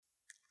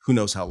who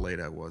knows how late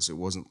I was. It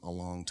wasn't a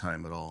long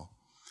time at all.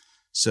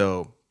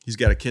 So he's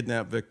got a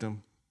kidnapped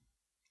victim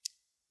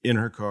in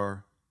her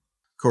car.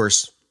 Of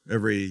course,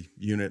 every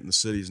unit in the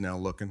city is now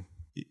looking.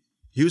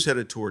 He was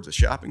headed towards a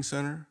shopping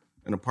center,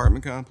 an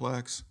apartment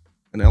complex,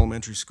 an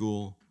elementary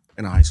school,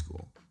 and a high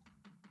school.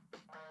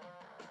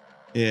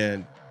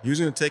 And he was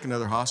going to take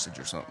another hostage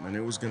or something, and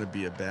it was going to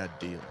be a bad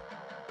deal.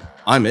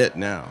 I'm it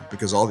now,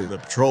 because all the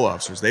patrol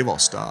officers, they've all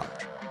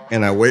stopped.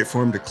 And I wait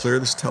for him to clear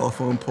this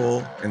telephone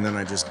pole, and then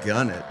I just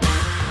gun it.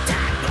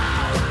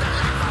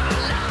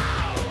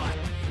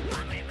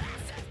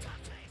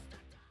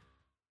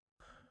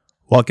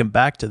 Welcome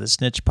back to the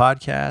Snitch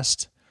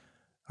Podcast.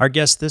 Our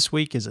guest this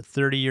week is a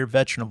 30-year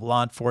veteran of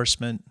law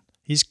enforcement.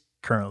 He's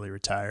currently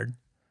retired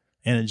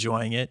and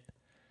enjoying it.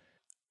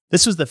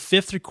 This was the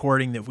 5th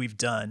recording that we've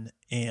done,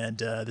 and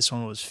this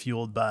one was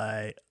fueled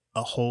by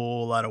a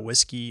whole lot of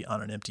whiskey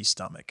on an empty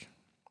stomach.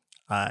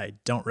 I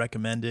don't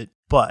recommend it,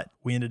 but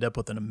we ended up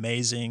with an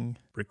amazing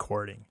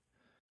recording.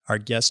 Our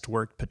guest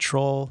worked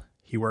patrol,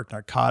 he worked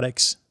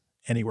narcotics,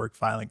 and he worked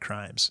violent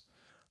crimes.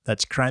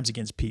 That's crimes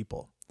against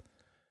people.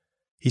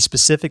 He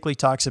specifically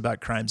talks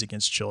about crimes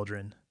against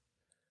children.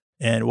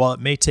 And while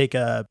it may take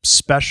a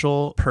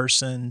special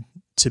person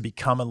to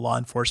become a law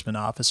enforcement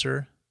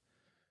officer,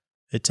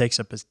 it takes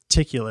a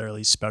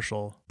particularly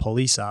special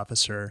police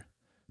officer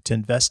to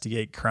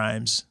investigate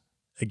crimes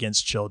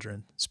against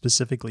children,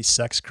 specifically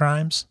sex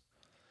crimes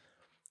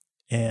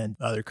and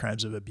other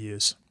crimes of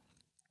abuse.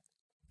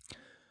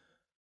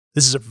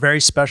 This is a very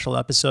special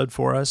episode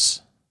for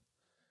us.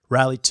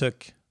 Riley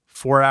took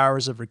 4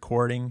 hours of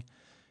recording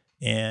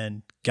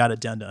and got it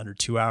down to under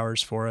 2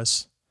 hours for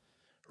us.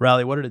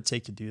 Riley, what did it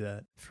take to do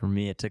that? For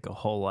me, it took a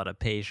whole lot of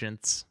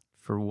patience,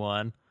 for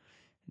one.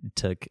 It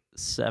took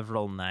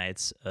several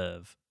nights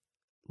of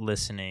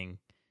listening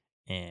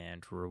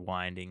and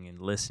rewinding and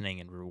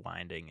listening and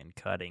rewinding and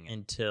cutting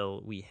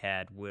until we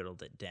had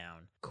whittled it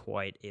down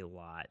quite a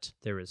lot.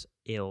 There was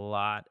a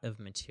lot of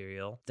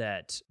material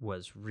that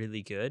was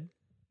really good.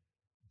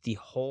 The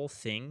whole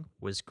thing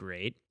was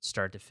great,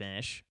 start to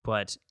finish,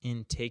 but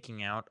in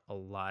taking out a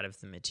lot of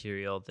the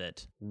material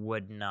that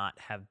would not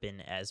have been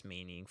as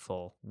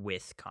meaningful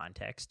with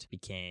context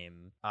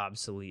became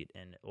obsolete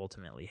and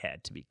ultimately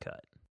had to be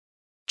cut.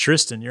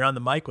 Tristan, you're on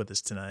the mic with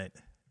us tonight.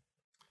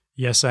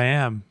 Yes, I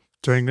am.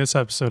 During this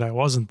episode, I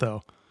wasn't,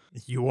 though.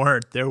 You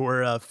weren't. There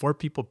were 4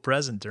 people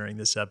present during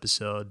this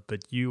episode,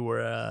 but you were,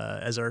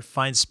 as our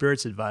fine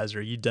spirits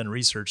advisor, you'd done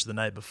research the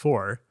night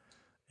before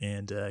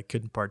and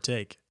couldn't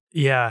partake.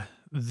 Yeah,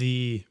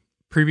 the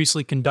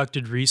previously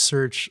conducted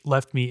research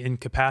left me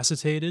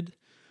incapacitated,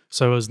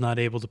 so I was not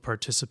able to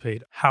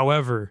participate.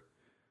 However,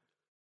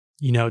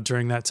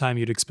 during that time,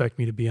 you'd expect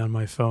me to be on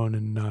my phone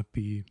and not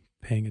be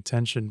paying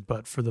attention.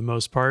 But for the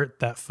most part,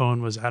 that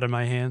phone was out of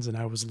my hands and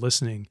I was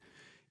listening,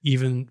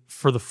 even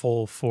for the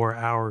full 4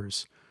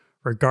 hours.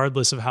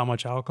 Regardless of how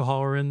much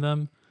alcohol were in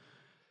them,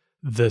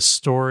 the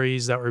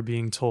stories that were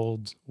being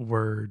told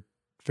were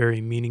very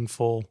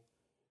meaningful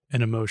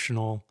and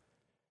emotional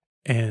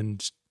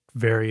and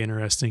very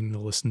interesting to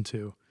listen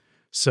to.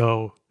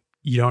 So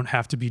you don't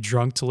have to be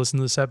drunk to listen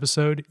to this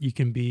episode. You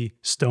can be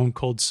stone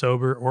cold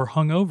sober or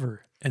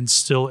hungover and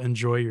still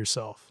enjoy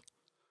yourself.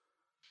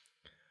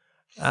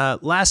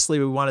 Lastly,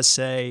 we want to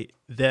say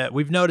that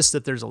we've noticed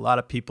that there's a lot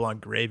of people on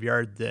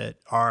Graveyard that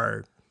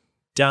are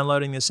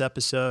downloading this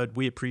episode.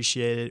 We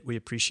appreciate it. We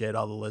appreciate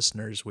all the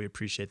listeners. We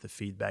appreciate the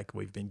feedback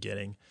we've been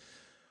getting.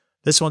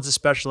 This one's a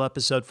special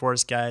episode for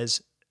us,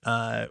 guys.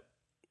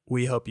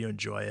 We hope you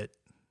enjoy it.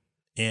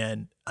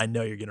 And I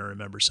know you're going to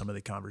remember some of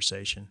the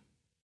conversation.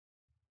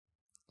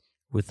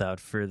 Without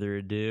further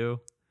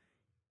ado,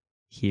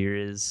 here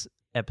is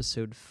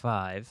episode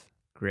 5,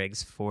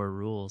 Greg's 4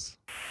 Rules.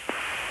 2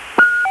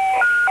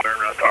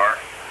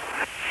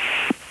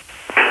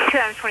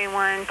 Adam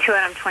 21, 2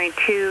 Adam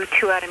 22,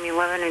 2 Adam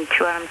 11, and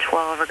 2 Adam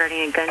 12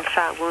 regarding a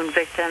gunshot wound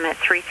victim at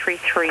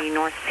 333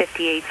 North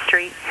 58th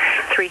Street.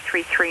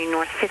 333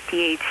 North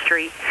 58th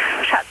Street.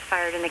 Shots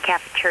fired in the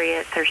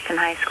cafeteria at Thurston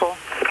High School.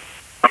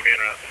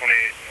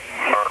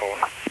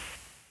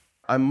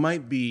 I'm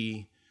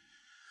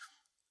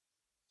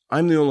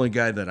the only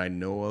guy that I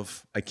know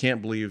of. I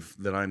can't believe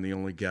that I'm the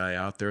only guy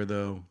out there,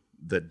 though,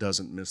 that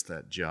doesn't miss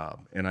that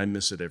job. And I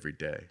miss it every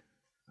day.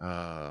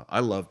 I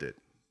loved it.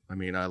 I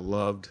mean, I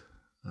loved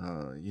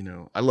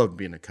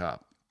being a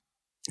cop.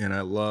 And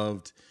I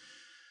loved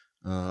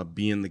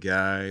being the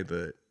guy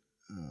that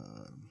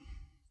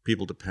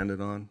people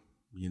depended on,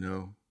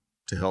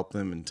 to help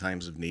them in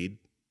times of need.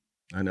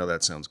 I know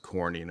that sounds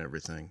corny and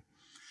everything.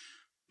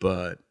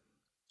 But,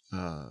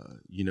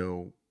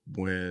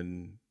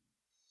 when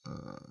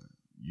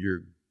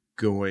you're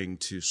going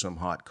to some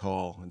hot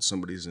call and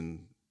somebody's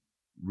in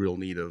real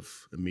need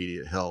of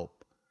immediate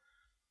help,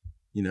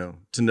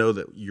 to know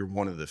that you're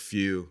one of the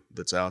few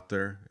that's out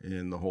there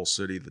in the whole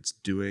city that's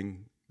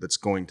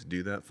going to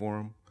do that for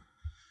them.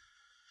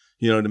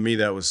 To me,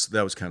 that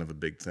was kind of a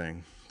big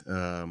thing.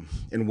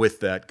 And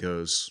with that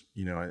goes,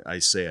 I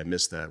say I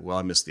miss that. Well,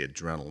 I miss the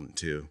adrenaline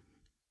too.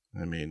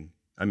 I mean,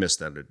 I miss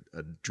that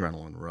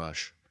adrenaline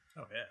rush.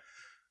 Oh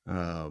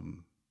yeah.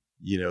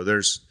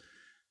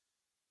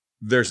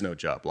 There's no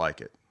job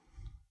like it.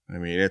 I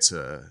mean, it's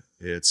the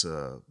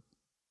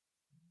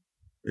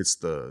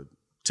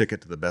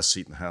ticket to the best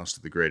seat in the house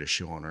to the greatest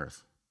show on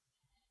earth.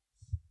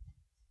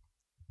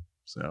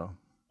 So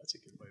That's a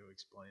good way to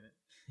explain it.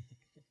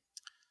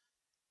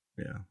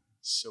 yeah.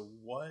 So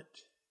what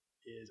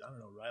is, I don't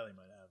know, Riley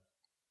might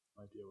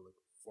be able to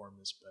form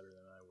this better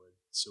than I would.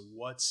 So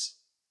what's,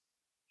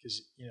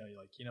 because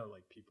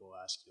like people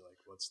ask you like,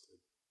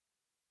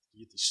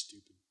 you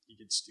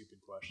get stupid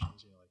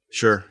questions, like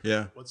Sure,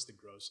 yeah. What's the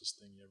grossest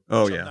thing you ever?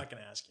 Oh, so yeah. I'm not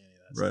going to ask you any of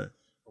that. Right. Stuff,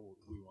 or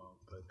we won't.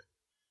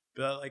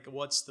 But like,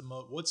 what's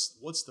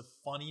the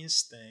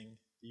funniest thing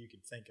that you can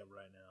think of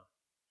right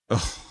now?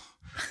 Oh,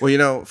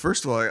 well,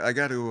 first of all, I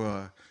got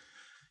to,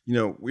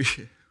 we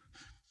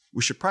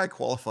should probably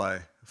qualify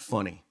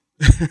funny,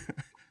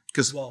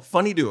 because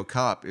funny to a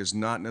cop is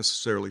not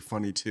necessarily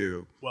funny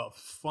to. Well,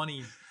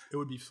 funny. It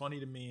would be funny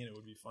to me and it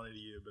would be funny to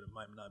you, but it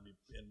might not be,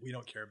 and we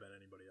don't care about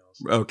anybody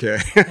else. Okay.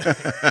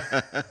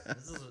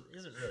 This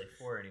isn't really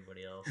for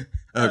anybody else.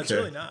 No, it's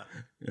really not.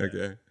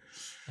 Okay.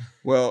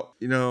 Well,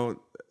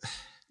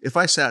 if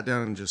I sat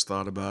down and just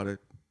thought about it,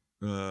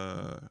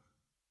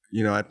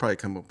 I'd probably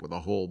come up with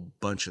a whole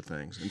bunch of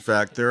things. In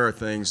fact, there are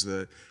things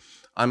that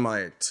I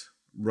might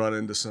run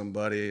into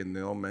somebody and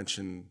they'll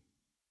mention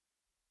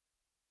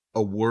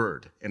a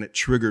word and it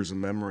triggers a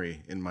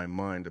memory in my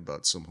mind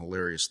about some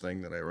hilarious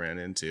thing that I ran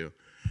into.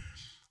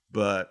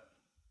 But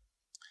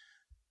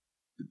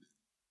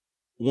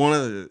one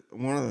of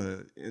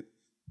the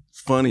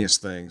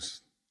funniest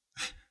things,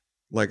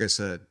 like I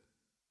said,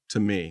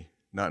 to me,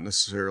 not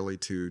necessarily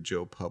to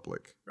Joe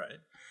Public, right,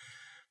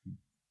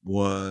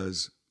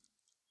 was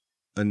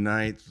a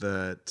night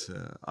that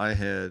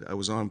I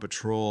was on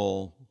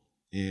patrol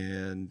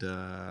and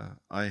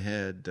I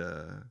had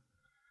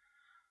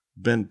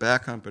been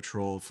back on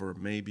patrol for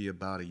maybe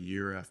about a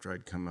year after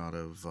I'd come out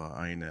of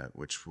INET,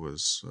 which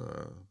was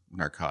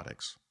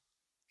narcotics.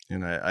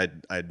 And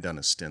I'd done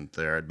a stint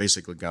there. I'd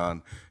basically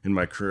gone, in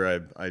my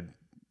career, I'd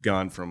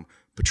gone from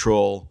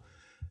patrol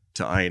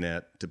to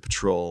INET to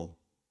patrol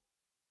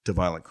to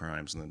violent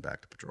crimes and then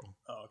back to patrol.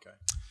 Oh, okay.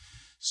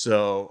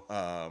 So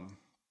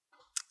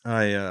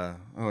I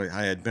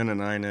had been in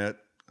INET.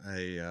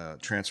 I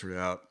transferred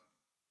out,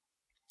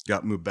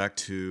 got moved back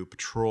to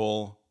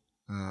patrol.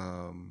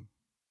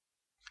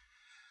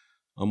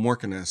 I'm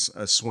working a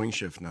swing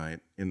shift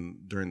night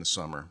during the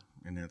summer,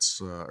 and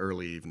it's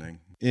early evening.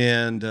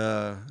 And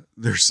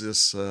there's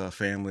this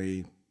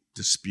family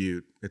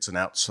dispute. It's an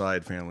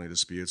outside family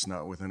dispute. It's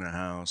not within a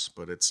house,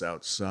 but it's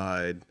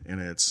outside, and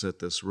it's at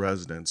this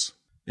residence.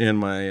 And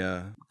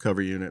my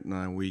cover unit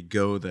and we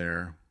go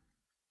there,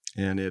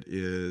 and it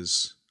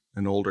is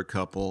an older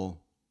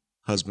couple,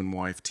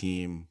 husband-wife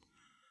team,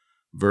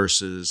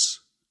 versus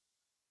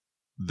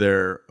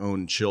their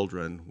own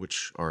children,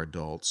 which are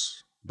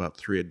adults. About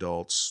 3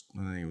 adults.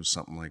 I think it was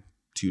something like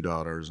 2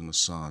 daughters and a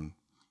son.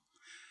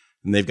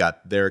 And they've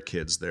got their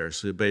kids there.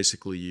 So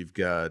basically you've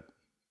got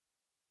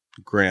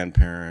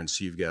grandparents,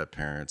 you've got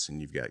parents,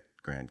 and you've got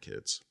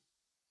grandkids.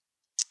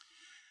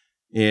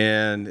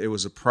 And it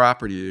was a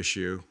property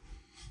issue,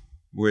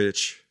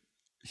 which,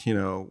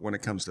 when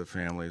it comes to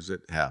families,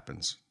 it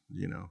happens,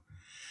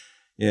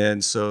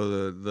 And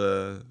so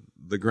the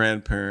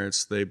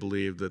grandparents, they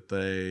believed that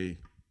they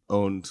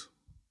owned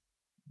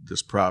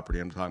this property.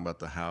 I'm talking about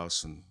the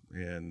house,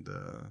 and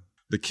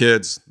the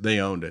kids, they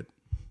owned it.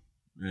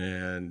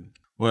 And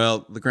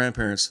well, the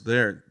grandparents,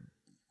 to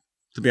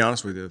be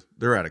honest with you,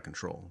 they're out of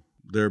control.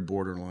 They're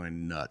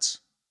borderline nuts.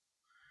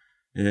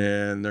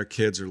 And their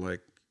kids are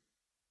like,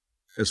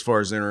 as far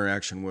as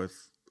interaction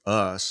with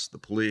us, the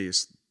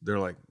police, they're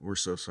like, we're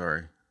so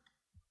sorry.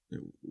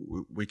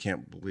 We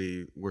can't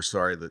believe, we're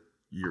sorry that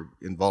you're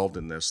involved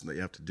in this and that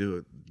you have to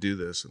do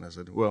this. And I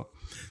said, well,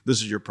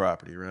 this is your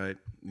property, right?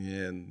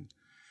 And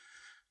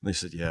they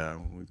said, yeah,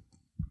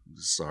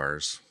 this is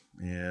ours.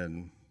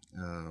 And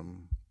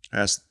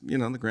asked,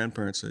 the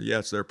grandparents said, yeah,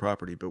 it's their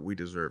property, but we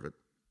deserve it.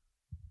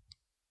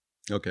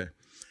 Okay.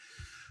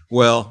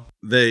 Well,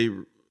 they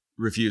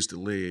refused to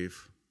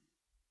leave.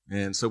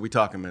 And so we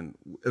talk them in.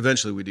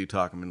 Eventually we do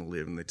talk them into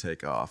leaving. They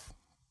take off.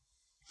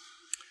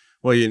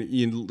 Well,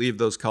 you leave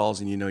those calls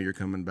and you're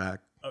coming back.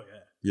 Oh,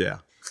 yeah. Yeah.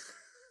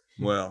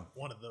 Well.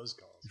 One of those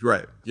calls.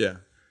 Right, yeah.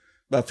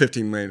 About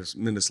 15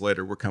 minutes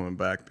later, we're coming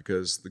back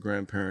because the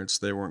grandparents,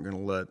 they weren't going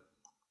to let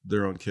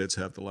their own kids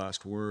have the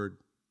last word.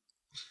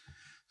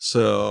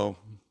 So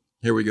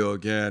here we go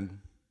again.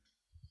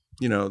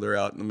 They're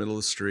out in the middle of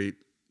the street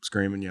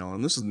screaming,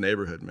 yelling. This is the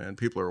neighborhood, man.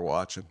 People are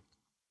watching.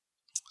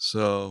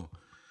 So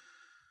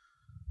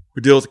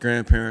we deal with the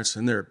grandparents,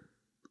 and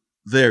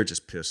they're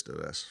just pissed at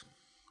us.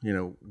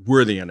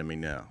 We're the enemy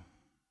now.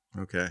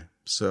 Okay?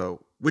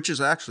 So, which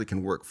actually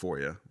can work for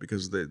you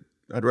because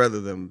I'd rather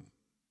them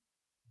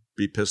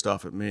be pissed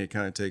off at me. It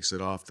kind of takes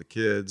it off the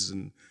kids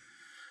and,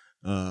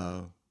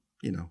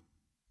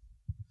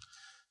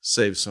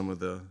 save some of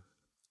the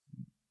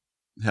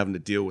having to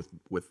deal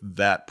with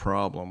that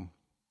problem.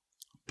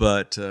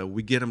 But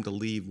we get them to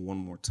leave one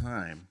more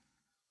time.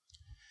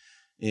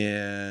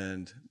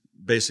 And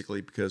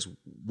basically because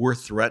we're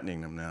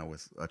threatening them now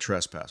with a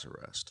trespass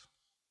arrest.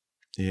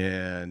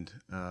 And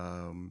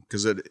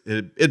because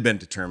it'd been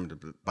determined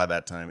by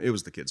that time it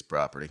was the kids'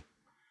 property.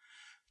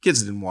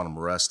 Kids didn't want them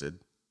arrested,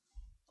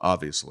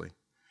 obviously.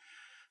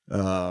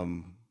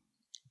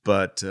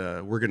 But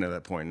we're getting to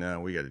that point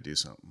now. We got to do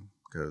something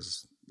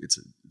because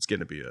it's going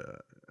to be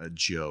a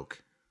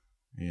joke.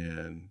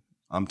 And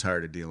I'm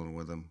tired of dealing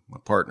with them. My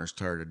partner's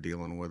tired of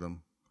dealing with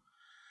them.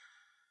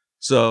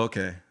 So,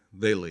 okay,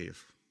 they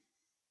leave.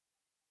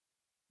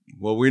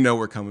 Well, we know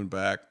we're coming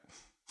back.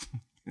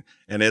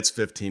 And it's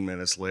 15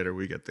 minutes later,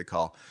 we get the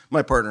call.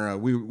 My partner and I,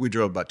 we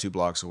drove about 2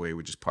 blocks away.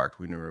 We just parked.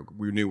 We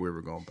knew we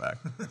were going back.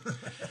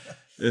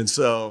 And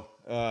so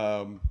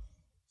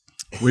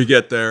we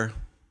get there.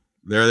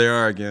 There they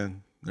are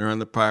again. They're on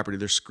the property.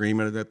 They're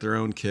screaming at their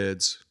own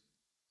kids.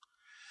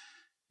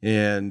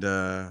 And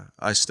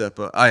I step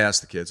up. I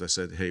asked the kids, I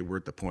said, hey, we're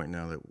at the point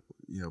now that,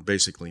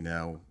 basically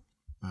now,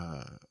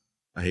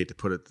 I hate to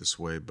put it this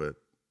way, but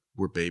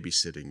we're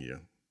babysitting you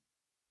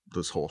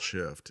this whole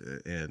shift.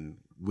 And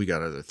we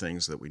got other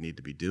things that we need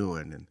to be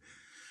doing.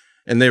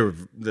 And they're,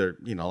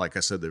 like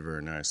I said, they're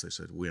very nice. They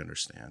said, we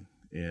understand.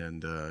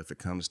 And if it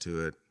comes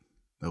to it,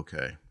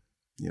 okay,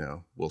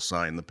 we'll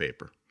sign the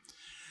paper.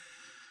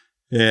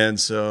 And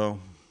so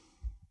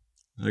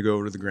I go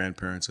over to the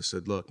grandparents. I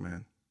said, look,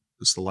 man,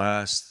 this is the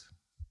last.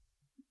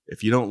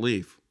 If you don't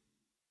leave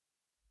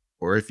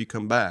or if you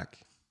come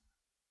back,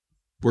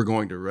 we're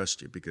going to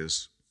arrest you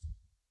because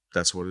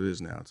that's what it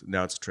is now.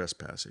 Now it's a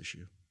trespass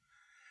issue.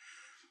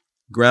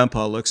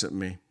 Grandpa looks at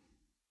me,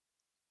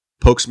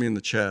 pokes me in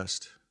the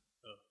chest,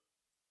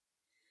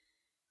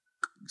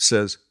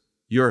 says,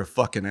 you're a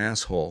fucking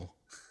asshole,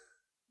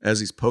 as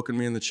he's poking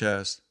me in the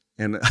chest.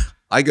 And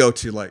I go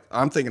to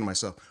I'm thinking to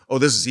myself, oh,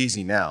 this is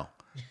easy now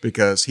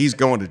because he's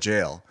going to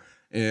jail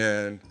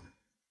and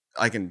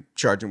I can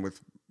charge him with,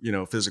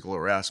 physical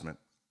harassment.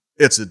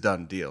 It's a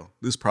done deal.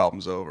 This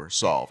problem's over,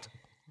 solved.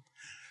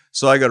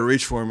 So I got to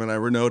reach for him and I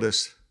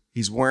notice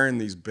he's wearing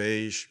these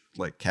beige,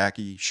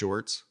 khaki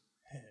shorts.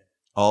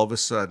 All of a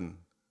sudden,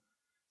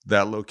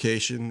 that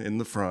location in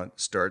the front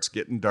starts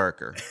getting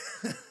darker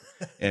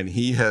and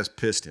he has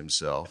pissed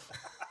himself.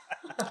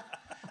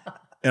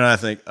 And I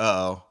think,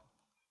 uh-oh.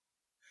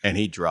 And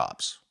he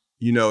drops.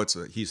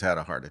 He's had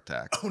a heart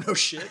attack. Oh, no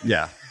shit.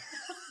 Yeah.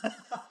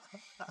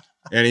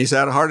 And he's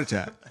had a heart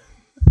attack.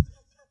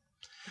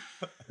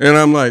 And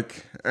I'm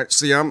like,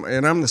 see,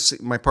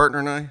 my partner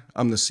and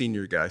I'm the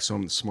senior guy, so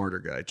I'm the smarter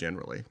guy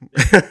generally.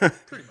 Yeah,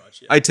 pretty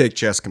much, yeah. I take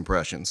chest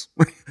compressions,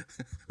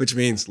 which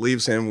means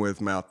leaves him with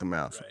mouth to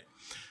mouth. Right.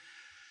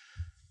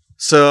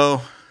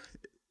 So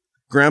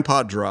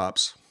Grandpa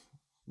drops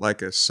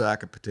like a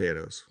sack of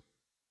potatoes.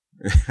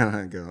 And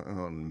I go,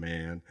 oh,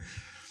 man.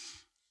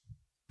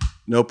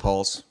 No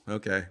pulse.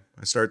 Okay.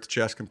 I start the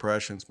chest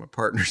compressions. My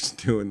partner's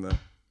doing the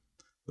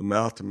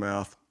mouth to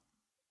mouth.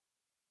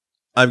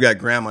 I've got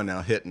Grandma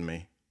now hitting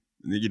me.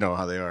 You know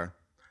how they are.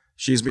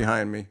 She's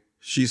behind me.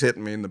 She's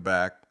hitting me in the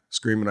back,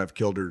 screaming I've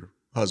killed her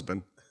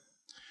husband.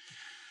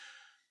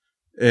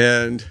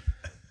 And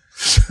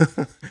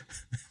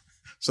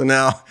so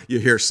now you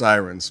hear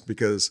sirens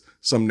because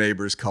some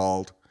neighbors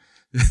called.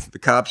 The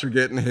cops are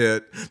getting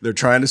hit. They're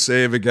trying to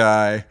save a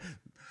guy,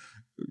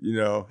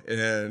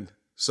 and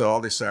so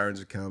all these sirens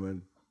are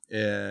coming.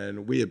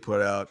 And we had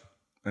put out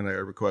a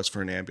request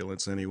for an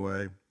ambulance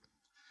anyway.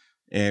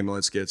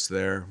 Ambulance gets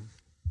there.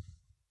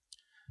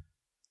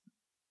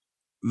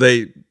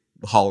 They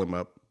haul him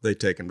up. They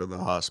take him to the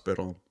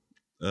hospital.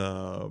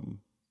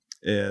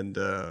 And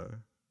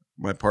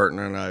my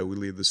partner and I, we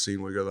leave the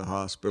scene. We go to the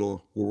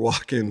hospital. We're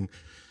walking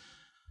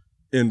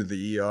into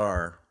the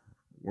ER.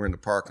 We're in the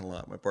parking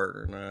lot, my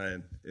partner and I.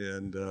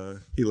 And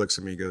he looks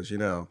at me and goes,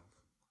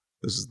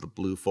 this is the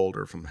blue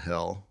folder from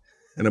hell.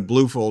 And a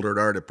blue folder at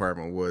our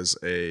department was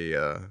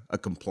a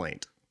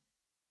complaint.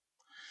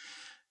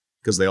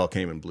 Because they all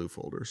came in blue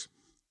folders.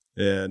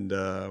 And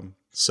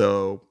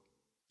so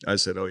I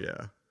said, oh,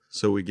 yeah.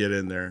 So we get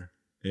in there.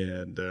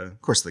 And,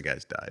 of course, the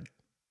guy's died.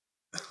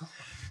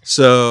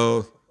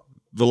 So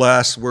the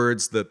last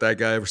words that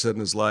guy ever said in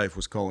his life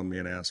was calling me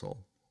an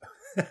asshole.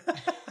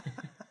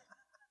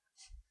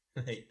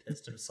 He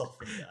pissed himself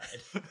and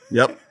died.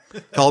 Yep.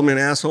 Called me an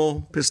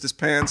asshole, pissed his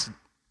pants,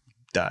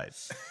 died.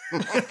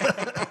 And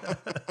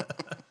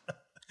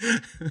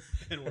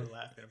we're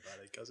laughing about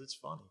it because it's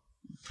funny.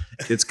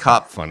 It's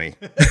cop funny.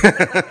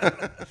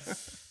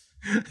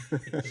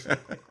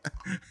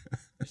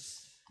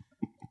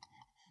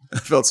 I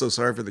felt so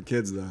sorry for the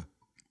kids, though.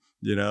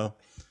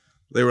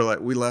 They were like,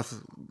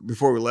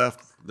 before we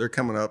left, they're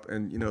coming up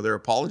and, they're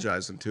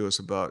apologizing to us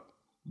about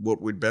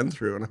what we'd been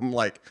through. And I'm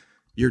like,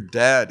 your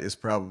dad is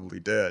probably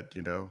dead,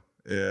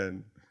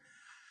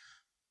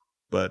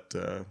 but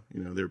they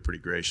were pretty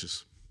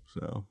gracious.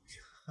 So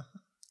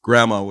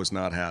Grandma was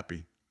not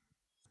happy.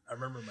 I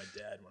remember my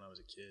dad, when I was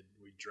a kid,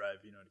 we'd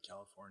drive, to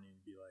California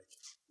and be like,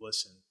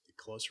 listen, the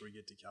closer we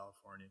get to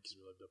California, because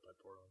we lived up by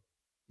Portland,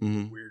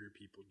 the weirder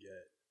people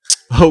get.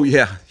 Oh,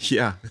 yeah.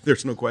 Yeah.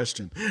 There's no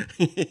question.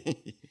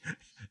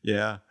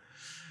 Yeah.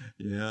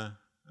 Yeah,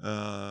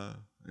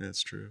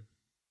 that's true.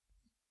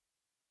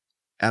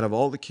 Out of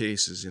all the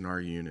cases in our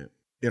unit,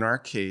 in our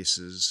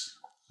cases,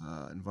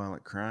 in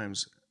violent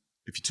crimes,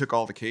 if you took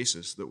all the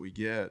cases that we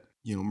get,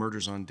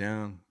 murders on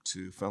down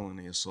to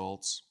felony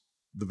assaults,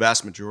 the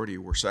vast majority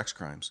were sex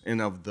crimes.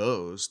 And of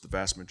those, the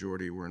vast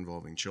majority were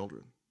involving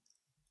children.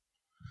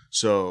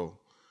 So,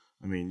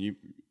 I mean,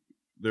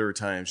 there were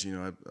times,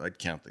 I'd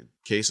count the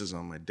cases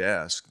on my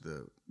desk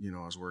that,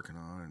 I was working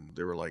on, and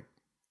they were like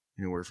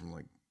anywhere from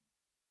like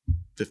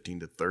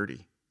 15 to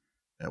 30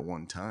 at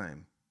one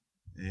time.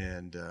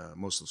 And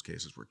most of those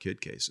cases were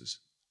kid cases.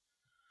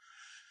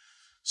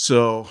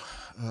 So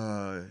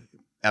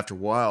after a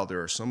while,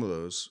 there are some of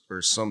those,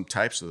 or some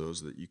types of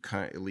those, that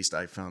at least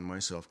I found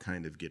myself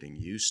kind of getting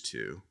used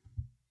to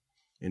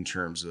in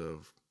terms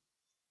of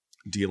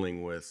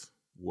dealing with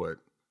what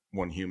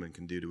one human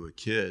can do to a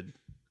kid.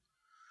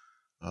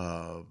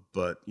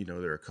 But,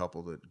 there are a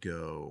couple that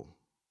go,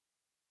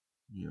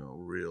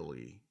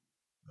 really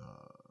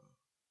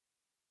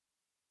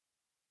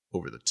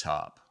over the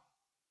top.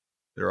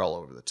 They're all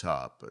over the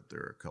top, but there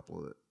are a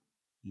couple that,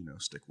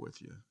 stick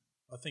with you.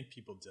 I think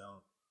people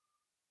don't,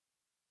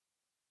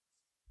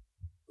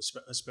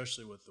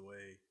 especially with the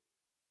way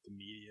the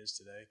media is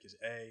today, because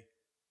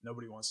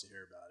nobody wants to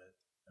hear about it.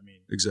 I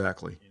mean,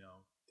 exactly.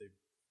 They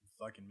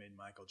fucking made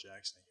Michael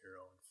Jackson a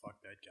hero, and fuck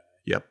that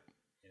guy. Yep.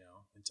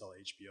 Until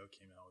HBO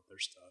came out with their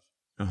stuff.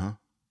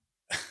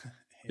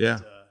 Yeah.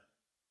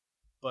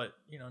 But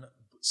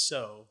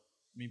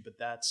but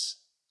that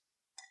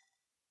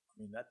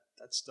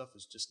stuff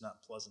is just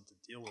not pleasant to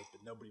deal with,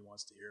 but nobody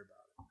wants to hear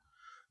about it.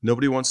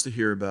 Nobody wants to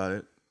hear about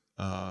it,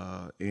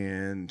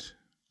 and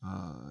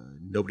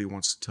nobody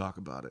wants to talk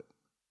about it.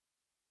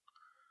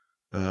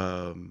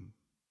 But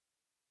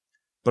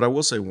I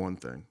will say one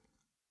thing.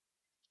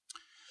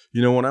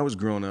 When I was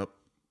growing up,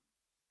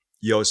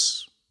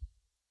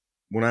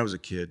 when I was a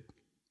kid,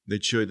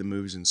 they'd show you the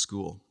movies in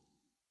school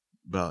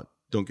about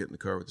don't get in the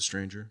car with a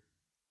stranger.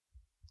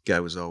 Guy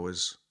was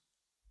always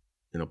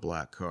in a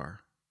black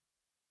car.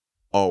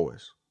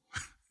 Always.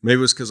 Maybe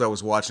it was because I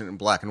was watching it in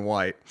black and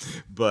white,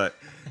 but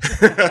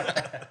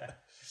the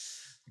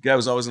guy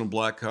was always in a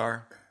black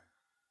car,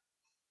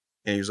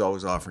 and he was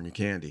always offering you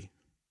candy.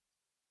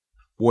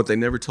 But what they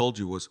never told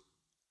you was,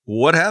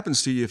 what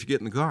happens to you if you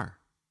get in the car?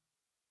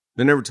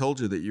 They never told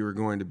you that you were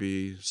going to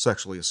be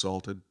sexually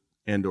assaulted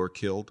and or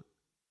killed.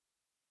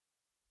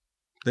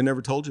 They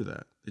never told you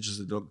that. They just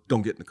said,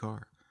 don't get in the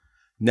car.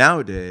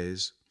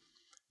 Nowadays,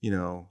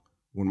 when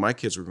my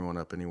kids were growing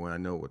up anyway, I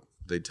know what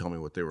they'd tell me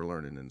what they were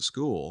learning in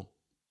school.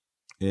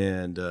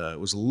 And it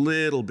was a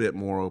little bit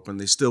more open.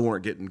 They still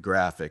weren't getting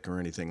graphic or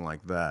anything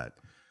like that.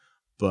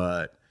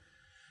 But,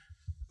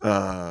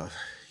 at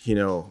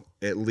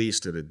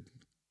least it had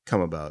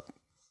come about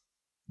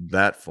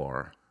that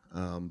far.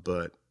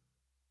 But,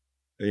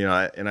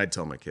 I'd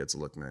tell my kids,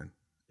 look, man,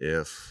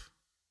 if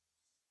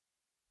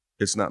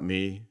it's not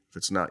me, if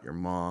it's not your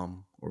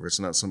mom, or if it's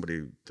not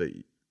somebody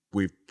that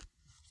we've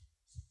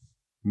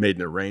made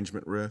an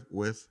arrangement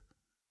with,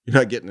 you're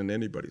not getting in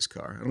anybody's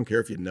car. I don't care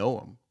if you know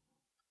them.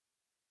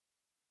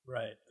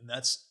 Right, and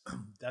that's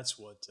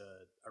what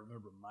I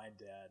remember. My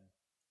dad.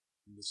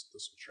 And this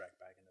will track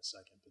back in a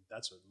second, but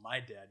that's what my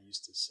dad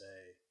used to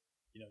say,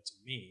 to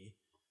me,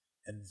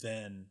 and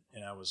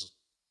I was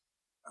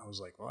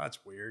like, well,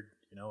 that's weird,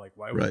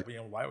 why would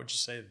why would you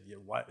say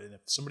why? And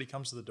if somebody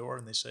comes to the door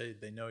and they say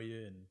they know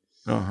you and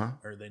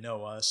or they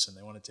know us and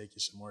they want to take you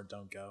somewhere,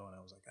 don't go. And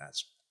I was like,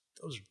 that's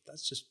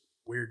just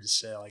weird to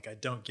say. Like, I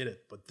don't get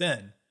it. But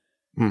then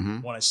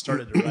when I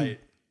started to write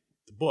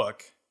the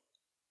book,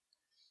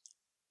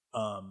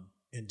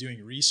 and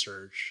doing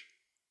research,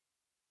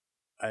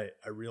 I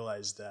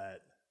realized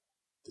that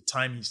the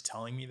time he's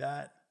telling me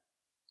that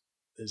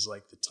is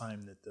like the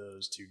time that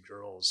those two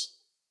girls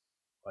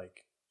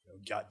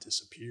got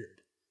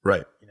disappeared.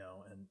 Right.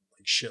 And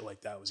like shit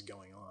like that was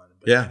going on.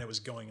 But and it was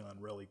going on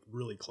really,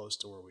 really close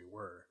to where we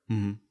were.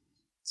 Mm-hmm.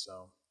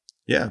 So.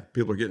 Yeah,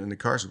 people are getting in the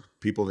cars with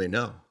people they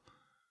know.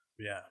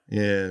 Yeah.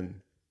 And it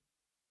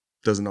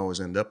doesn't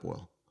always end up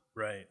well.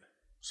 Right.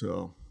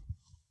 So,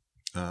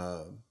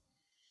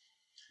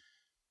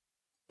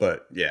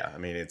 but yeah, I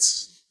mean,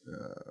 it's,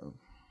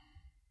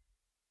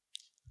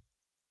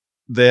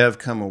 they have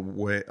come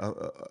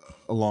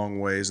a long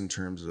ways in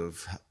terms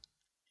of,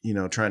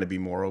 trying to be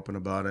more open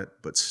about it,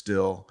 but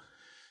still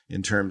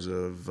in terms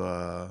of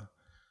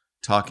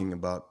talking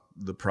about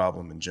the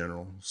problem in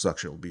general,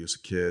 sexual abuse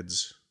of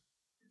kids,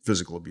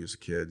 physical abuse of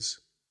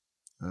kids,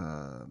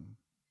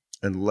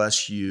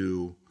 unless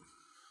you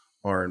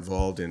are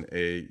involved in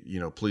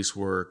police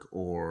work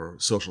or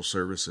social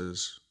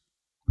services,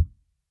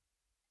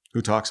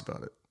 who talks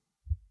about it?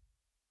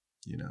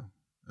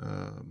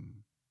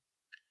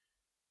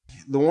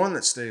 The one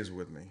that stays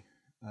with me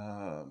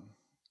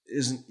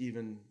isn't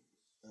even.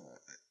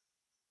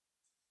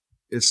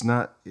 It's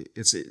not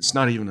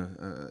even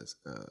a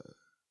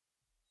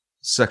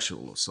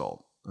sexual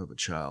assault of a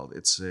child.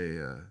 It's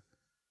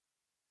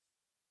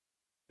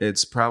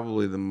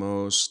probably the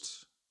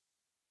most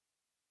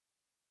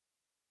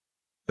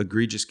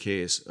egregious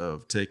case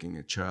of taking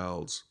a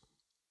child's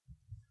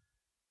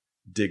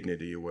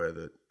dignity away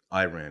that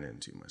I ran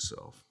into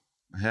myself.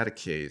 I had a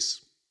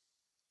case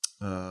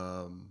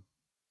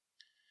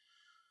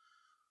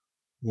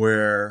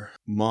where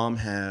mom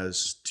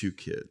has 2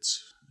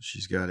 kids.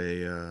 She's got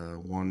a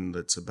one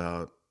that's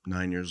about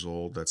 9 years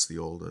old. That's the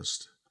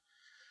oldest.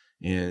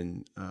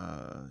 And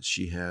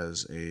she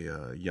has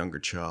a younger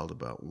child,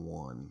 about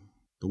 1.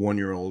 The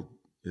 1-year-old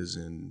is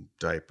in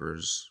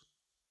diapers.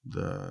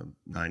 The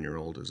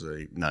 9-year-old is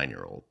a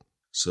 9-year-old.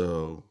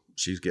 So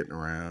she's getting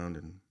around,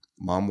 and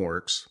mom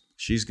works.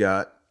 She's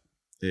got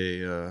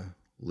a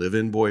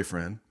live-in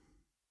boyfriend,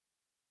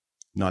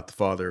 not the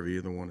father of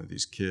either one of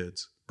these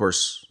kids. Of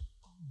course,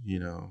 you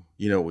know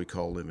what we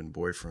call live-in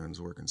boyfriends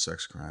working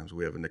sex crimes.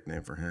 We have a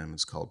nickname for him.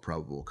 It's called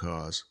probable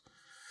cause.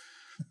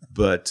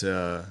 But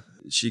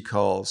she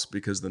calls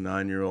because the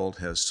 9-year-old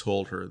has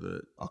told her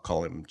that, I'll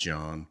call him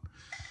John.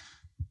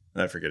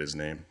 I forget his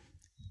name.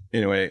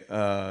 Anyway,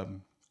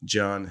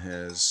 John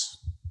has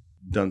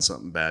done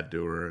something bad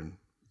to her.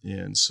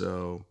 And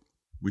so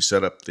we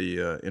set up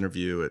the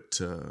interview at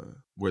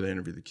where they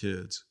interview the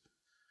kids.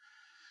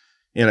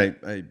 And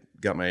I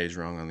got my age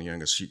wrong on the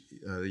youngest.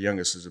 The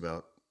youngest is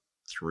about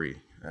 3,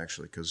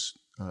 actually, because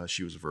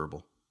she was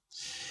verbal.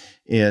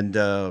 And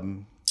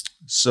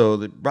so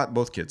they brought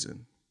both kids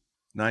in.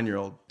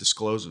 9-year-old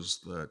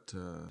discloses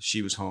that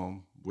she was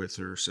home with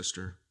her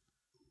sister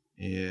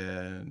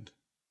and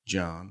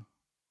John.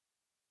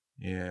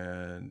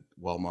 And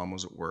while mom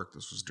was at work,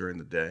 this was during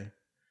the day,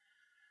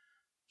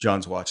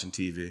 John's watching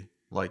TV,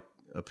 like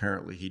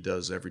apparently he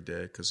does every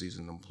day because he's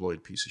an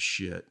employed piece of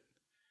shit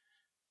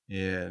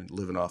and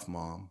living off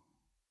mom.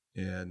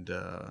 And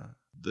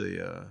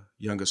the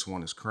youngest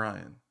one is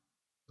crying,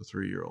 the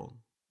 3-year-old.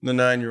 The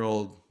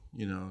 9-year-old,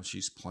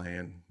 she's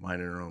playing,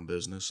 minding her own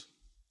business.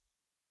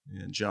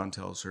 And John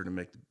tells her to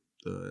make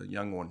the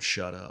young one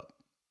shut up.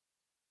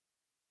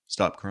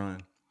 Stop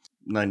crying.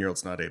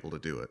 9-year-old's not able to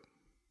do it.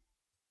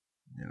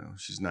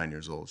 She's 9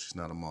 years old. She's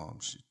not a mom.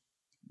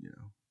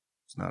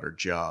 It's not her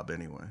job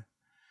anyway.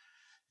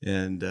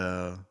 And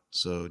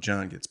so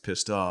John gets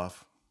pissed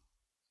off,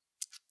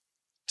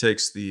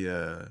 takes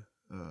the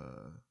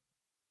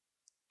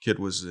kid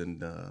was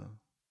in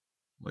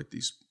like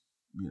these,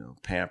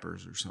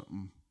 Pampers or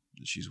something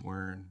that she's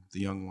wearing, the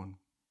young one,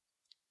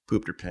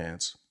 pooped her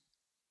pants,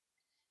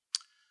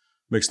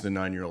 makes the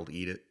 9-year-old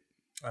eat it.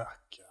 Oh,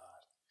 God.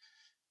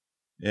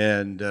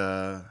 And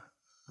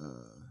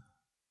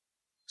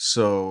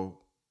so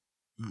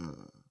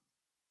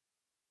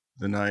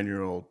the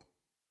 9-year-old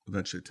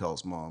eventually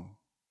tells mom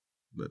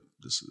that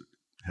this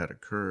had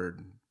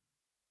occurred.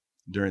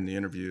 During the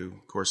interview,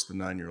 of course, the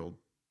 9-year-old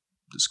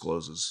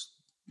discloses,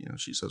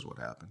 she says what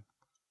happened.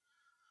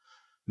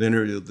 The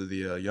interview of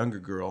the younger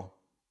girl,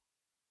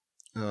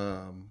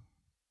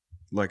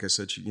 like I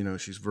said,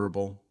 she's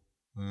verbal.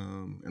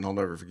 And I'll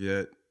never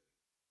forget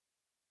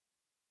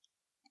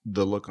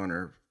the look on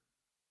her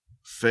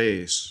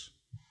face,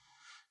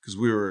 because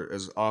we were,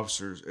 as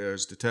officers,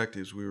 as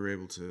detectives, we were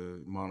able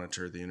to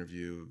monitor the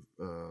interview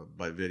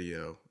by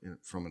video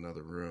from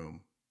another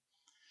room.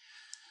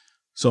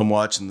 So I'm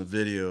watching the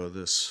video of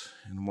this,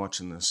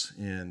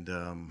 and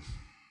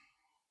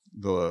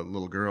the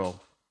little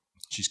girl,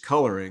 she's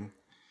coloring,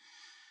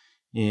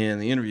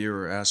 and the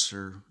interviewer asks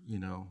her,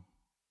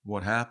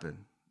 what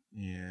happened?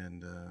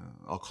 And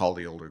I'll call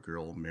the older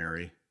girl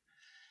Mary.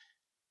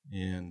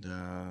 And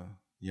the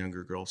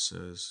younger girl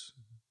says,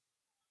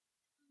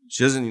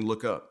 she doesn't even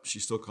look up.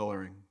 She's still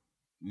coloring.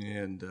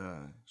 And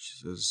she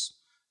says,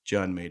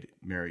 John made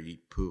Mary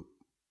eat poop.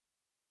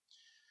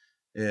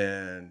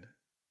 And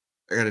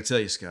I got to tell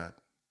you, Scott,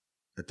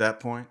 at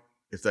that point,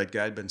 if that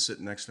guy had been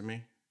sitting next to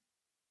me,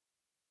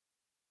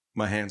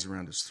 my hand's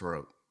around his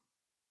throat.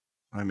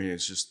 I mean,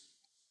 it's just,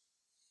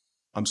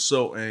 I'm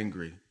so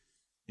angry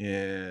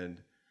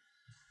and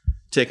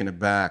taken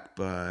aback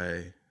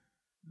by,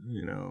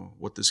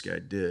 what this guy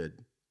did.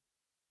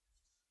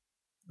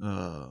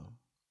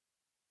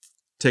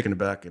 Taken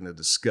aback in a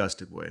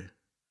disgusted way.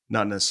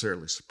 Not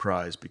necessarily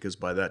surprised, because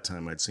by that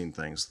time I'd seen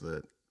things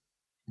that,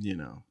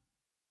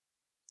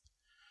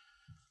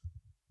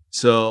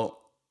 So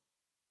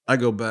I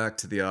go back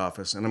to the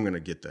office, and I'm going to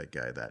get that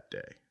guy that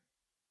day.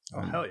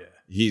 Oh, hell yeah.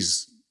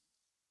 He's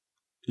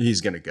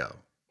going to go.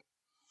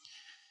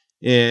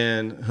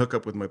 And hook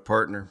up with my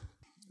partner.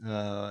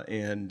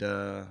 And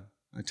I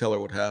tell her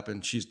what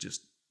happened. She's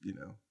just,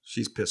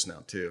 she's pissed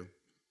now too.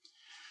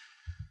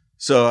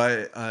 So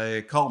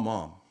I call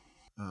mom.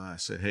 I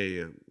said,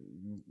 hey,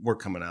 we're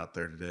coming out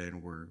there today,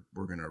 and we're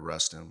going to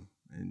arrest him.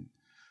 And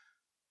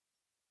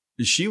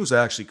she was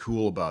actually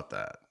cool about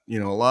that. A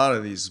lot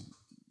of these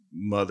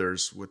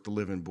mothers with the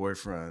live-in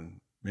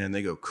boyfriend, man,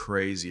 they go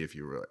crazy if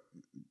you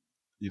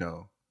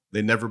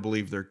they never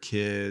believe their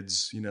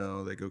kids.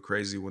 They go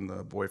crazy when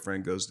the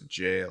boyfriend goes to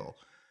jail.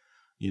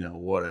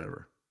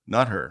 Whatever.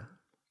 Not her.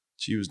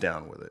 She was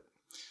down with it.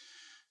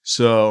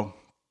 So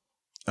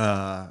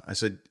I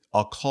said,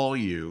 I'll call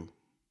you.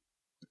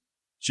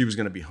 She was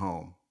going to be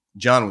home.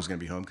 John was going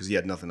to be home because he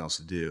had nothing else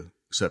to do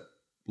except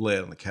lay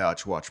on the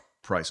couch, watch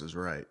Price is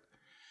Right.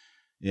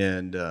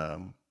 And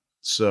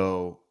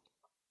so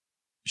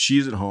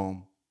she's at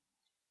home.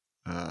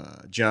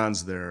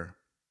 John's there.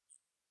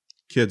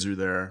 Kids are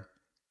there.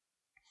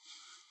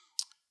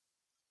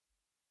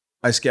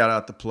 I scout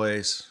out the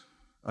place.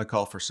 I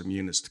call for some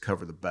units to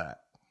cover the back.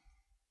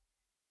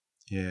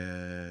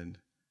 And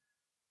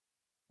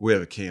we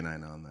have a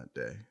canine on that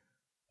day.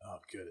 Oh,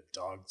 good. A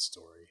dog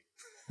story.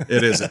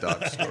 It is a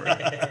dog story.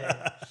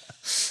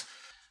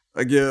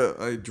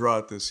 I draw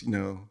out this,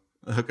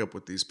 I hook up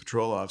with these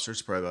patrol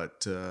officers, probably about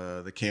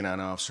the canine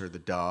officer, the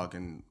dog,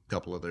 and a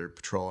couple other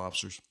patrol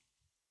officers.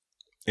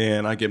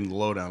 And I give them the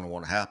lowdown on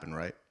what happened,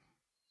 right?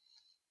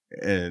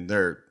 And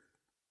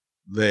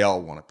they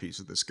all want a piece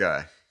of this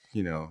guy,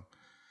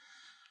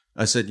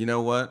 I said, you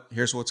know what?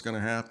 Here's what's going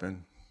to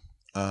happen.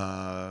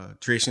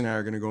 Tracy and I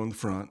are going to go in the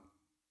front,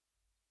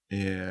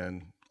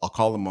 and I'll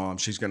call the mom.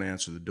 She's going to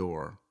answer the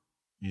door.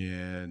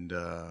 And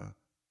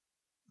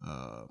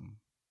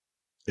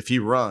if he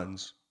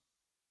runs,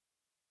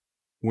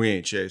 we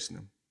ain't chasing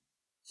him.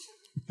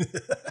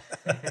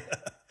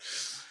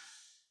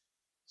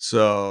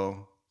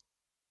 So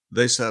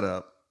they set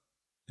up,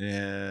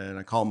 and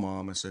I called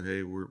mom. I said,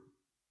 hey,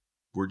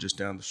 we're just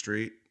down the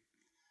street.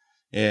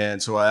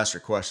 And so I asked her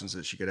questions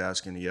that she could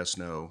ask in a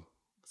yes-no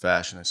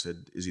fashion. I said,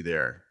 is he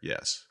there?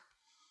 Yes.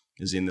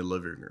 Is he in the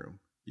living room?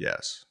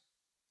 Yes.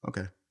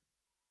 Okay.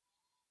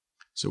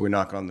 So we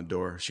knock on the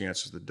door. She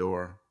answers the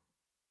door.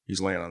 He's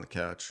laying on the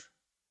couch,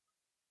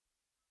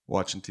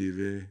 watching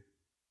TV.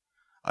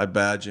 I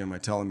badge him. I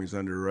tell him he's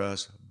under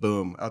arrest.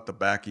 Boom, out the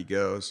back he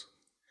goes.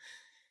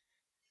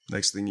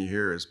 Next thing you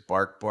hear is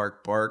bark,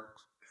 bark, bark.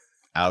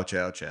 Ouch,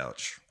 ouch,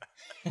 ouch.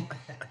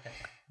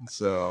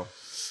 So,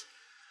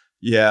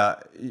 yeah,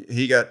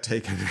 he got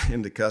taken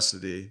into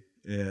custody,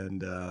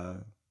 and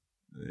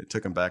they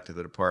took him back to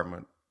the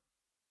department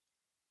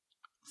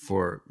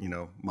for,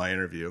 my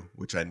interview,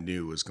 which I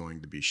knew was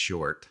going to be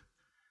short.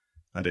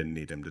 I didn't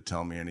need him to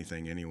tell me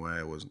anything anyway.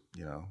 I wasn't,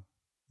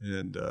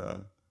 and,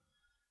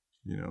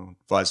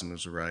 advise him of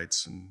his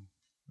rights and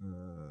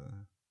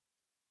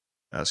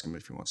ask him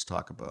if he wants to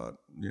talk about,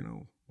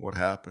 what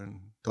happened.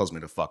 Tells me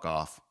to fuck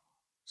off.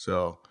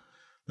 So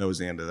that was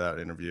the end of that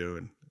interview,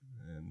 and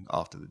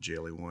off to the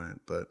jail he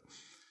went. But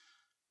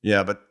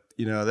yeah,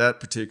 that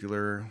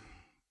particular,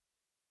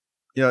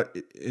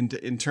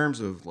 in terms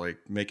of like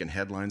making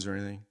headlines or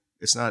anything,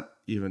 it's not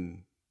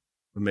even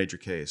a major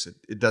case.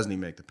 It doesn't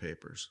even make the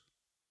papers.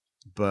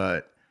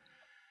 But,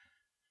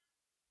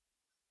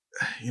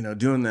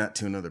 doing that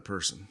to another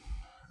person,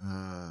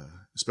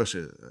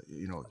 especially, a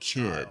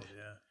kid, Child,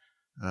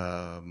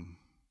 yeah.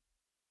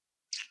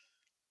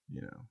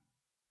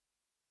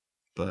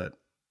 But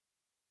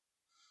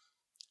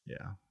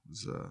yeah, it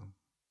was,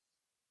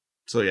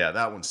 so yeah,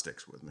 that one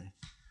sticks with me.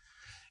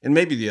 And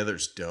maybe the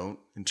others don't,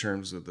 in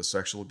terms of the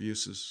sexual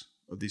abuses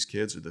of these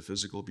kids or the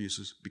physical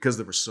abuses, because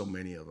there were so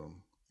many of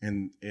them.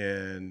 And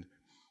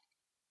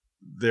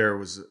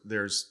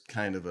there's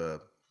kind of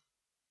a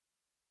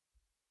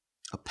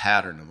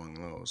pattern among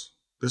those.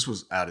 This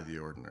was out of the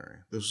ordinary.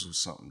 This was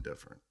something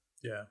different.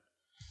 Yeah.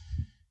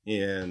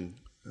 And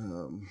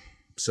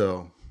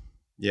so,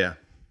 yeah,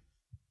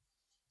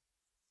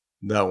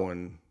 that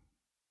one.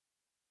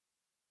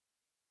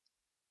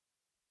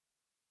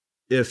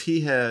 If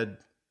he had,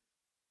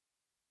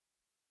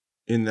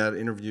 in that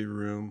interview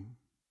room,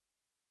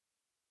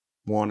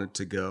 wanted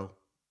to go,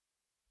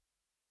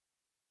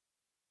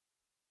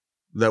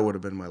 that would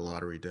have been my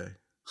lottery day.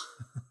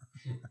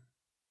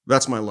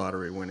 That's my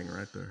lottery winning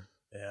right there.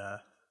 Yeah.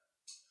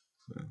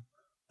 So.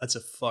 That's a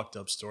fucked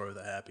up story with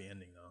a happy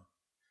ending, though.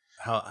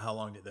 How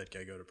long did that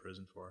guy go to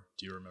prison for?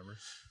 Do you remember?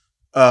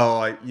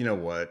 Oh, you know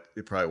what?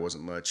 It probably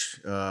wasn't much.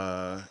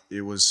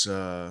 It was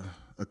a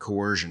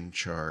coercion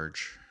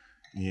charge.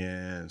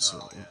 Yeah. So,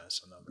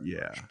 so not very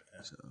much. Yeah.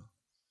 So.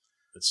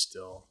 But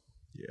still.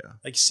 Yeah.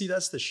 Like, see,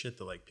 that's the shit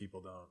that, like,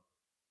 people don't.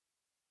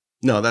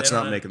 No, that's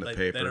not making the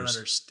papers. They don't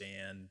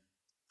understand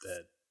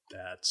that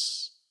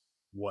that's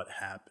what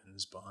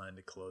happens behind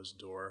a closed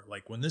door.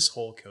 Like, when this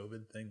whole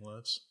COVID thing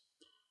lifts.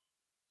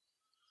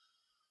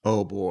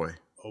 Oh, boy.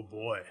 Oh,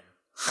 boy.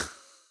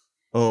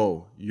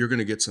 Oh, you're going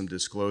to get some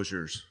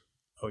disclosures.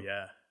 Oh,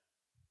 yeah.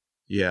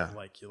 Yeah.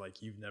 Like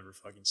you've never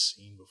fucking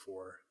seen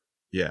before.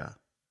 Yeah.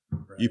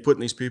 Right. You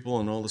putting these people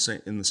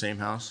in the same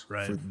house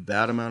right. for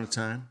that amount of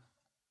time,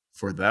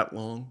 for that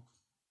long.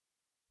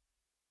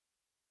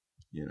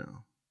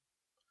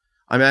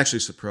 I'm actually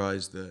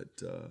surprised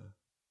that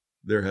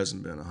there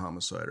hasn't been a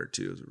homicide or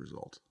two as a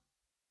result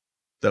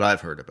that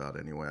I've heard about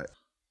anyway.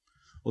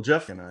 Well,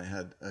 Jeff and I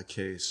had a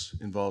case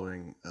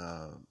involving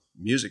a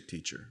music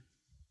teacher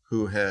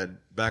who had,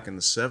 back in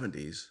the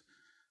 70s,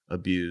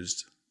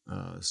 abused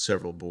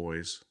several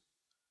boys.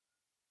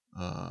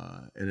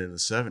 And in the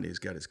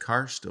 70s, got his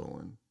car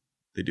stolen.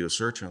 They do a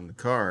search on the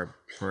car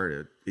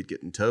prior to it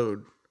getting towed.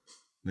 And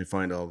they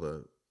find all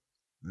the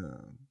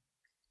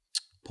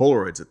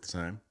Polaroids at the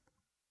time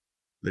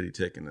that he'd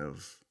taken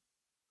of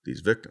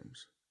these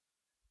victims.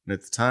 And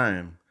at the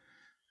time,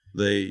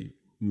 they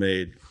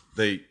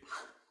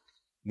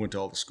went to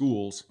all the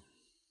schools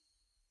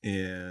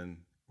and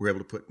were able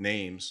to put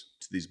names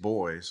to these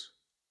boys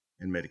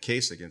and made a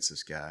case against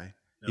this guy.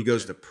 He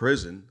goes to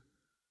prison,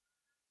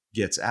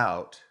 gets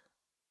out,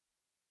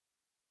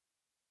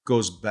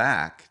 goes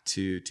back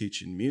to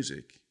teaching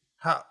music.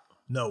 How?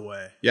 No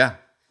way. Yeah.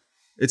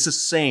 It's the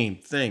same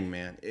thing,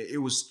 man.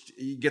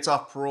 He gets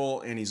off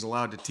parole and he's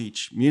allowed to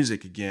teach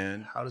music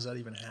again. How does that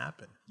even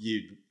happen?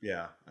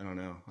 I don't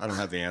know. I don't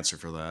have the answer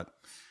for that.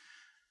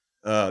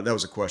 That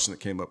was a question that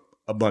came up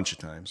a bunch of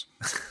times.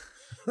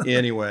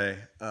 Anyway,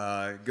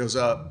 goes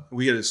up.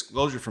 We get a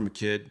disclosure from a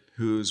kid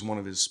who's one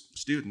of his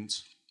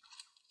students.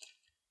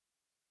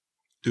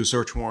 Do a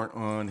search warrant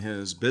on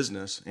his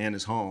business and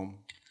his home.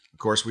 Of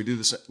course, we do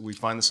this. We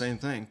find the same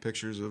thing: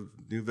 pictures of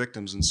new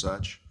victims and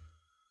such.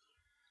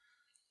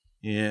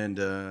 And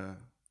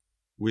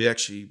we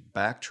actually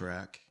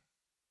backtrack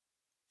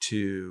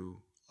to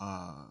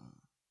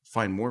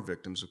find more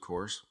victims, of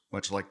course,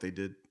 much like they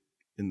did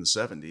in the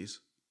 70s.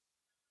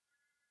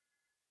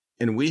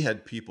 And we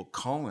had people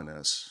calling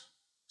us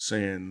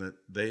saying that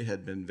they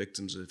had been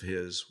victims of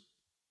his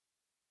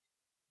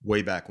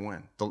way back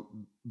when.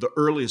 The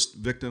earliest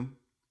victim,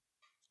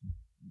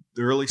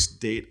 the earliest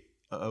date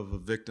of a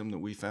victim that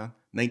we found,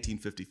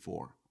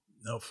 1954.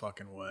 No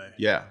fucking way.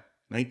 Yeah,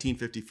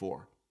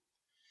 1954.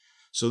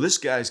 So this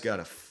guy's got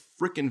a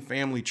freaking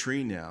family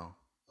tree now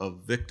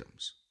of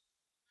victims.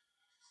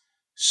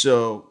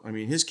 So, I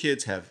mean, his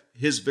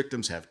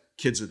victims have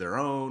kids of their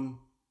own,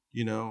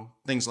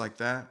 things like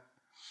that.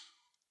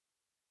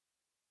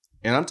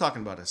 And I'm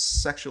talking about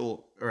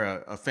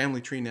a family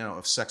tree now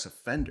of sex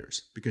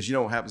offenders, because you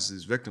know what happens to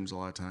these victims a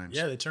lot of times?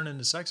 Yeah, they turn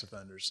into sex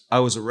offenders. I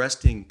was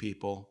arresting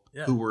people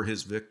who were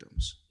his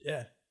victims.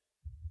 Yeah.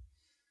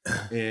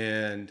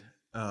 And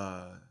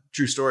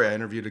true story, I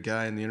interviewed a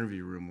guy in the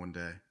interview room one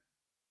day,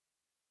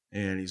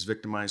 and he's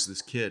victimized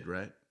this kid,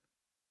 right?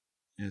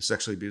 And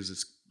sexually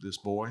abused this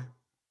boy.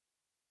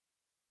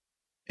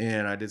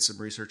 And I did some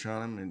research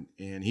on him,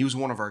 and he was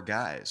one of our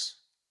guys.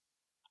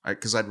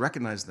 Because I'd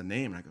recognize the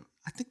name, and I go,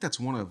 I think that's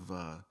one of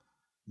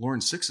Lauren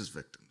Six's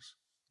victims.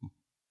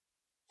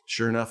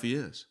 Sure enough, he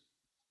is.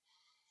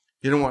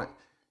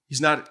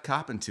 He's not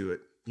copping to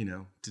it,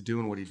 to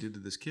doing what he did to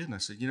this kid. And I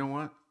said, you know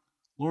what?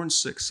 Lauren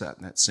Six sat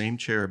in that same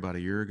chair about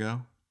a year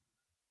ago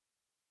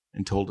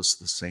and told us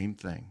the same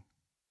thing.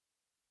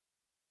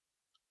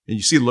 And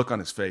you see the look on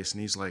his face, and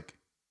he's like,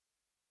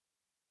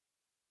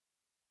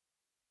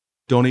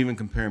 don't even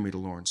compare me to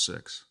Lauren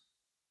Six.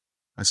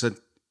 I said,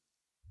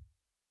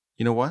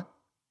 you know what?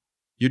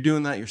 You're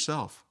doing that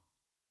yourself.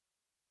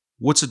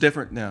 What's the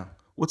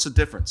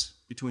difference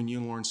between you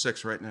and Lauren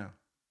Six right now?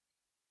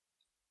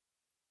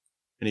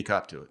 And he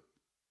copped to it.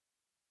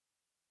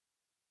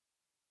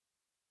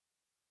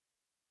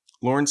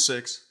 Lauren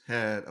Six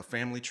had a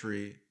family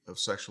tree of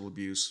sexual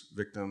abuse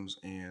victims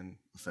and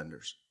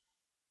offenders.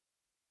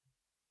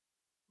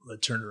 They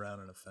turned around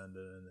and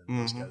offended, and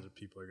those guys are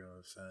people are going to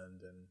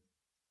offend, and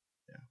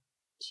yeah,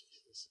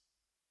 Jesus.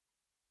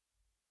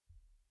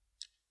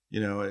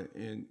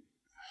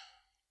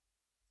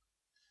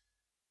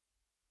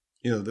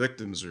 The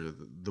victims are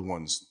the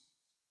ones.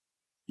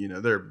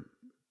 They're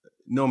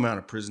no amount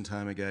of prison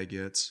time a guy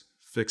gets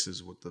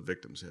fixes what the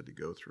victims had to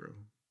go through.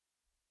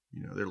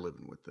 They're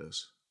living with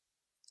this.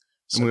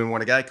 So,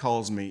 when a guy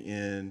calls me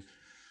in,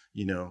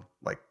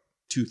 like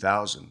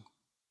 2000,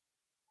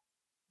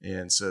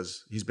 and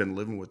says he's been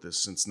living with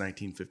this since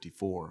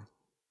 1954,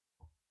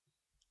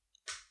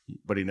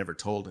 but he never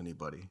told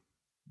anybody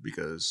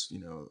because,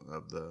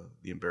 of the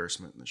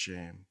embarrassment and the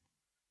shame.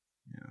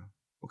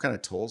 What kind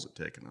of toll is it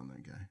taking on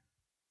that guy?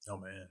 Oh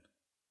man,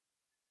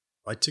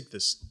 I took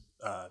this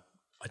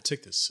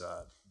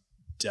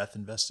death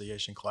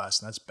investigation class,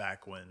 and that's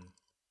back when,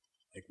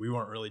 like, we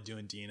weren't really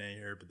doing DNA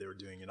here, but they were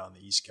doing it on the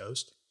East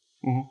Coast.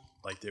 Mm-hmm.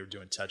 Like, they were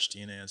doing touch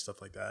DNA and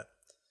stuff like that.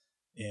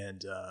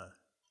 And I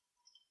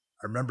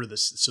remember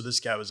this. So this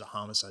guy was a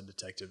homicide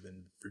detective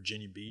in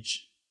Virginia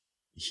Beach.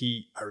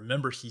 I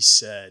remember he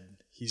said,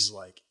 he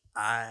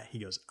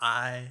goes,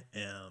 I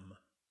am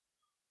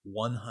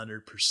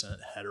 100%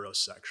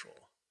 heterosexual.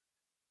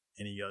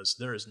 And he goes,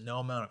 there is no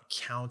amount of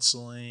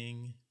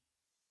counseling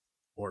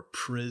or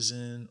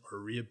prison or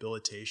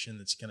rehabilitation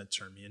that's going to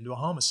turn me into a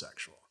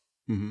homosexual.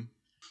 Mm-hmm.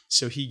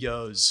 So he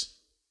goes,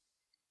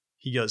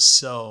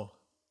 so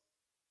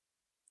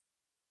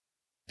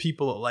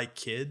people that like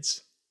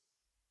kids,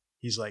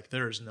 he's like,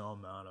 there's no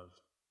amount of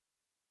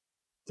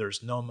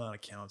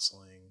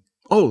counseling.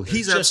 Oh,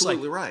 he's just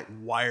absolutely right.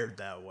 Wired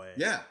that way.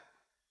 Yeah.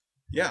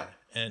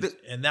 And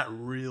that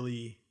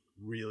really,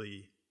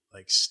 really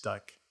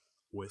stuck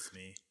with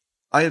me.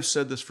 I have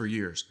said this for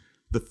years.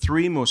 The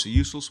 3 most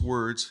useless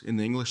words in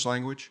the English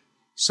language: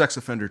 sex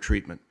offender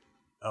treatment.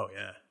 Oh,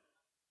 yeah.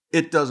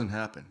 It doesn't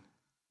happen.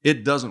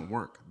 It doesn't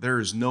work. There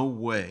is no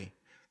way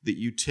that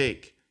you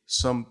take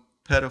some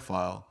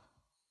pedophile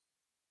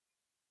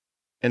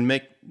and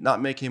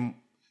not make him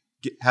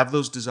have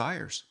those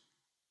desires.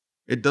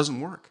 It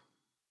doesn't work.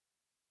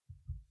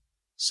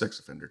 Sex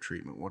offender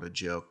treatment, what a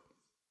joke.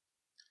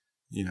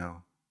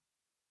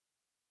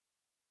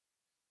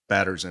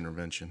 batter's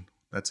intervention.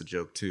 That's a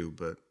joke too,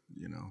 but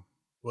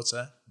What's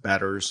that?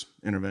 batter's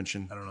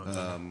intervention. I don't know.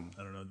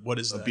 I don't know. What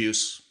is that?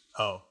 Abuse.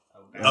 Oh,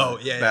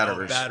 yeah.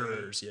 Batterers.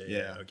 Batterers. Yeah.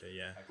 Yeah. Okay.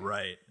 Yeah.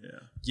 Right. Yeah.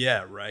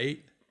 Yeah.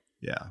 Right.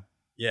 Yeah.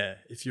 Yeah.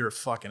 If you're a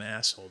fucking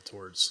asshole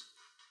towards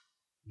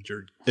if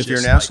you're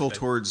an like asshole that-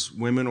 towards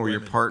women or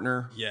your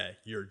partner, yeah,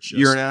 you're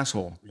an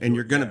asshole, and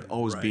you're gonna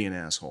always be an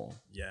asshole.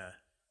 Yeah.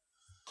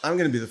 I'm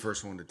gonna be the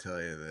first one to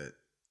tell you that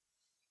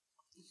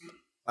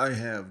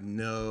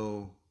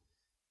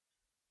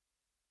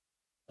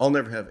I'll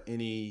never have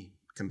any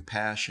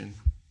compassion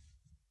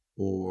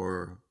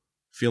or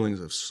feelings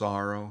of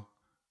sorrow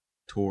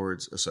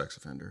towards a sex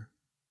offender.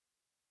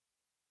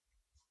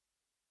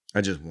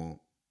 I just won't.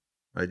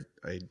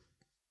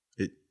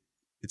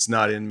 It's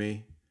not in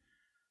me.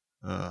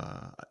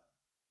 I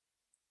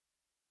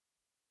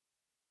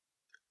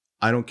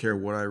don't care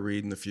what I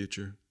read in the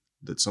future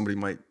that somebody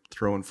might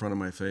throw in front of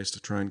my face to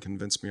try and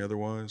convince me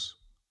otherwise,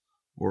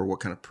 or what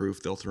kind of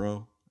proof they'll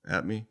throw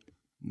at me.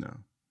 No,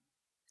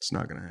 it's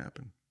not going to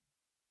happen.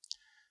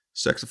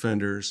 Sex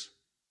offenders,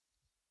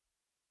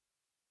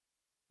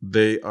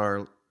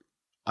 I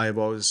have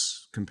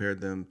always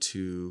compared them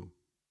to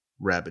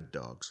rabid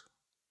dogs.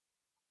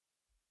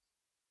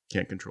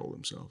 Can't control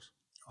themselves.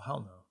 Oh, hell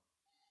no.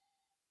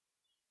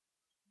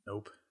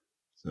 Nope.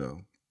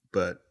 So,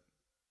 but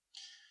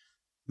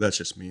that's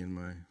just me and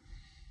my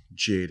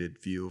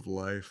jaded view of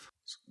life.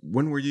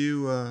 When were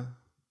you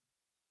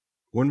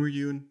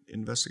in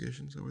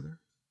investigations over there?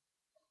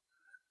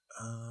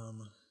 I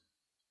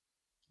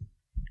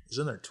was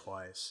in there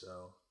twice,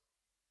 so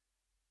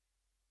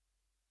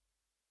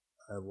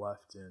I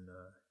left in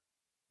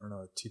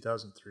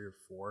 2003 or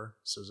 4.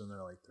 So I was in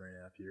there like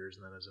 3.5 years,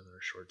 and then I was in there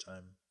a short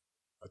time,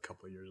 a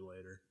couple of years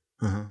later.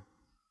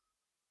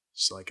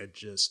 So like I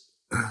just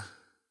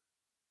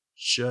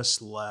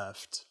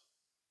left,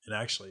 and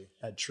actually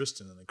had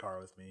Tristan in the car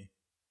with me.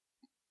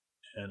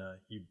 And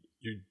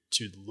you're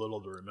too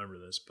little to remember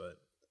this, but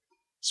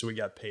so we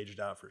got paged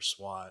out for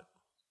SWAT,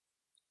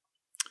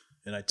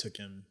 and I took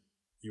him.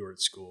 You were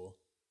at school,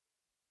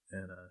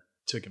 and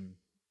took him.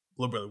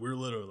 Little brother, we were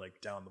literally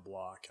like down the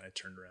block, and I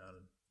turned around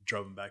and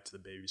drove him back to the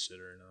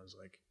babysitter, and I was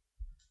like,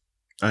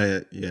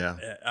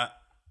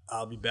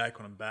 I'll be back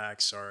when I'm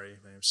back. Sorry,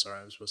 I'm sorry.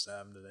 I was supposed to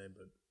have him today,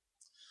 but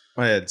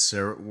I had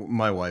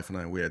my wife and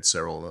I. We had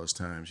several of those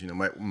times.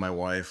 My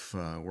wife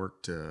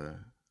worked at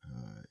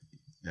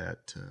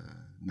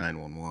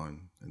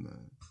 911,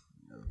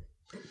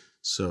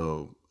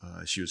 so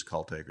she was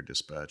call taker,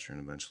 dispatcher,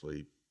 and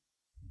eventually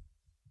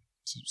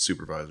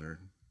supervisor,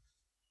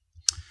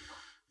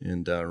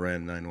 and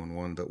ran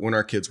 911. But when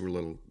our kids were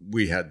little,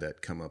 we had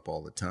that come up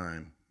all the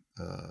time.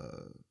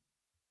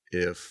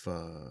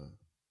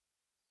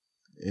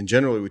 And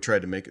generally we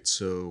tried to make it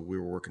so we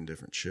were working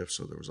different shifts,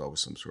 so there was always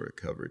some sort of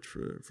coverage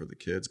for the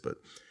kids. But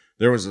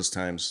there was those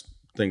times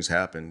things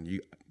happen.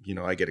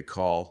 I get a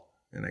call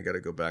and I got to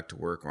go back to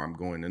work, or I'm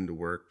going into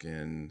work,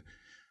 and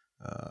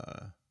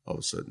all of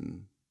a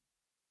sudden,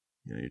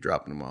 you're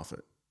dropping them off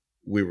at.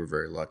 We were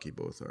very lucky.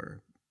 Both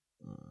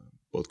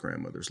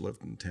grandmothers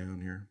lived in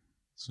town here,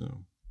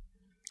 so.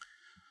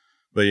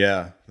 But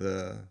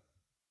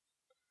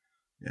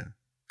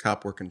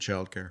cop working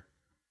childcare.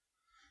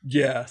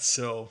 yeah.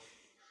 So,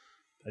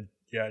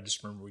 I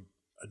just remember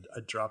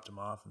I dropped him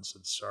off and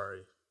said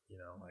sorry.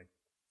 Like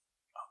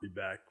I'll be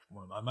back.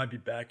 I might be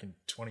back in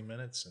 20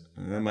 minutes,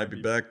 and I might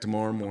be back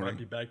tomorrow morning. I might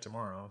be back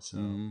tomorrow. So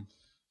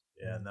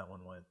yeah, and that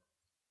one went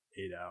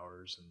 8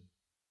 hours and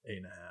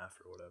 8.5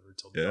 or whatever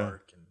till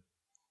dark, and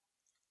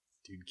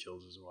dude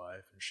kills his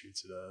wife and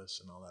shoots at us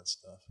and all that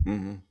stuff.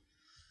 Mm-hmm.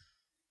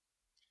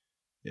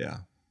 Yeah.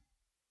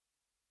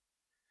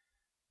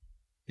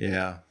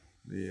 Yeah.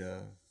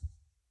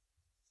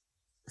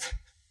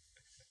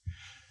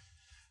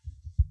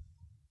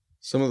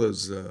 Some of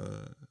those,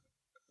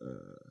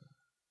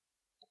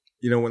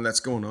 when that's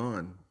going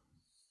on,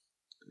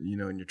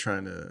 and you're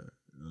trying to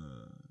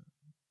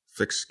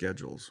fix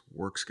schedules,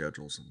 work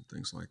schedules, and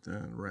things like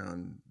that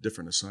around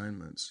different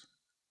assignments,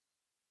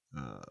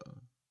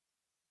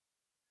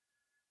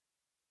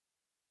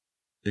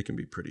 it can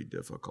be pretty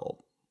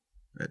difficult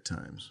at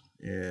times.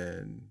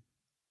 And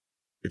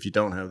if you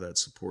don't have that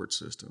support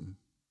system,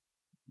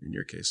 in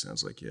your case,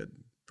 sounds like you had a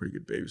pretty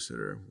good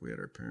babysitter. We had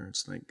our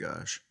parents, thank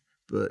gosh.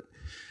 But,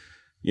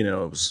 it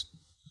was,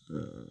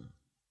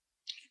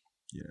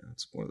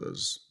 it's one of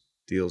those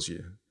deals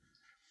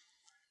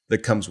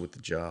that comes with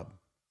the job,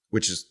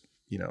 which is,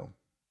 you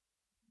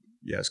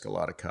ask a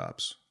lot of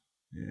cops,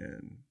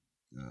 and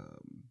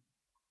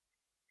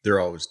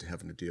they're always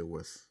having to deal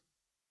with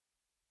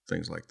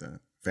things like that,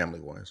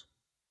 family-wise.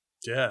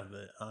 Yeah,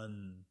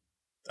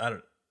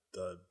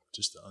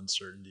 just the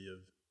uncertainty of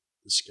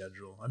the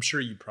schedule. I'm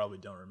sure you probably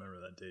don't remember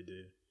that day, do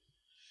you?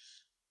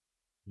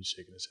 He's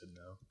shaking his head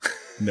no.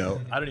 No.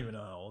 I don't even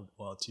know how old.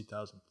 Well,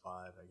 2005,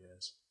 I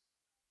guess.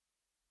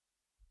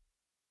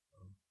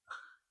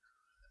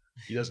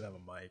 He doesn't have a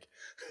mic.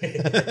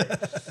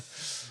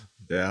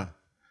 Yeah.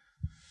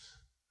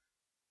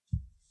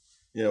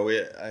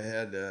 I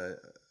had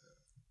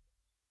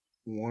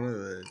one of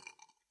the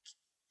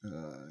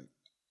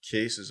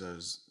cases I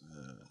was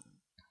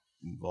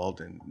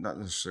involved in, not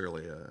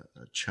necessarily a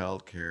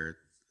child care,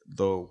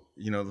 though,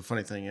 the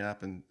funny thing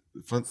happened.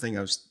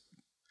 The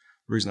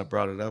reason I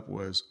brought it up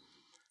was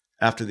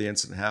after the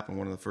incident happened,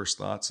 one of the first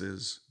thoughts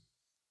is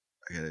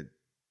I got to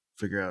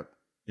figure out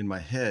in my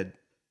head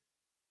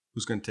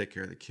who's going to take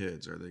care of the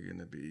kids.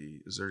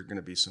 Is there going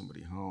to be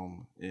somebody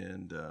home?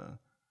 And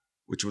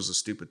which was a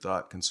stupid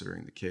thought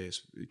considering the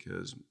case,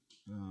 because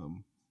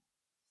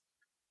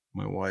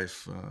my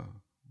wife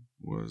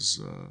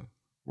was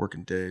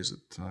working days at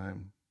the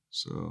time,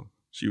 so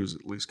she was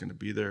at least going to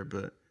be there.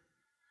 But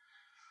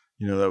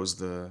that was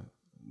the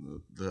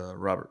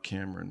Robert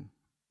Cameron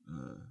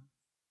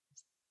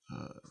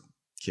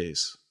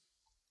case.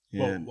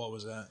 And what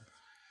was that?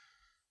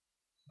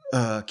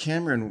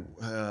 Cameron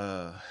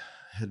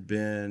had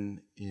been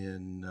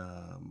in,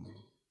 I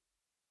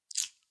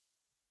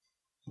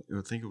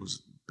think it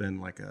was been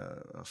like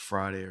a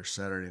Friday or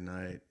Saturday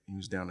night. He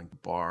was down in a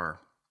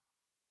bar,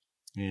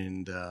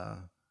 and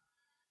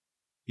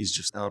he's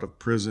just out of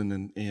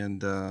prison,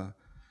 and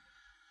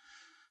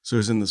so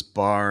he's in this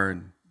bar,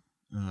 and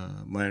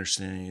my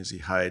understanding is he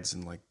hides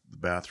in like the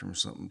bathroom or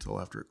something until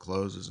after it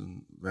closes,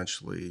 and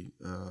eventually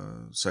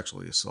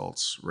sexually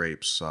assaults,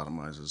 rapes,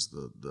 sodomizes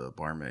the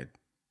barmaid,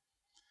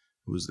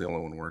 who was the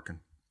only one working.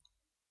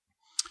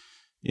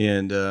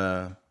 And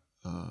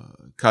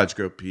Cottage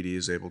Grove PD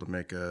is able to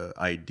make a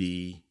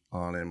ID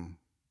on him,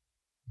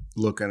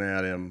 looking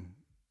at him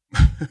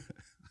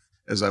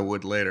as I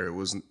would later. It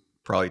wasn't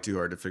probably too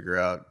hard to figure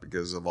out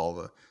because of all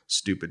the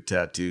stupid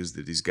tattoos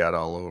that he's got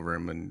all over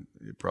him, and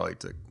it probably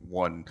took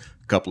a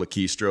couple of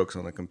keystrokes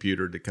on a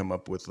computer to come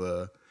up with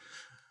a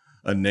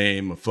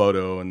name, a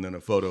photo, and then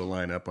a photo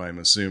lineup, I'm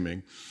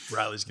assuming.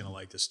 Riley's going to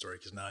like this story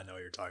because now I know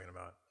what you're talking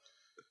about.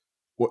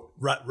 What?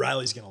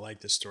 Riley's going to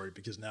like this story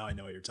because now I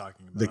know what you're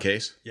talking about. The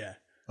case? Yeah.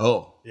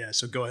 Oh. Yeah,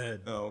 so go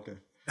ahead. Oh, okay.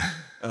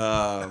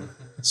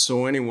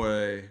 So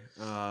anyway,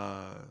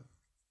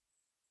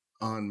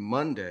 on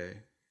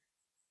Monday,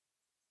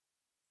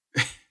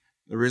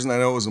 the reason I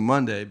know it was a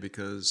Monday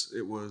because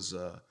it was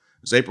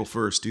April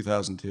 1st,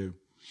 2002.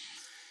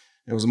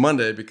 It was a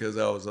Monday because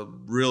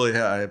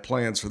I had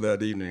plans for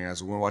that evening. I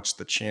was going to watch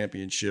the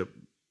championship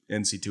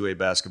NC2A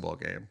basketball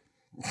game.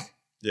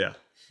 Yeah,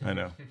 I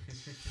know.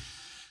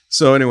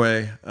 So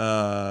anyway,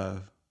 I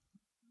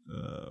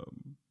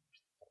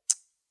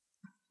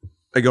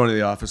go into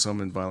the office. I'm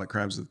in violent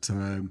crimes at the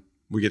time.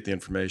 We get the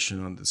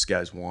information on this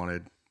guy's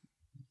wanted.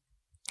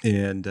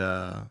 And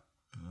I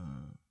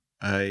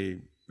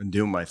am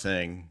doing my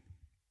thing.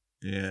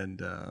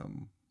 And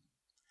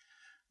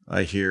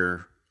I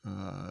hear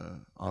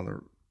on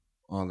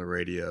the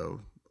radio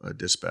a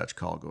dispatch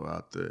call go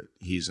out that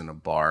he's in a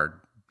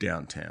bar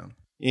downtown.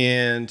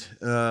 And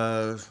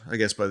I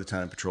guess by the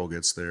time patrol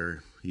gets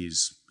there,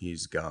 he's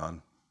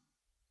gone.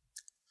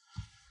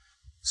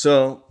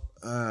 So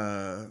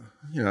I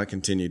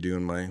continued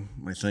doing my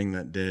thing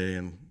that day,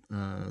 and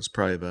it was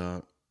probably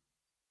about,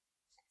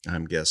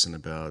 I'm guessing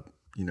about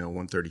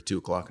 1:30, 2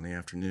 o'clock in the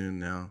afternoon.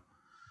 Now,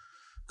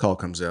 call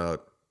comes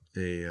out,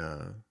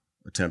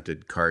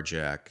 attempted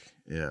carjack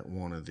at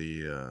one of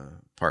the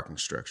parking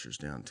structures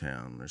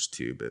downtown. There's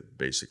two, but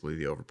basically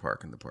the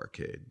overpark and the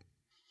parkade.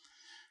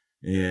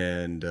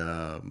 And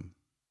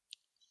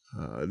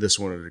this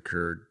one had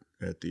occurred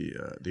at the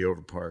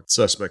overpark.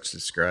 Suspect's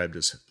described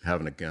as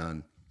having a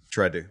gun.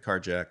 Tried to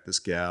carjack this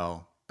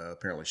gal.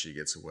 Apparently she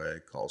gets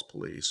away, calls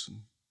police.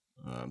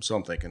 So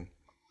I'm thinking,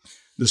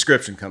 the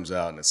description comes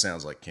out and it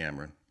sounds like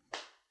Cameron.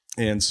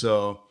 And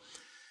so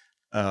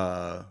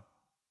I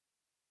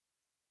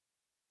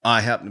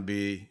happen to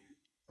be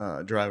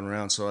driving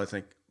around, so I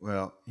think,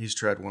 well, he's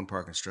tried one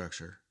parking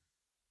structure.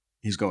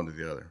 He's going to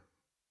the other,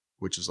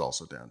 which is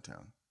also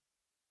downtown.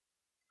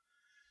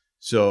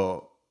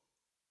 So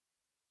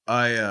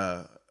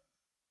I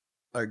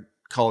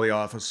call the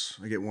office.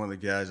 I get one of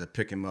the guys. I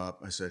pick him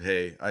up. I said,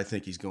 hey, I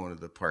think he's going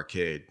to the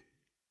parkade.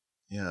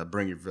 Yeah,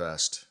 bring your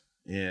vest.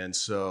 And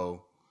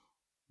so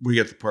we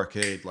get the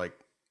parkade like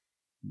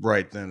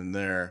right then and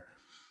there.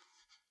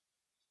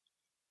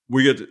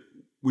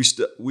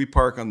 We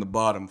park on the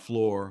bottom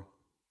floor.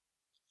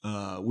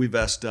 We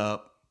vest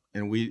up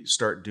and we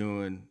start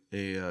doing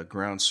a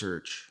ground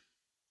search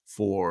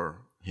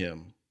for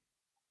him.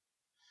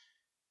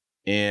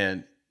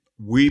 And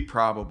we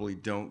probably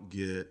don't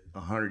get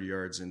 100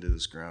 yards into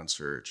this ground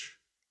search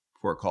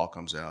before a call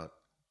comes out.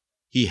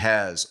 He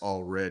has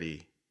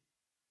already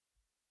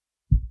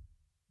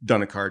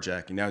done a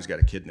carjacking. Now he's got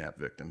a kidnap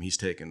victim. He's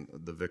taken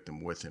the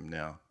victim with him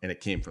now, and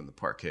it came from the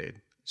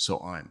parkade. So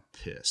I'm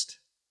pissed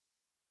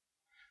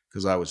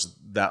because I was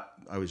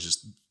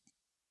just,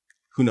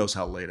 who knows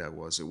how late I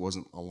was. It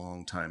wasn't a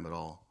long time at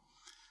all.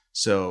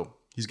 So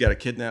he's got a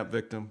kidnap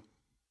victim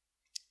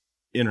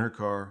in her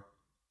car.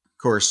 Of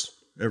course,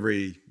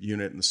 every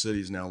unit in the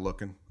city is now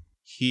looking.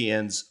 He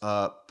ends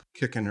up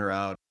kicking her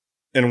out,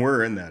 and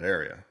we're in that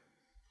area.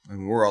 I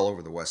mean, we're all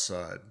over the west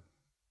side.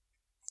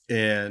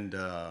 And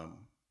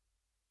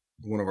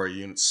one of our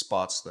units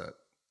spots that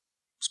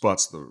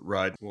spots the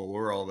ride. Well,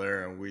 we're all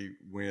there, and we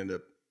end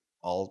up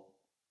all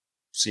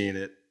seeing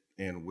it,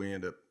 and we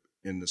end up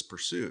in this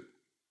pursuit.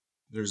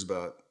 There's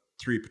about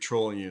 3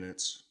 patrol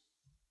units.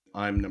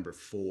 I'm number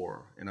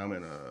 4, and I'm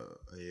in a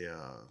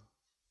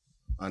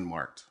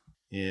unmarked.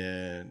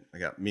 And I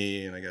got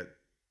me, and I got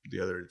the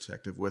other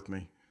detective with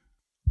me.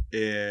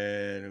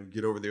 And we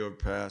get over the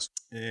overpass,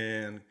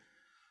 and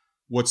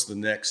what's the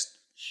next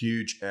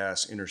huge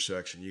ass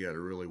intersection you got to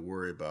really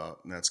worry about,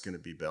 and that's going to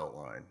be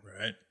Beltline.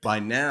 Right. By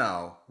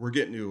now, we're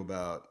getting to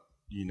about,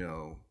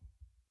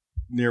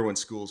 near when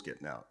school's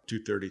getting out,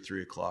 2:30,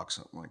 3 o'clock,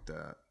 something like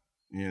that.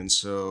 And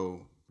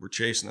so we're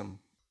chasing them.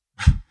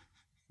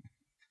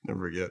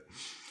 Never forget.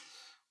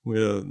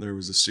 There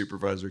was a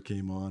supervisor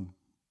came on,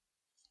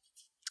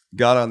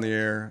 got on the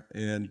air,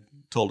 and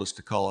told us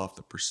to call off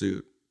the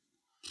pursuit.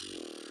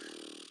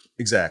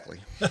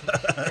 Exactly.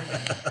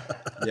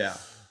 Yeah.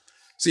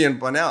 See, and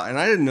by now, and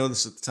I didn't know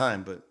this at the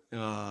time, but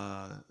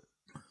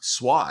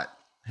SWAT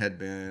had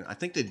been, I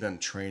think they'd been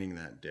training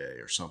that day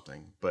or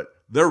something, but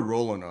they're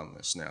rolling on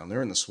this now. And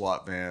they're in the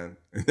SWAT van,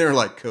 and they're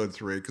like code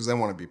 3 because they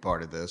want to be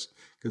part of this,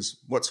 because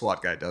what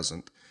SWAT guy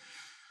doesn't?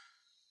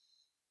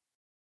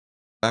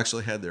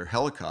 Actually had their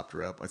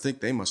helicopter up. I think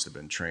they must have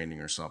been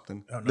training or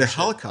something. Oh, no the shit.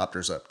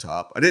 Helicopter's up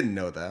top. I didn't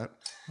know that.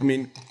 I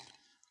mean,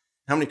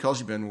 how many calls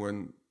you been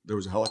when there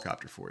was a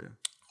helicopter for you?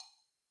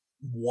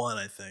 1,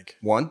 I think.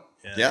 1?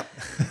 Yeah. Yep.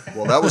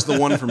 Well, that was the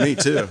one for me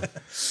too.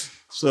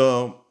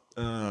 So,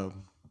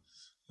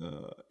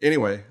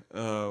 anyway,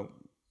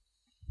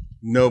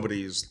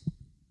 nobody's,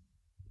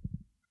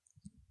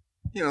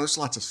 there's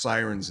lots of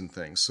sirens and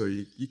things, so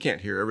you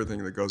can't hear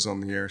everything that goes on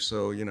the air.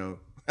 So,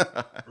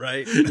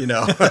 right.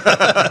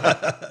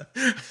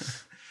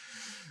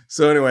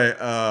 So anyway,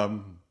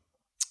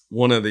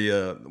 one of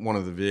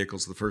the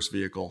vehicles, the first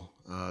vehicle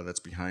that's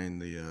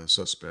behind the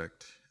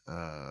suspect,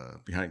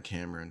 behind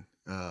Cameron,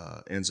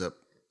 ends up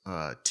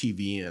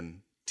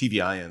TVIing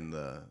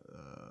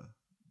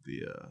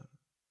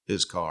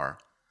his car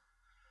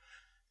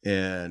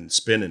and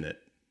spinning it.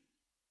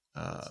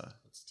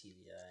 What's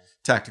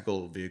TVI?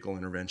 Tactical vehicle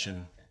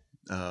intervention.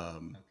 Oh,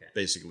 okay.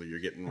 Basically, you're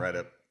getting right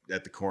up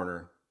at the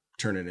corner,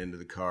 turn it into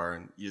the car,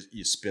 and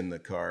you spin the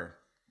car,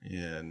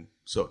 and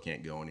so it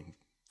can't go any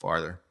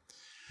farther.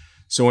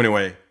 So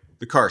anyway,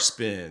 the car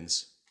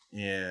spins,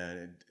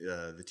 and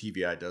the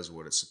TVI does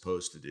what it's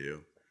supposed to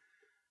do.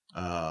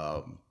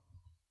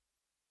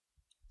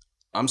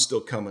 I'm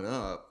still coming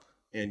up,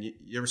 and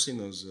you ever seen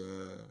those?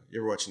 You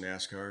ever watch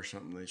NASCAR or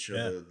something? They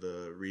show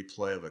the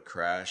replay of a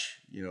crash,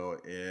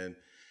 and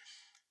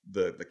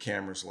the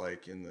camera's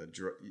like in the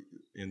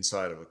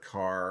inside of a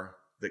car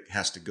that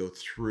has to go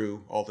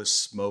through all this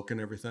smoke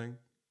and everything,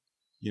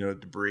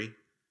 debris.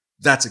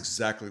 That's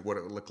exactly what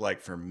it would look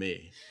like for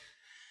me.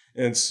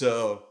 And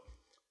so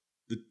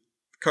the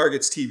car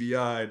gets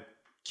TVI'd,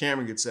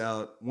 Cameron gets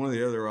out, one of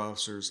the other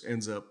officers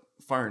ends up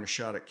firing a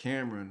shot at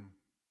Cameron,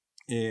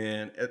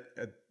 and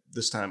at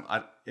this time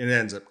it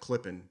ends up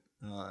clipping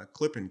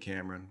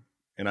Cameron,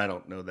 and I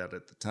don't know that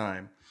at the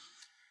time,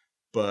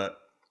 but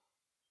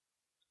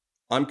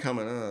I'm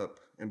coming up,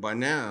 and by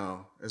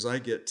now, as I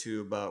get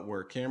to about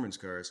where Cameron's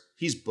car is,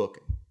 he's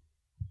booking,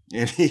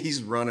 and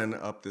he's running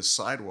up this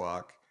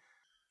sidewalk,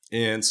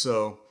 and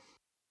so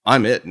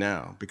I'm it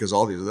now, because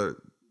all these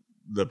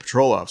the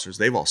patrol officers,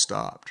 they've all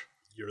stopped.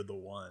 You're the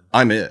one.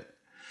 I'm it.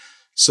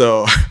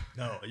 So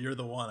no, you're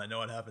the one. I know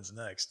what happens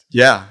next.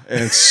 Yeah,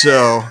 and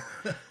so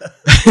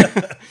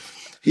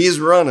he's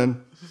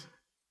running,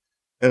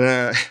 and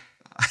I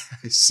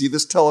see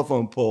this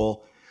telephone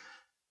pole,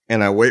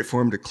 and I wait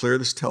for him to clear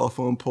this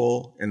telephone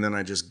pole, and then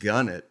I just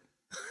gun it,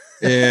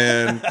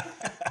 and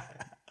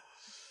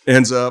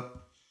ends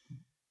up,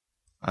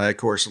 I of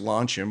course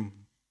launch him,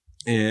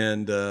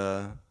 and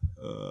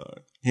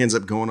he ends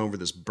up going over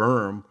this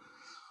berm.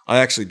 I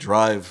actually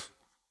drive,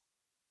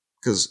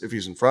 because if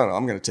he's in front,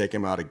 I'm going to take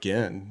him out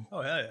again.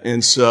 Oh, yeah.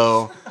 And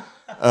so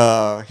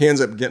he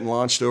ends up getting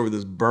launched over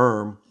this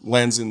berm,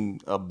 lands in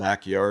a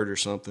backyard or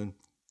something.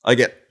 I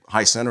get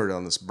high centered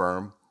on this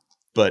berm,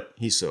 but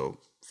he's so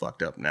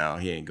fucked up now.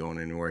 He ain't going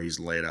anywhere. He's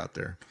laid out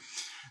there.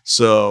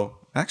 So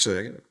actually,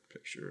 I got a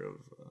picture of.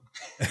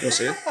 You want to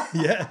see it?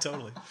 Yeah,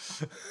 totally.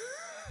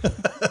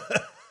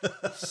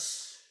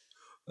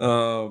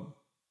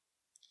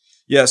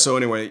 Yeah. So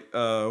anyway,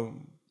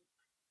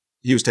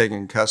 he was taken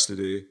in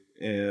custody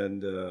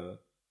and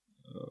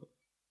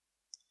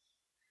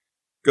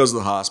goes to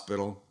the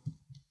hospital,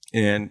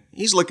 and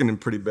he's looking in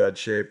pretty bad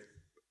shape.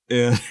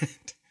 And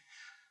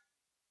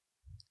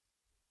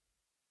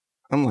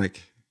I'm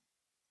like,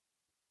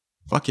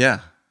 fuck yeah.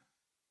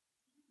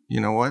 You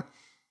know what?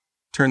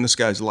 Turn this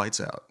guy's lights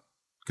out.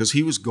 Because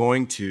he was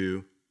going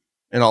to,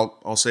 and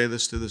I'll say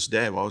this to this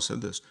day, I've always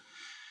said this.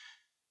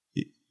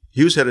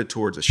 He was headed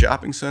towards a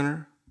shopping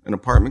center, an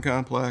apartment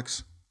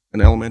complex,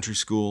 an elementary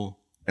school,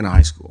 and a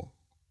high school.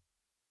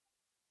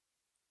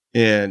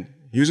 And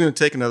he was going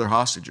to take another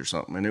hostage or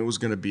something, and it was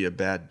going to be a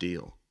bad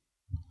deal.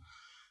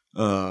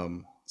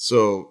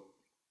 So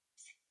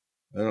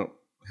I don't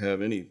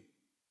have any,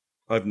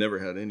 I've never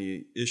had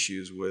any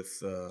issues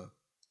with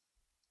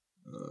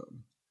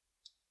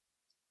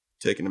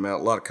taking them out.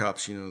 A lot of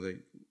cops,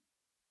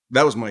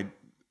 that was a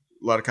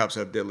lot of cops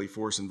have deadly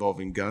force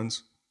involving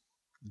guns.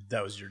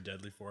 That was your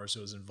deadly force.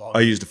 It was involved.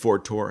 I used a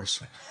Ford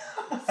Taurus.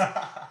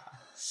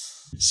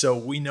 So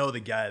we know the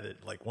guy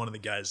that, like, one of the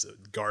guys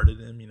that guarded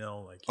him,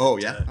 like. Oh,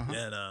 yeah.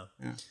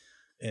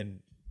 And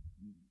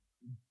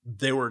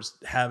they were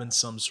having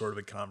some sort of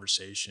a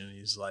conversation.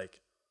 He's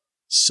like,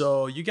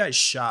 so you guys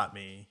shot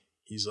me.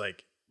 He's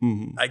like,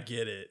 I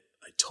get it.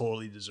 I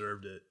totally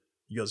deserved it.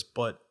 He goes,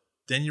 but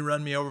then you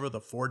run me over with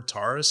a Ford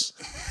Taurus?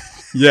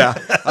 Yeah,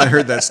 I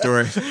heard that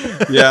story.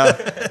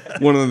 Yeah.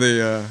 One of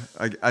the,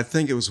 I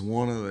think it was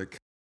one of the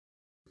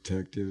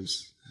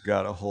detectives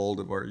got a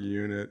hold of our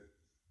unit.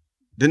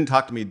 Didn't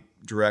talk to me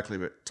directly,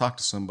 but talked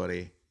to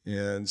somebody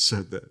and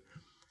said that,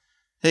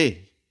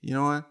 hey, you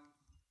know what?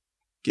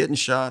 Getting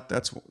shot,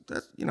 that's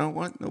you know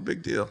what? No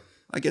big deal.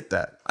 I get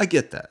that.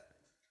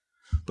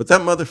 But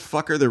that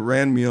motherfucker that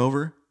ran me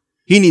over,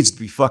 he needs to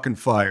be fucking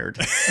fired.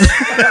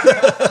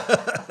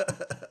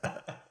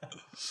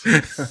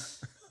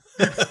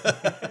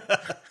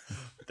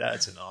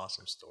 That's an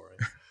awesome story.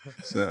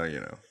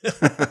 So,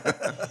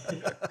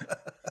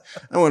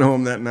 I went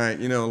home that night.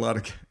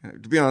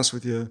 To be honest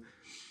with you,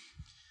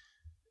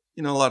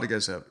 a lot of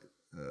guys have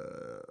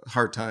a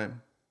hard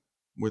time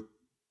with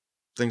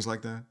things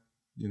like that,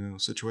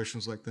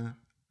 situations like that.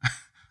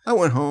 I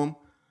went home.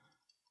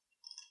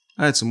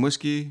 I had some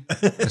whiskey.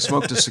 I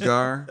smoked a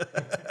cigar.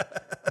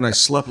 And I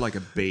slept like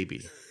a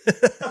baby.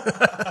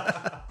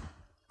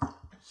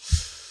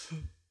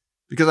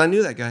 Because I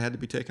knew that guy had to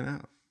be taken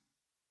out.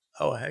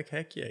 Oh, heck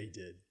yeah, he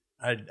did.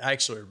 I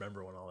actually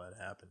remember when all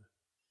that happened.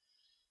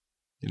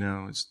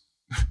 It's...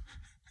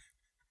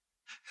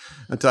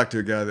 I talked to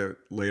a guy that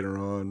later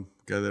on,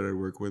 guy that I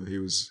work with, he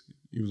was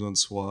on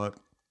SWAT.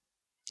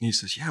 He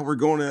says, yeah, we're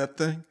going to that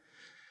thing.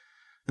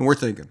 And we're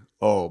thinking,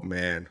 oh,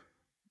 man,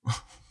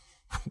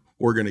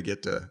 we're going to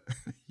get to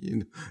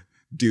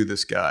do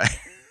this guy.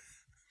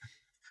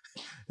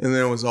 And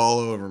then it was all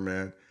over,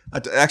 man. I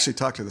actually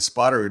talked to the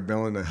spotter who'd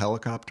been in a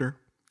helicopter.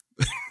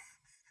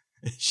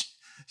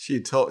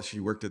 She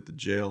worked at the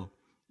jail.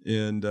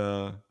 And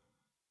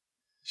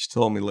she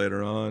told me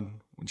later on,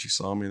 when she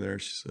saw me there,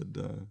 she said,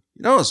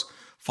 I was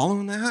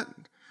following that,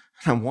 and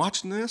I'm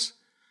watching this,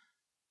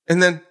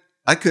 and then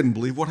I couldn't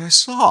believe what I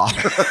saw.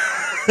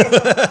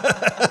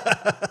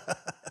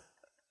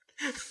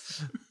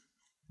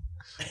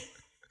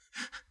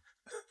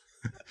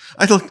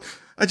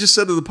 I just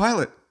said to the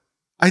pilot,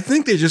 I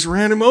think they just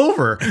ran him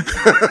over.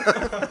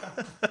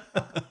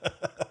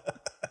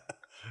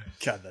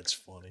 God, that's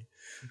funny.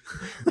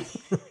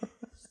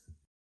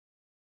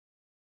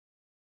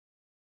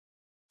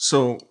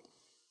 So,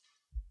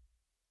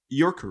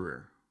 your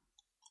career.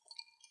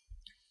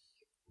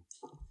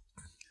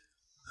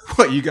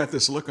 What, you got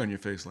this look on your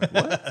face like,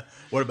 what?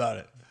 What about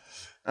it?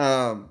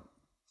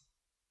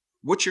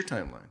 What's your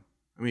timeline?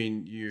 I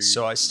mean, we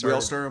all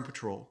started on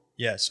patrol.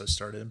 Yeah, so I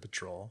started in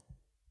patrol,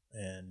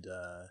 and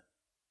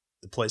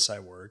the place I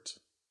worked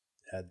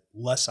had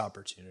less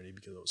opportunity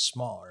because it was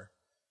smaller,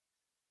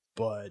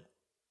 but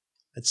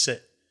I'd say,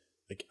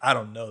 like, I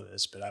don't know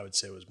this, but I would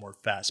say it was more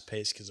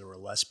fast-paced because there were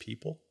less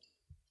people.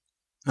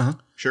 Uh-huh.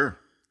 Sure.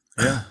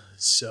 Yeah.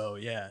 So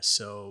I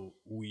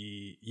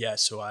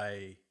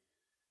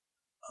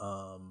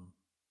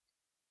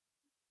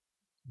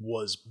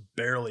was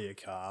barely a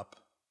cop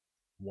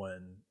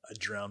when I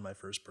drowned my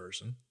first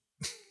person.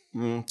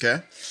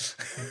 Okay.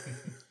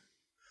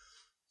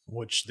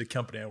 Which the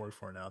company I work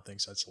for now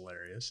thinks that's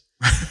hilarious.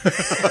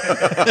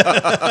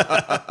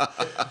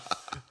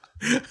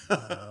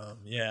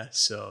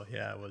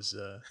 I was.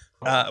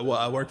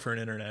 I work for an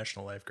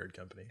international lifeguard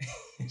company.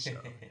 So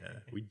yeah,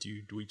 we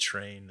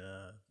train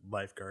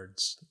lifeguard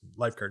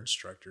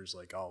instructors,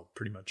 like, all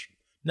pretty much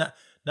not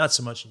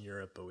so much in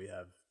Europe, but we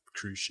have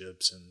cruise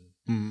ships and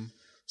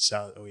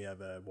we have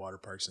water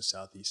parks in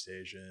Southeast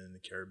Asia and the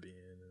Caribbean.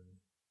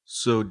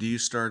 So do you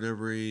start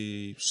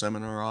every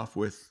seminar off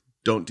with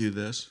 "Don't do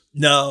this"?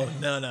 No.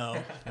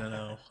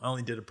 I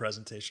only did a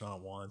presentation on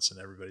it once, and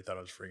everybody thought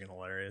it was freaking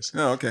hilarious.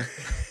 Oh, okay.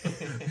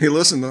 Hey,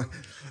 listen,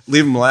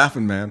 leave them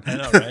laughing, man. I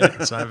know,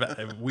 right? So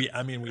we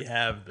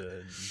have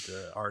the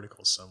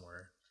article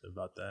somewhere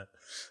about that.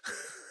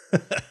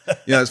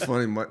 Yeah, it's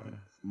funny.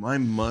 My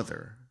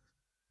mother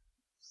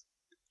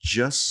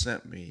just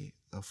sent me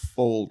a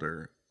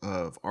folder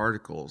of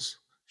articles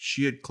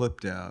she had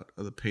clipped out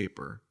of the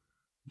paper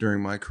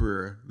during my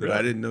career that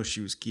I didn't know she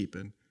was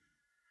keeping.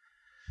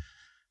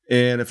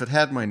 And if it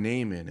had my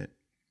name in it,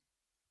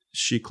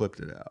 she clipped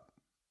it out.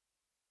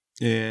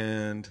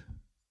 And,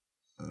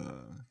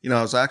 I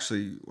was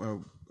actually,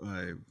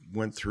 I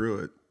went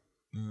through it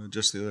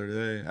just the other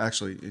day,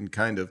 actually in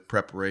kind of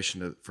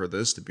preparation for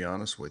this, to be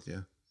honest with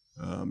you,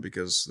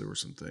 because there were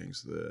some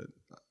things that,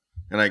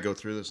 and I go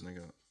through this and I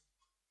go,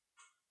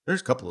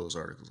 there's a couple of those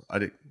articles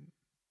I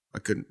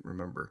couldn't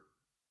remember.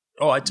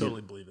 Oh, I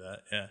totally believe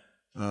that. Yeah.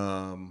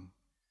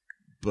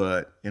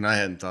 And I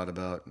hadn't thought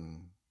about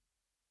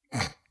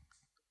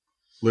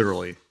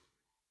literally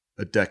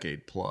a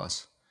decade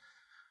plus.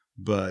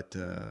 But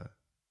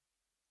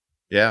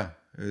Yeah,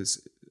 it's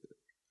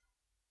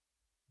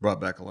brought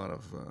back a lot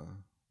of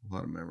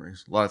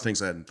memories, a lot of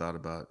things I hadn't thought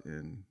about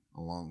in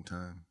a long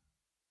time.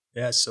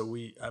 Yeah, so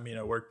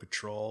I worked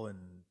patrol,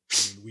 and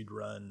we'd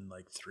run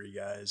like three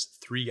guys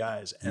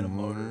and a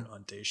motor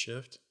on day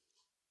shift.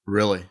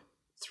 Really?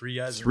 Three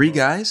guys. Three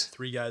guys?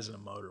 3 guys and a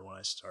motor when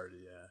I started,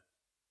 yeah.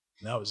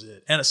 And that was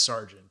it. And a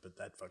sergeant, but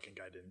that fucking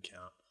guy didn't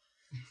count.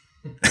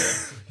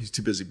 He's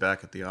too busy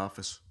back at the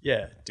office.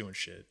 Yeah, doing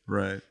shit.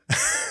 Right.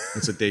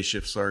 It's a day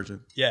shift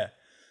sergeant. Yeah.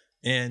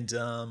 And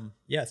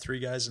 3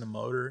 guys and a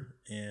motor,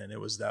 and it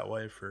was that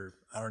way for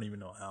I don't even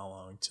know how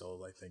long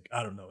till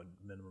I don't know what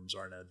minimums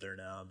are there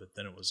now, but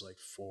then it was like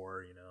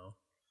 4,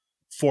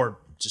 four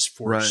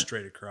right.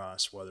 straight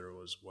across, whether it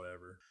was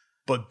whatever.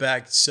 But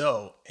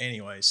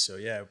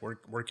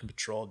working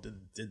patrol,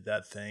 did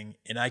that thing,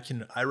 and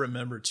I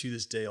remember to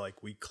this day,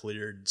 like we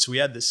cleared. So we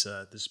had this.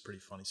 This is a pretty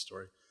funny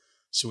story.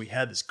 So we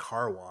had this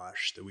car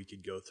wash that we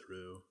could go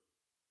through,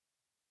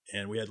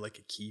 and we had like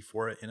a key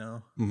for it.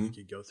 We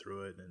could go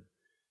through it, and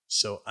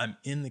so I'm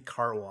in the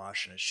car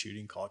wash, and a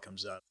shooting call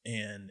comes out,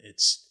 and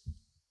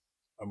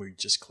we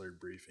just cleared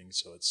briefing,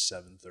 so it's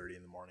 7:30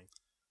 in the morning.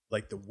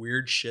 Like the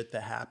weird shit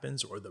that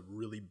happens, or the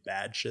really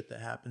bad shit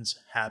that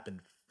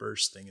happened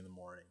first thing in the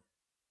morning.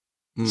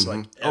 So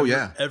like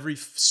every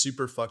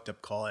super fucked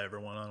up call I ever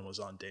went on was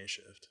on day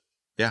shift.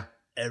 Yeah.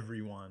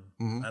 Everyone.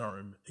 I don't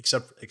remember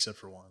except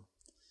for one.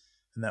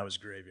 And that was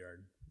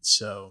graveyard.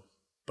 So,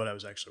 but I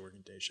was actually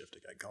working day shift. A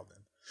guy called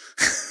in.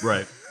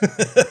 Right.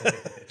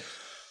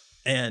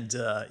 And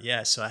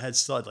so I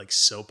still had like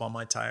soap on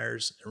my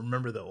tires. I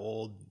remember it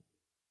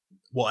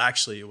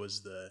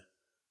was the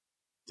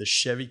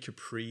Chevy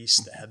Caprice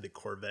that had the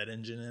Corvette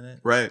engine in it.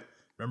 Right.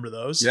 Remember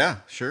those? Yeah,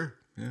 sure.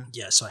 Yeah.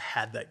 Yeah, so I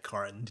had that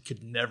car and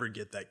could never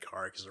get that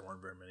car because there weren't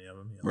very many of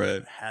them.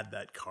 Right. I had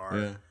that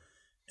car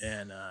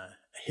and I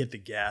hit the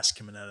gas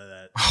coming out of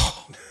that.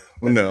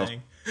 No.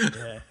 Thing.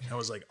 Yeah, I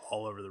was like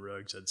all over the road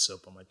because I had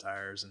soap on my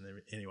tires. And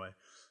then, anyway,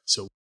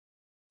 so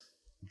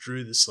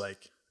drew this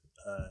like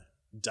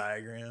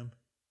diagram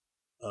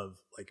of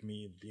like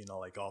me being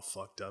all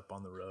fucked up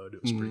on the road.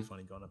 It was pretty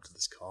funny going up to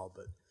this call,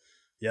 but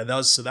yeah, that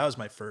was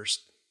my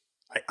first.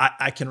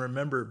 I can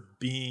remember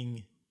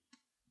being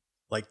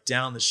like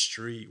down the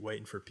street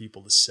waiting for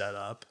people to set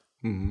up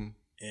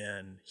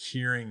and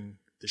hearing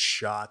the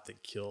shot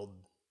that killed,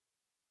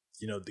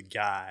 the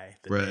guy,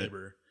 the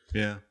neighbor.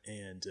 Yeah.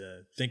 And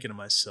thinking to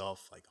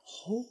myself, like,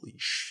 holy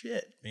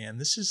shit, man,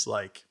 this is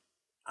like,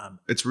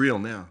 it's real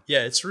now.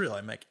 Yeah, it's real.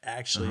 I might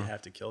actually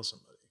have to kill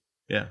somebody.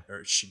 Yeah.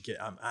 Or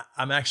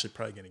I'm actually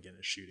probably going to get in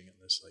a shooting on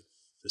this, like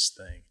this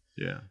thing.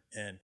 Yeah.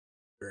 And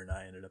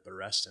I ended up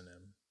arresting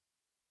him.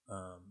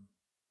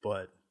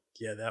 But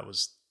yeah, that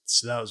was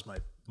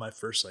my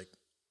first like,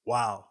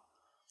 wow,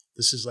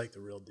 this is like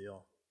the real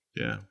deal.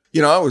 Yeah.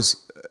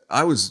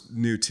 I was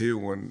new too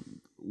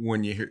when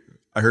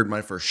I heard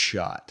my first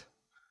shot,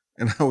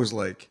 and I was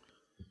like,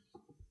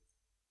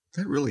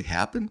 did that really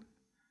happen?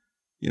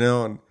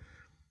 And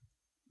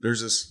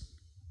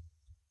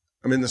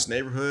I'm in this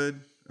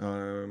neighborhood,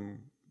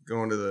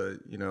 going to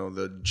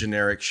the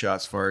generic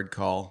shots fired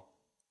call,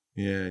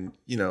 and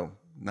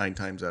 9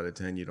 times out of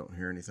 10 you don't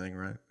hear anything,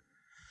 right?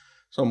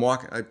 So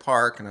I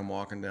park and I'm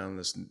walking down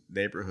this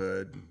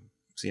neighborhood,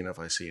 seeing if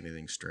I see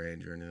anything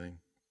strange or anything.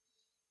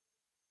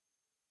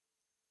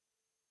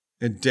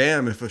 And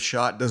damn if a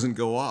shot doesn't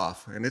go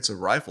off, and it's a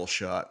rifle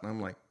shot, and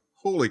I'm like,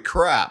 holy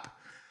crap.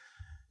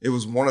 It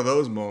was one of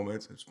those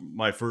moments. It's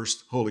my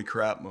first holy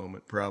crap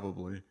moment,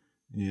 probably.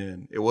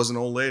 And it was an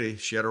old lady.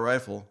 She had a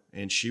rifle,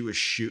 and she was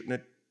shooting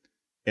at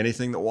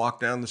anything that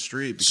walked down the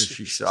street because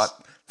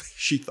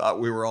she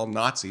thought we were all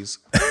Nazis.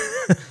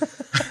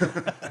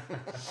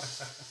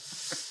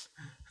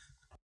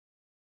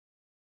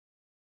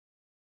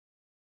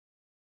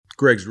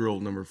 Greg's rule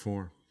number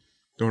 4: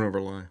 don't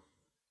ever lie.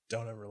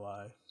 Don't ever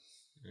lie.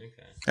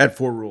 Okay. I had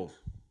 4 rules.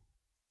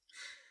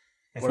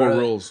 What 4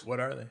 rules. What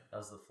are they? That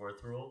was the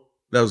 4th rule?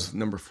 That was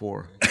number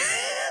 4.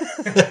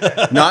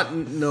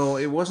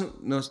 It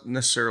wasn't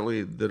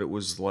necessarily that it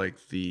was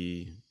like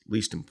the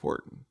least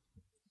important.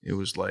 It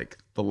was like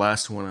the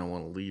last one I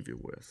want to leave you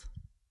with.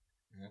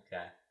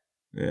 Okay.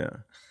 Yeah.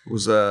 It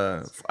was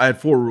I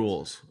had 4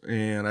 rules,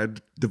 and I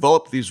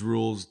developed these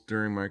rules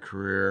during my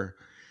career,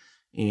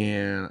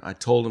 and I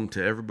told them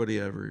to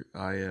everybody I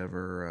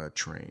ever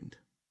trained.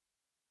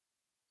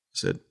 I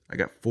said, I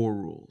got 4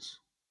 rules.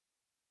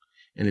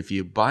 And if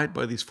you abide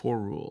by these 4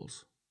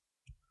 rules,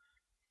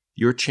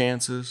 your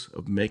chances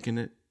of making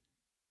it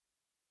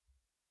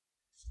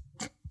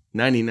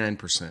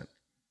 99%.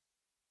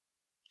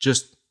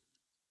 Just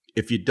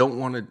if you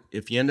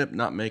end up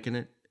not making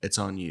it, it's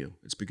on you.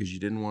 It's because you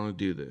didn't want to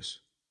do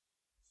this.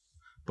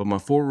 But my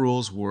 4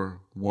 rules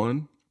were: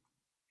 1,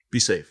 be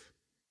safe.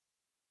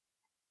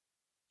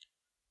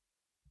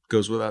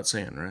 Goes without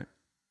saying, right?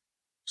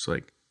 It's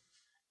like,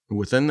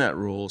 within that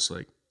rule, it's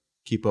like,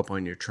 keep up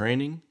on your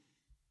training,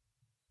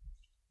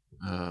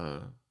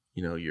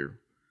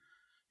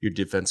 your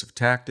defensive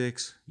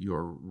tactics,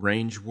 your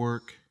range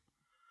work,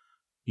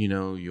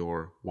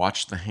 your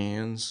watch the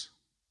hands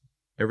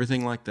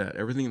everything like that,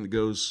 everything that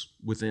goes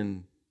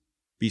within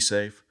be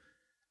safe,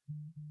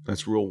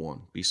 that's rule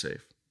 1, be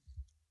safe.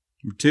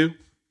 Number 2,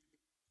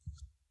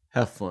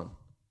 have fun.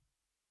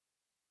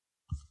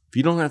 If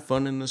you don't have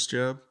fun in this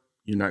job,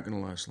 you're not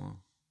going to last long.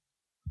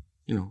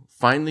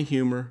 Find the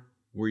humor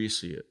where you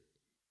see it.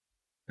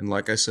 And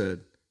like I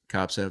said,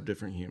 cops have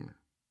different humor.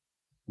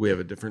 We have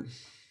a different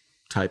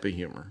type of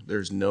humor.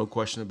 There's no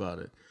question about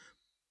it.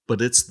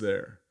 But it's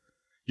there.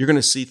 You're going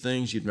to see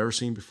things you've never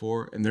seen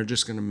before, and they're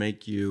just going to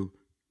make you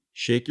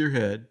shake your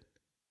head.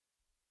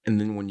 And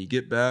then when you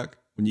get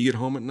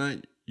home at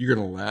night, you're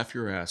going to laugh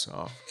your ass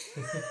off.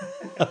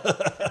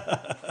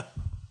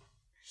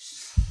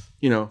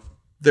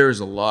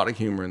 There's a lot of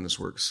humor in this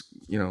work.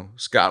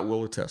 Scott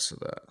will attest to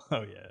that.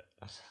 Oh, yeah.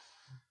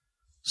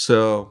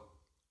 So,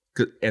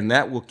 and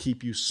that will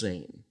keep you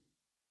sane.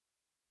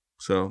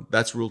 So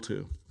that's rule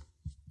 2.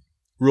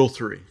 Rule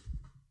 3,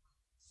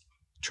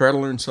 try to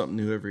learn something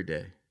new every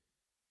day.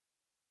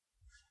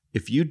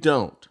 If you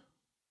don't,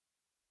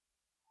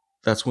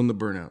 that's when the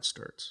burnout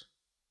starts.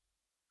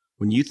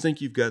 When you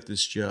think you've got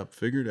this job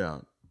figured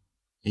out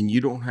and you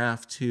don't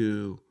have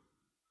to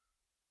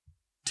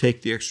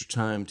take the extra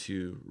time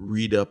to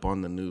read up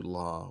on the new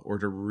law or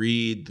to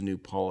read the new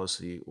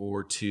policy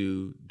or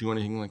to do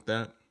anything like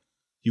that,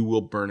 you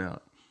will burn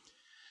out.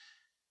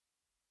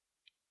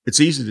 It's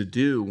easy to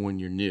do when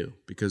you're new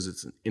because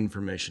it's an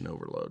information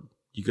overload.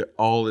 You got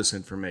all this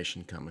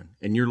information coming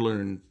and you're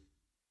learning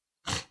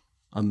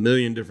a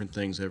million different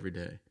things every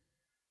day.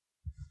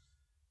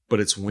 But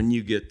it's when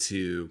you get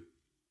to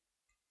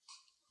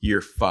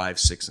year 5,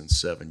 6, and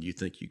 7, you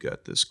think you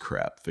got this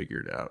crap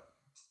figured out.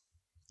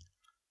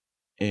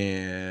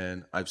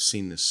 And I've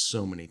seen this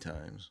so many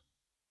times.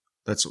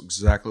 That's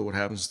exactly what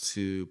happens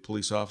to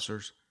police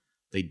officers.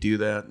 They do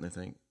that and they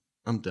think,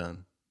 I'm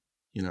done.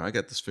 I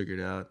got this figured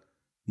out.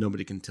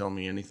 Nobody can tell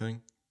me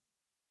anything.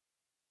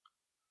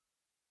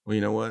 Well,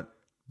 you know what?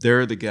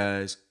 They're the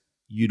guys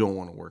you don't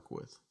want to work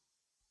with.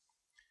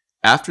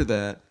 After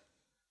that,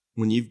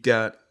 when you've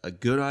got a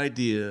good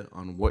idea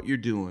on what you're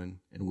doing,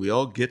 and we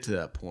all get to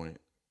that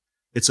point,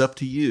 it's up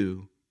to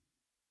you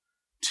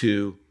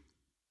to,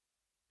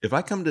 if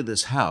I come to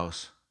this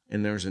house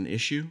and there's an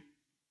issue,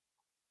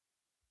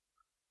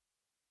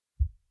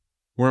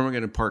 where am I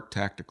going to park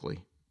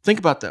tactically? Think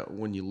about that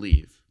when you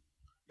leave.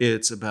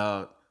 It's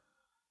about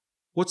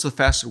what's the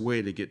fastest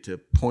way to get to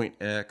point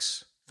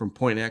X, from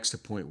point X to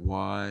point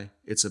Y.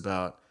 It's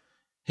about,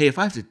 hey, if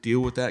I have to deal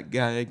with that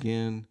guy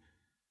again,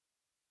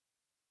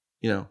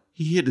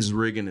 he hit his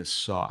rig in his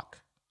sock.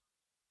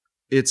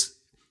 It's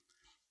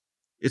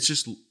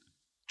just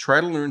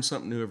try to learn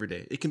something new every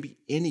day. It can be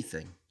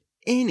anything,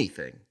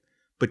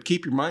 but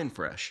keep your mind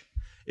fresh.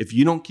 If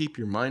you don't keep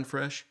your mind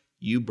fresh,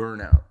 you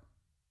burn out.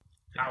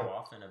 How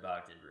often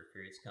about did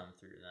recruits come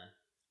through then?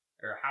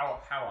 Or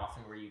how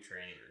often were you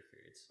training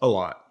recruits? A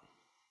lot.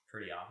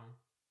 Pretty often?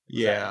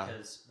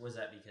 Was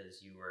that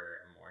because you were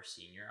a more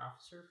senior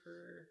officer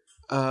for?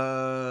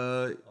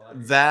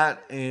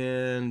 That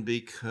and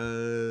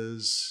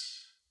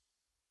because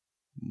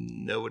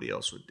nobody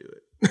else would do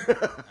it.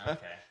 Okay.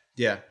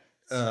 Yeah.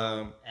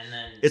 And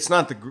then it's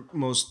not the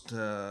most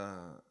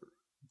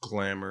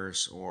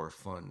glamorous or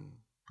fun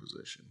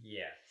position.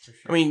 Yeah, for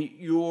sure. I mean,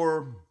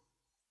 you're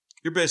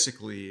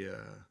basically.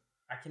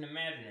 I can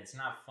imagine it's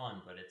not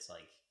fun, but it's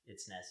like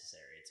it's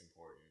necessary. It's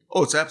important.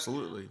 Oh, it's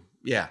absolutely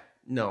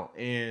no,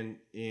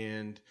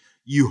 and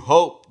you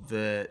hope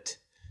that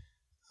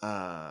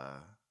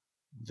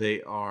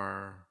they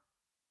are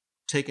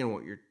taking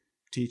what you're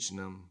teaching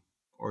them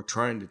or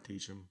trying to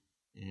teach them,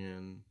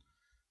 and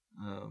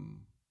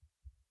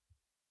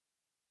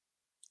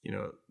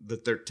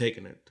that they're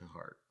taking it to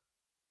heart,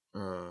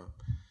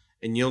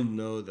 and you'll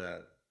know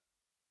that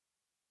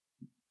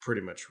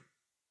pretty much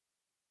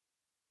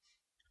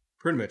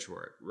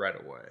right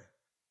away.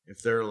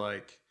 If they're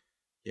like,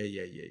 yeah.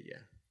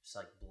 Just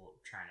like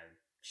trying to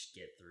just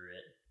get through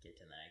it, get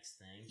to the next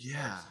thing.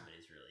 Yeah.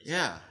 Somebody's really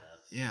setting it up.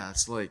 Yeah.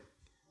 It's like,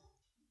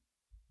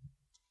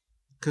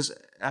 because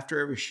after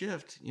every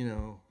shift,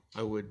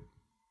 I would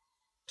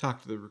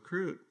talk to the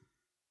recruit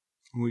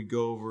and we'd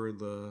go over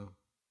the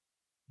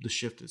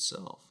shift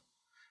itself.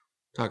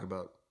 Talk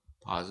about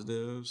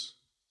positives,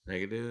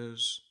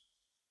 negatives.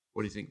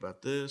 What do you think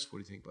about this? What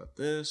do you think about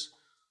this?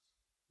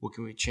 What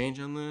can we change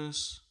on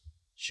this?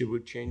 Should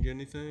we change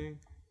anything?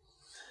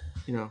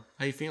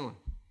 How you feeling?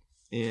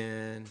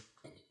 And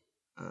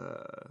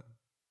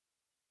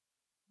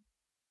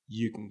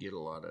you can get a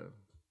lot of,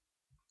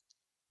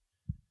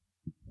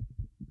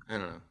 I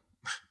don't know.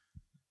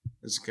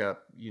 As a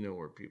cop,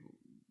 where people,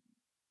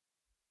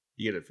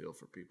 you get a feel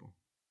for people.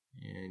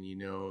 And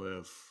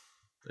if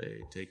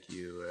they take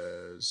you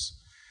as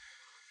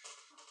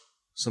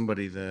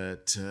somebody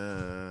that,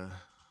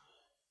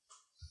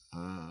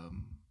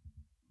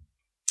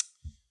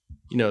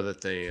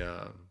 that they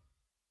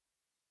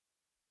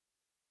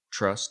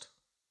trust,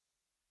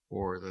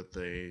 or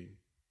that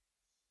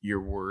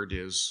your word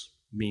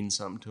means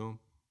something to them,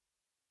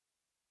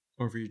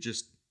 or if you're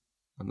just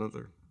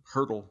another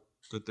hurdle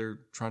that they're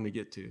trying to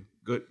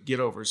get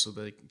over so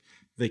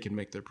they they can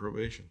make their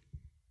probation.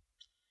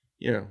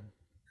 You know,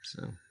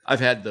 so I've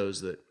had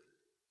those that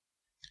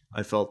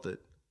I felt that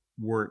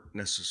weren't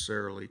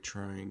necessarily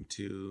trying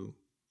to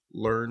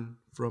learn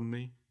from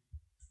me,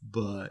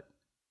 but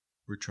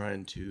were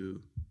trying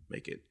to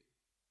make it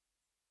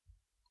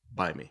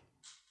by me.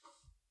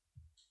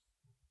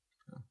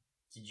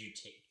 Did you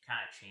kind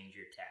of change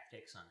your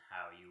tactics on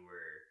how you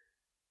were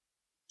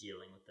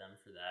dealing with them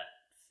for that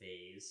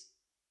phase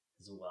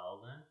as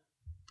well then?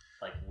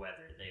 Like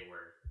whether they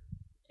were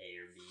A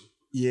or B?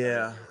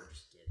 Yeah. Or they were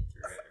just getting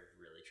through it or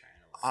really trying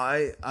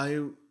to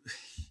learn?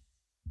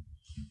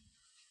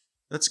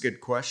 That's a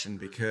good question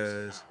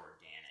because... Kind of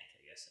organic,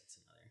 I guess that's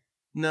another.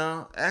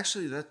 No,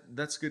 actually,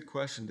 that's a good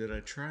question. Did I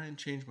try and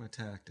change my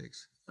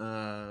tactics?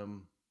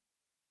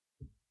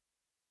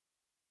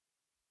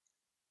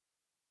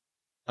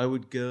 I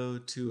would go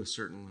to a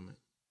certain limit,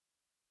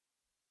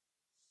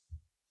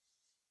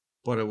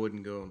 but I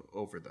wouldn't go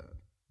over that.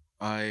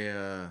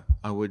 I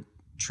would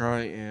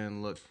try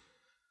and look.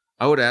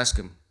 I would ask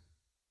him,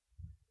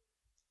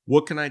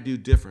 "What can I do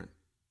different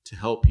to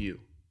help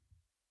you?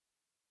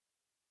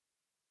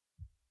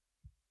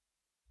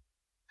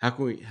 How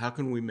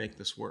can we make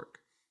this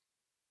work?"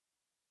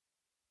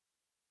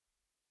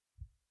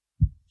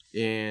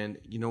 And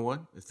you know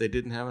what? If they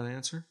didn't have an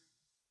answer,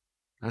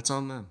 that's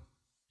on them.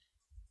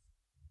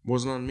 It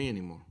wasn't on me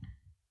anymore.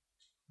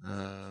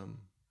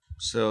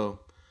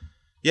 So,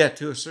 yeah,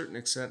 to a certain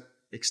extent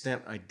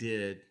I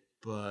did,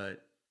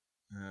 but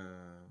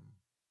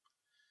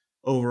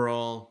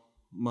overall,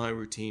 my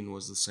routine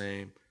was the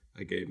same.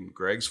 I gave him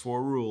Greg's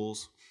 4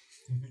 rules.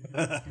 And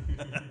I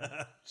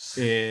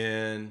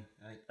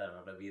think that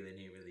ought to be the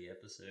name of the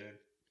episode.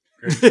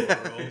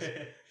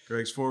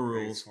 Greg's 4 rules.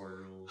 Greg's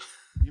 4 rules.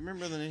 You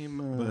remember the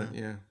name? But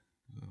yeah.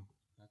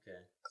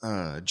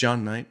 Okay.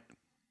 John Knight.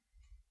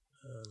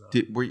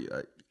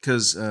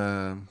 Because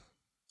I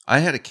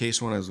had a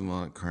case when I was in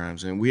violent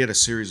crimes, and we had a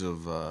series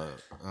of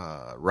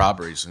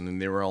robberies, and then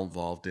they were all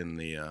involved in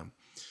we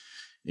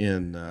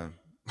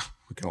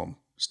call them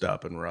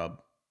stop and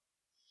rob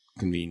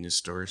convenience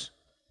stores,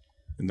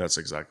 and that's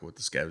exactly what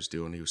this guy was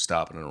doing. He was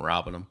stopping and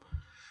robbing them.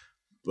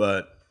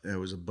 But there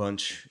was a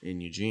bunch in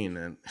Eugene,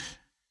 and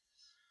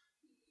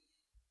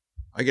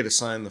I get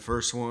assigned the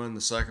first one,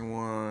 the second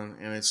one,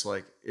 and it's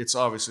like, it's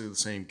obviously the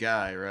same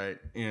guy, right?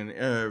 And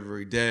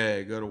every day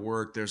I go to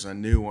work, there's a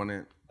new one.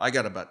 And I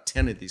got about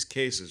 10 of these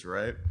cases,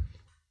 right?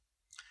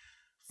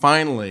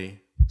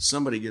 Finally,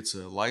 somebody gets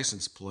a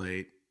license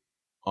plate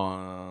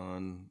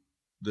on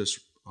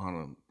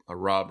a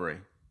robbery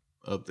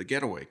of the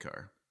getaway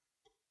car.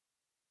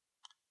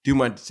 Do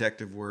my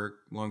detective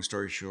work, long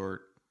story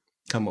short,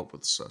 come up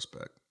with a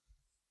suspect.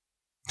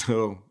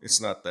 Oh, it's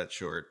not that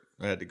short.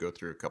 I had to go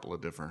through a couple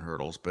of different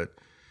hurdles, but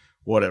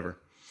whatever.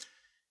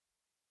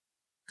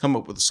 Come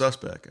up with a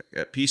suspect. I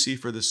got PC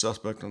for this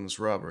suspect on this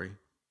robbery.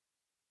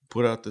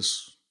 Put out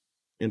this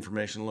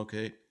information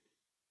locate.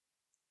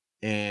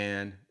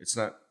 And it's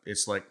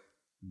like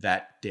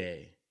that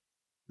day.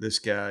 This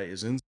guy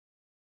is in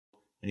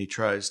and he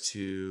tries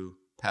to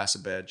pass a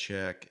bad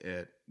check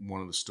at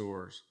one of the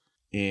stores.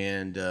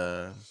 And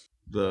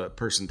the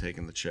person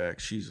taking the check,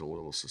 she's a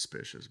little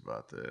suspicious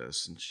about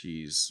this, and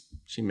she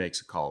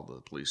makes a call to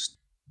the police,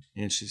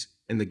 and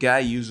the guy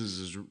uses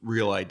his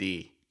real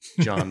ID,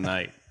 John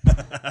Knight.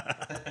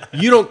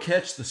 You don't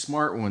catch the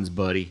smart ones,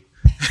 buddy.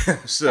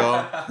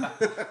 So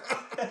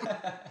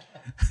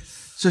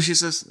she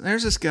says,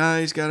 "There's this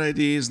guy. He's got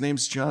ID. His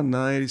name's John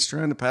Knight. He's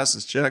trying to pass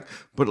his check,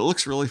 but it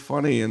looks really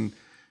funny." And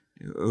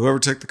whoever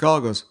took the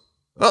call goes,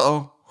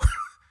 "Uh-oh." A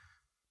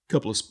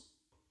couple of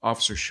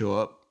officers show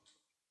up,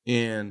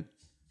 and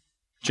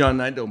John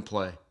Knight don't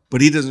play, but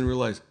he doesn't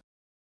realize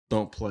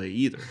don't play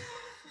either.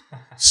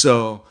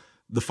 So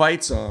the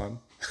fight's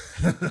on,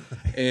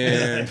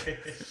 and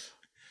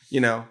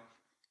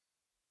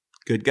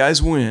good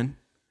guys win.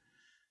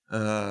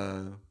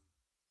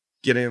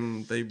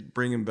 They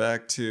bring him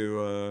back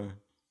to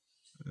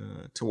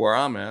where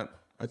I'm at.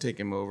 I take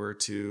him over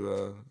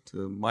to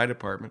my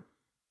department,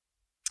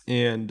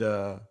 and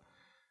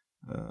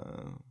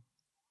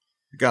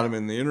got him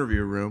in the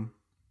interview room,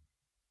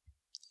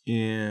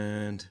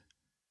 and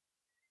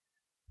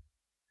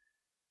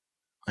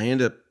I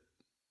end up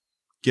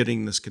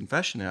getting this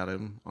confession out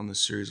of him on this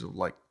series of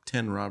like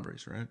 10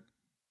 robberies, right?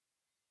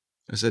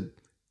 I said,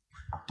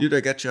 "Dude,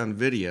 I got you on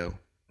video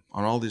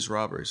on all these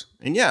robberies."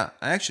 And yeah,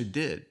 I actually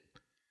did.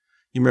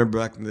 You remember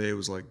back in the day, it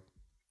was like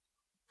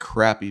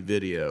crappy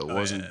video. It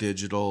wasn't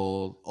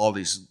digital. All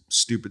these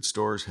stupid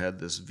stores had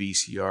this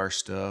VCR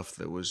stuff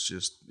that was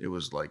just, it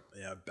was like...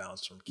 Yeah, it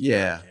bounced from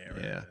camera.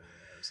 Yeah.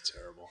 It was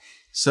terrible.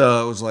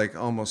 So it was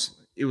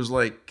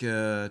like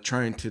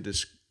trying to...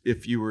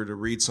 if you were to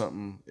read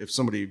something, if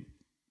somebody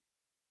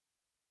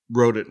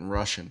wrote it in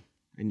Russian,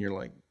 and you're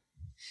like,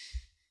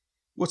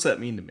 what's that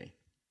mean to me?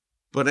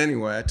 But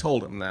anyway, I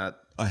told him that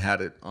I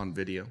had it on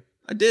video.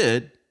 I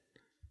did,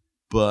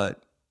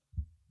 but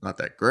not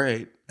that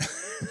great.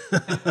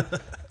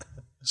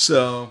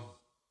 So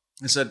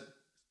I said,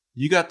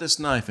 "You got this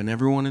knife in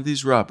every one of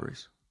these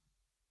robberies.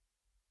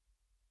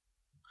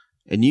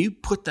 and you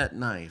put that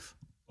knife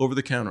over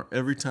the counter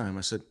every time.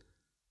 I said,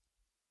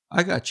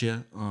 I got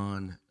you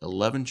on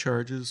 11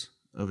 charges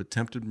of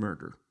attempted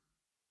murder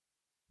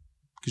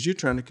because you're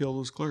trying to kill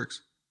those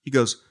clerks. He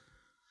goes,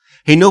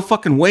 hey, no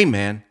fucking way,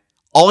 man.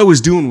 All I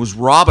was doing was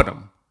robbing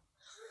them.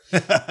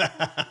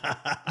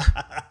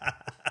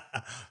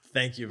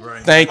 Thank you very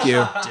much. Thank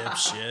you.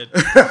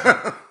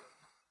 Dipshit.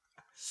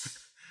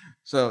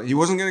 So he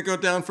wasn't going to go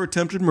down for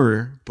attempted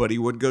murder, but he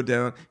would go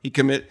down.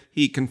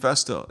 He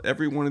confessed to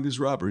every one of these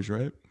robberies,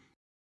 right?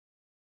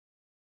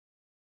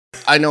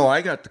 I know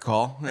I got the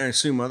call. I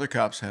assume other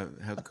cops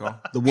have the call.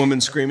 The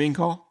woman screaming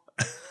call.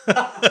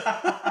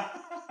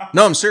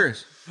 No, I'm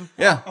serious.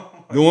 Yeah,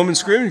 the woman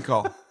screaming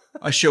call.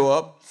 I show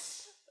up,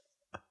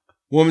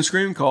 woman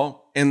screaming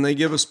call, and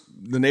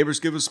the neighbors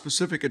give us a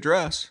specific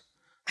address,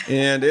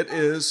 and it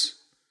is.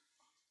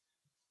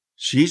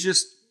 She's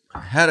just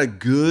had a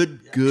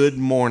good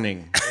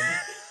morning.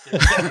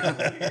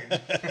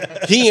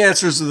 He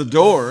answers the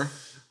door,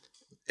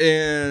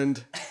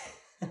 and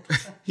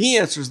he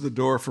answers the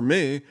door for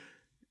me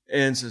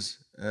and says,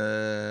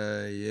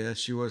 yeah,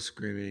 she was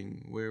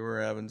screaming. We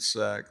were having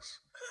sex.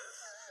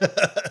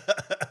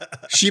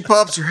 She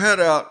pops her head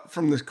out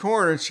from the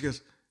corner and she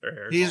goes,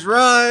 he's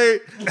right.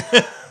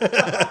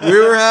 We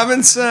were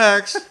having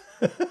sex.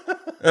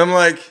 I'm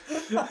like,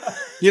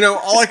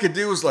 all I could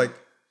do was like,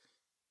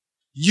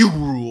 you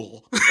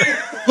rule.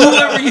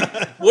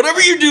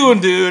 Whatever you're doing,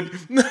 dude,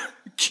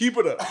 keep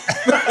it up.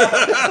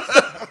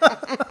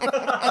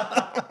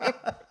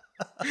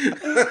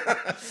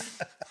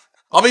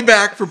 I'll be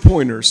back for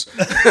pointers.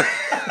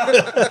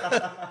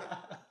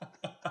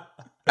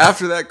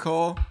 After that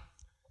call,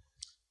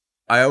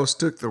 I always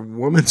took the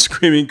woman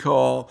screaming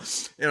call,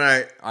 and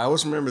I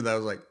always remember that. I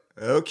was like,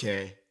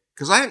 okay,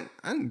 because I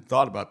hadn't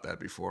thought about that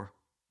before.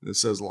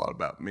 This says a lot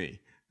about me.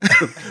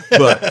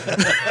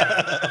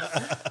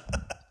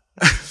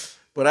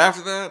 But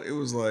after that, it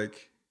was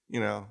like,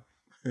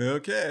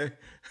 okay.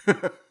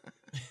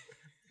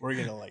 We're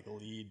gonna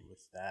lead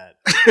with that.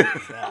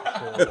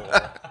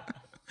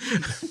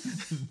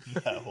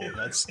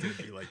 That's gonna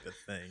be like the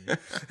thing.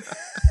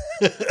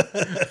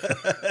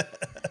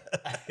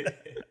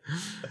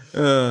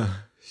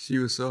 She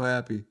was so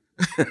happy.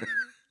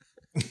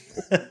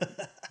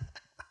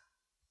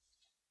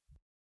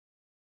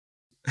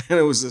 And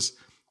it was this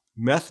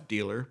meth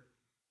dealer.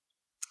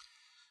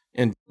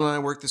 And I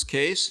worked this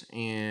case,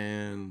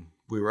 and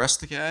we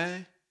arrest the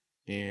guy,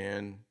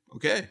 and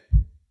okay,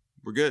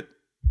 we're good.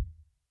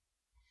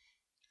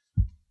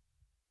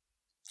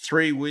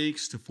 3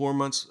 weeks to 4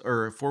 months,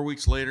 or 4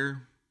 weeks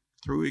later,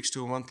 3 weeks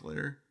to a month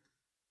later,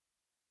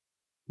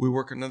 we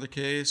work another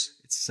case.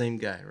 It's the same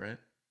guy, right?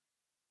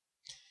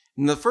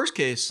 In the first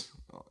case,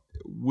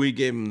 we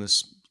gave him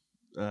this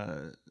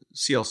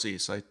CLC,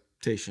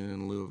 citation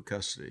in lieu of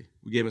custody.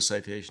 We gave him a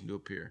citation to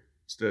appear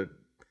instead of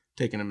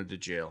taking him into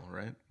jail,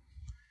 right?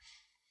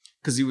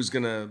 Because he was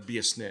going to be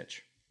a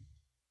snitch.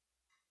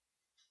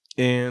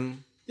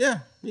 And yeah,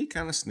 he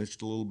kind of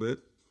snitched a little bit.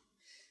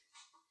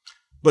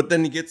 But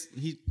then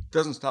he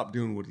doesn't stop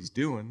doing what he's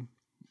doing,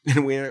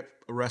 and we end up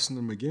arresting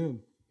him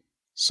again.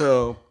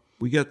 So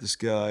we got this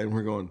guy, and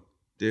we're going,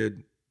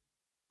 dude,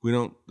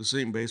 this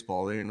ain't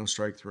baseball. There ain't no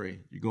strike three.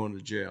 You're going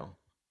to jail.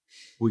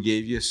 We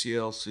gave you a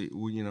CLC.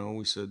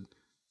 We said,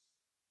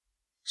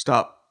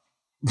 stop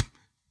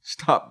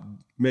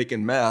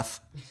making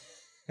meth,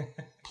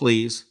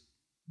 please.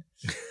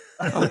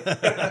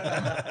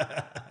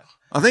 I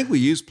think we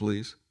used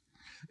please.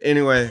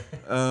 Anyway,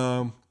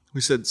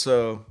 we said,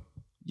 so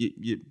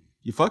you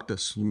fucked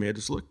us. You made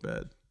us look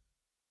bad.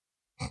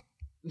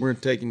 We're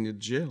taking you to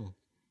jail.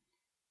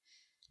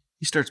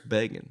 He starts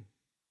begging.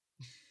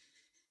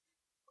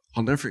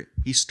 I'll never forget.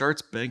 He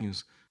starts begging. He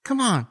goes, come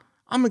on,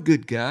 I'm a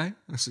good guy.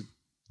 I said,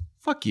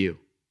 fuck you.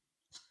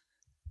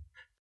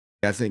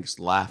 I think he's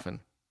laughing.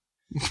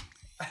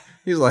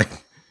 He's like,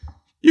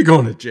 you're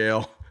going to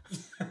jail.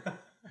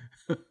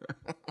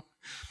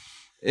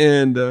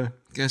 And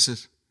guy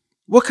says,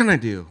 what can I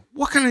do?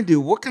 What can I do?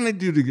 What can I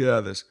do to get out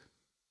of this?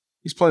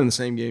 He's playing the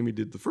same game he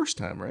did the first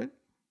time, right?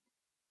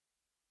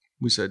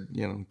 We said,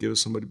 give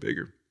us somebody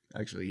bigger.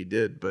 Actually, he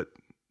did, but,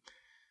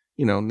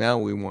 now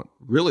we want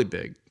really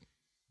big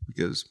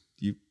because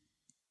you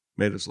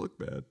made us look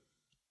bad.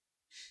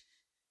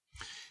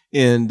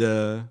 And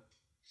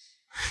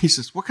he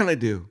says, what can I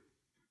do?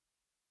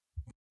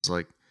 It's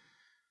like,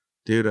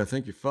 dude, I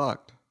think you're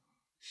fucked.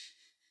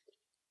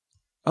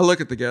 I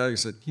look at the guy and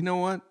said, you know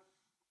what?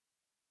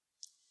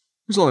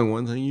 There's only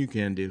one thing you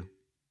can do.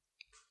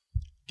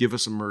 Give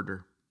us a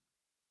murder.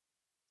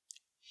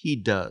 He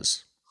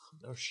does.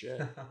 No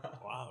shit.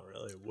 Wow,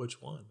 really?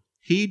 Which one?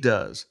 He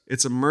does.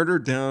 It's a murder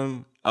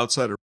down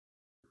outside of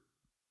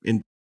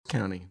in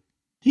county.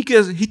 He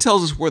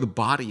tells us where the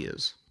body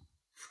is.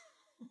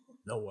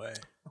 No way.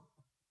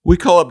 We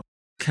call up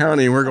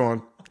county and we're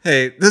going,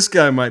 hey, this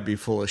guy might be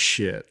full of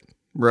shit,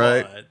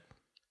 right?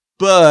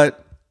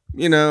 But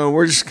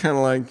we're just kind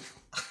of like,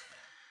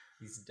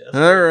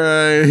 all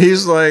right.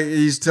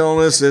 He's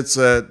telling us it's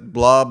at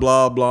blah,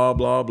 blah, blah,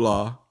 blah,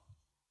 blah.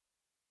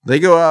 They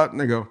go out and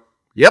they go,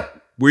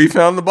 Yep, we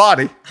found the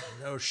body.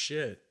 No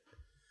shit.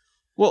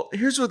 Well,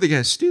 here's what the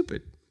guy's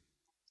stupid.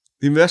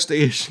 The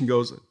investigation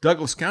goes,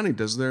 Douglas County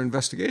does their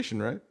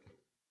investigation, right?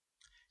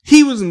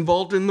 He was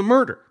involved in the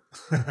murder.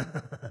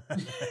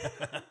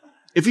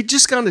 If he'd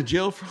just gone to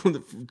jail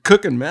for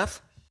cooking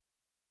meth,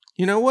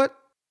 you know what?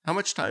 How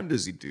much time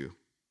does he do?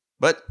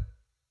 But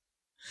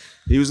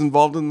he was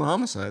involved in the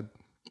homicide.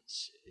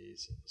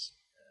 Jesus.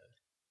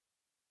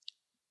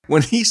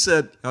 When he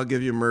said, I'll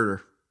give you a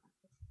murder,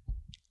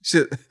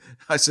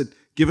 I said,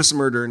 give us a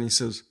murder. And he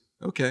says,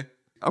 okay.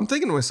 I'm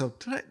thinking to myself,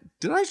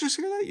 did I just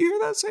hear that? You hear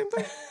that same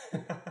thing?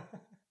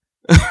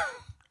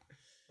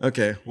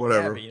 Okay,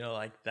 whatever. Yeah, but you know,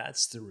 like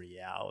that's the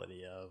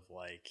reality of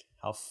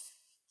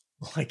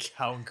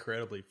how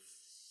incredibly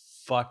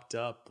fucked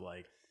up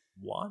like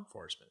law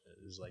enforcement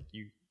is. Like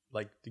you're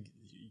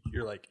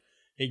like,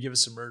 hey, give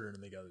us a murder,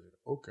 and they go,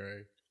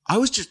 okay. I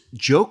was just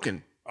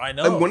joking. I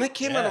know. And when it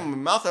came out of my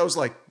mouth, I was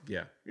like,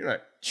 yeah, you're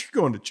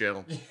going to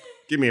jail.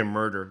 Give me a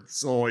murder.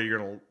 It's the only way you're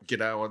going to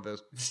get out of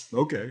this.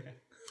 Okay.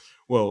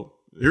 Well,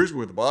 here's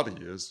where the body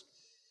is.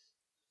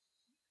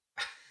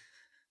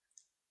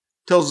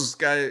 Tells this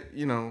guy,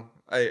 you know,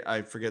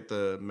 I forget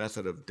the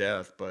method of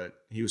death, but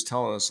he was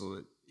telling us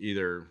that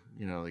either,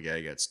 you know, the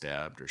guy got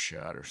stabbed or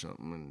shot or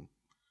something.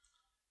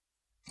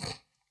 And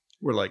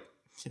we're like,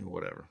 you know,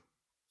 whatever.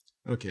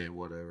 Okay,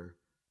 whatever.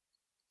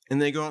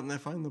 And they go out and they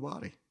find the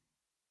body.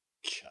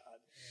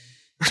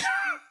 God.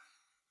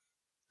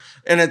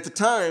 And at the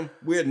time,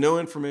 we had no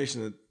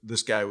information that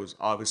this guy was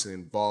obviously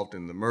involved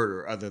in the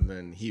murder other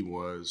than he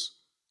was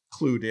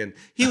clued in.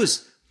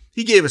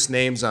 He gave us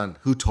names on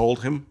who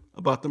told him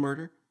about the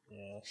murder.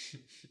 Yeah.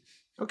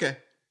 Okay.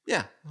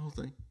 Yeah, the whole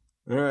thing.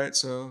 All right,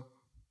 so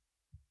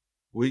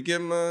we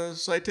give him a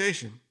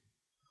citation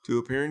to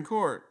appear in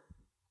court.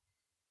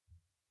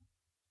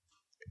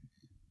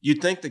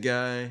 You'd think the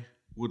guy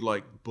would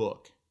like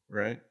book,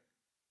 right?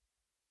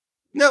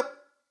 Nope.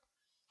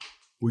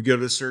 We go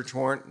to the search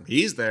warrant.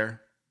 He's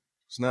there.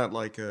 It's not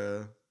like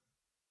it's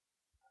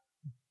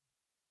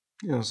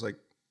like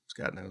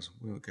Scott knows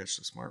we don't catch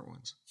the smart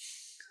ones.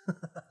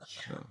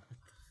 So.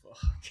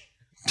 Fuck.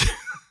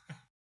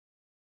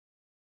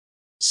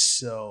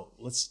 So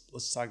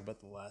let's talk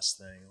about the last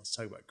thing. Let's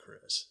talk about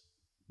Chris.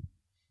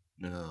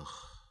 No.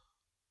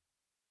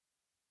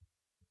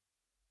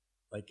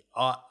 Like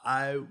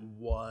I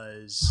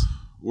was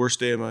Worst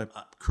day of my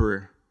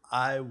career.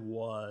 I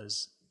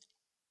was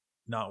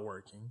not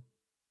working,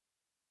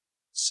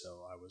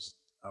 so I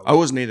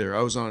wasn't either.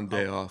 I was on a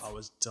day off. I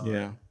was done.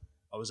 Yeah.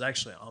 I was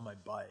actually on my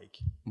bike,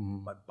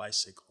 Mm-hmm. my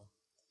bicycle,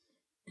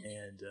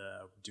 and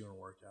doing a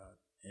workout.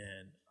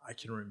 And I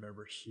can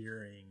remember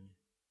hearing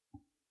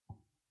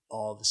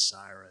all the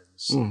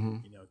sirens,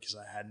 Mm-hmm. you know, because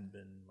I hadn't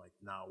been like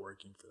not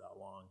working for that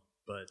long.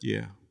 But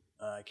Yeah.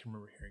 I can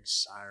remember hearing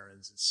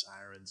sirens and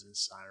sirens and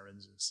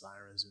sirens and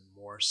sirens and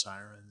more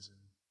sirens. And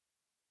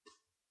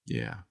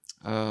Yeah.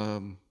 I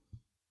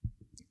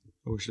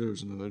wish there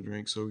was another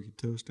drink so we could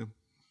toast him.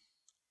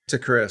 To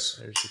Chris.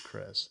 there's the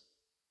Chris.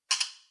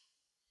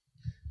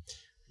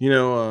 You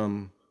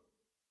know,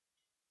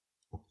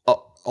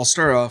 I'll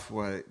start off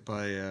by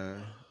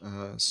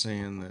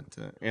saying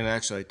that, and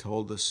actually I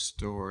told this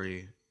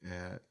story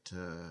at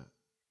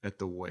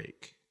the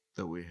wake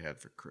that we had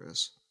for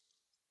Chris.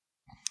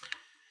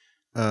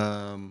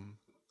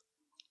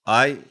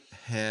 I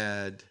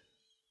had,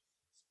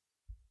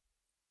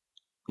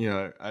 you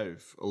know,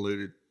 I've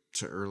alluded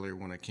to earlier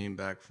when I came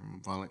back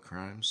from violent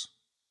crimes,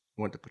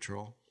 went to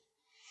patrol.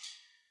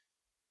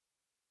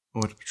 I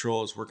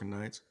was working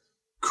nights.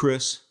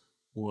 Chris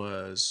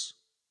was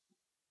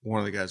one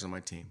of the guys on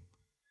my team.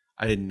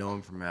 I didn't know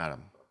him from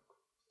Adam.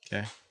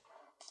 Okay?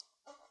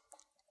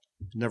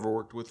 Never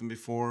worked with him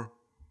before.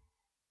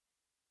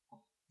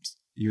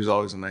 He was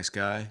always a nice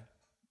guy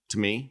to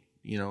me,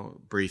 you know,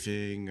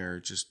 briefing or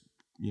just,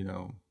 you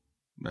know,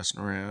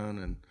 messing around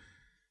and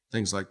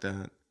things like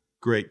that.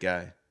 Great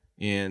guy.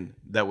 And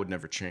that would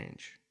never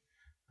change.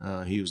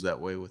 He was that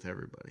way with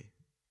everybody.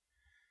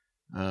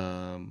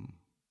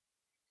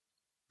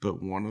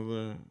 But one of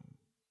the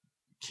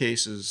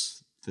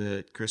cases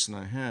that Chris and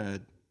I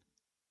had,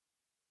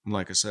 and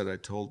like I said, I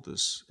told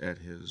this at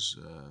his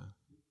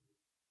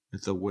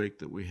at the wake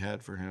that we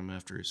had for him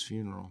after his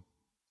funeral,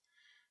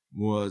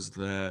 was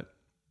that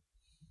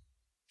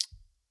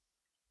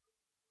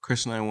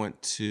Chris and I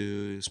went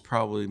to, it was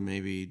probably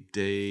maybe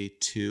day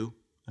 2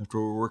 after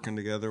we were working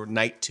together,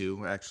 night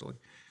 2 actually.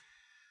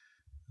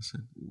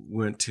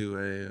 Went to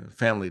a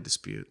family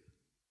dispute,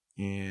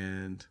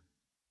 and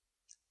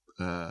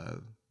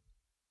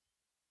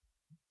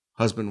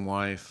husband,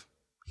 wife,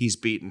 he's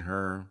beaten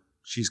her.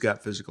 She's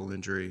got physical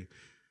injury.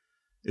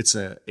 It's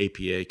an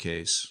APA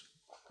case,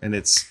 and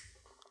it's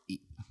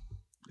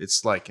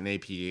like an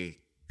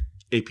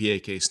APA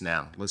case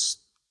now. Let's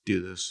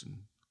do this.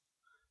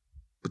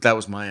 But that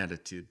was my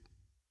attitude.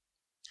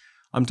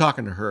 I'm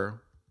talking to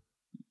her.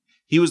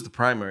 He was the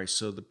primary,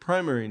 so the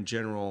primary in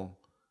general,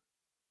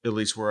 at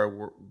least where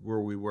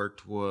we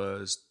worked,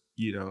 was,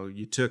 you know,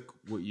 you took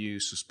what you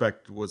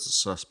suspected was a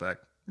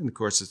suspect, and of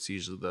course it's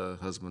usually the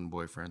husband,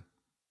 boyfriend,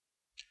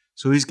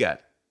 So he's got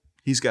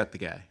the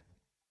guy.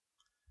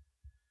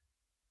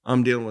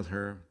 I'm dealing with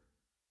her.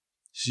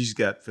 She's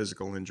got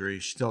physical injury.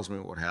 She tells me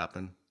what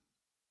happened.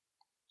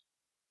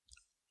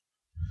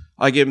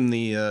 I give him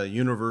the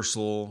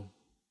universal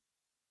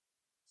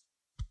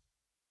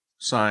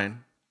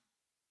sign.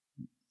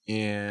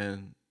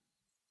 And,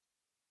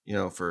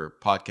 for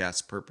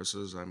podcast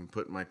purposes, I'm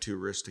putting my two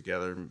wrists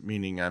together,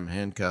 meaning I'm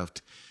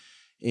handcuffed.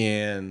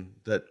 And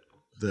that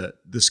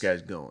this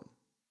guy's going.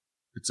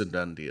 It's a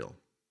done deal.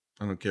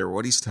 I don't care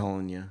what he's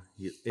telling you.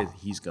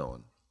 He's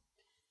going.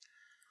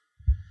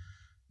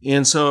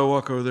 And so I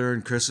walk over there,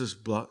 and Chris is,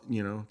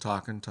 talking.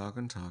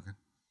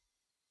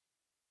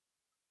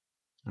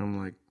 I'm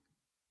like,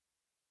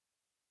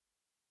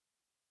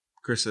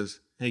 Chris says,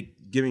 "Hey,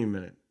 give me a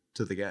minute,"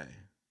 to the guy.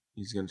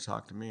 He's going to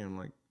talk to me. I'm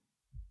like,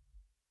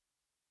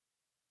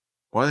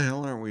 why the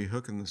hell aren't we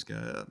hooking this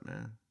guy up,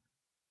 man?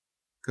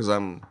 Because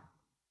and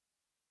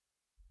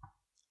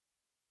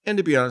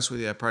to be honest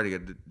with you, I probably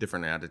got a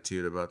different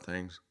attitude about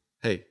things.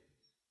 Hey,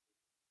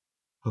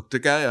 hook the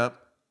guy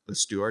up.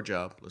 Let's do our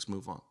job. Let's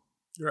move on.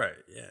 Right,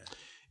 yeah.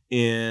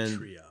 And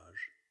Triage.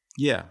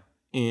 Yeah.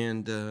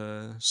 And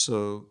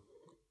so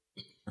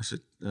I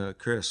said,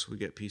 Chris, we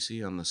get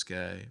PC on this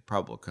guy,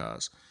 probable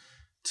cause,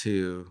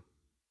 for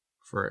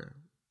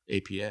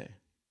APA.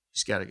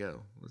 He's got to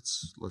go.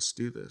 Let's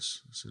do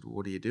this. I said,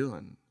 what are you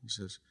doing? He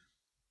says,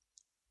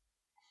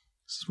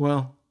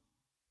 well,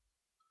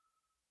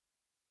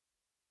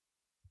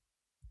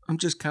 I'm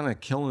just kind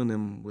of killing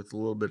him with a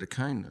little bit of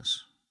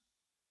kindness.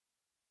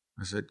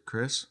 I said,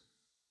 Chris,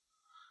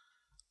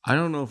 I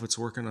don't know if it's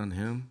working on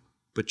him,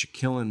 but you're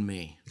killing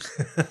me.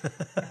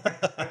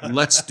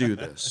 Let's do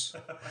this.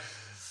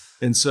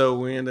 And so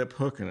we end up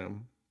hooking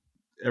him.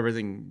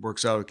 Everything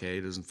works out okay.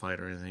 He doesn't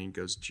fight or anything. He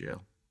goes to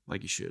jail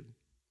like he should.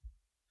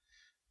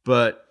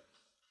 But,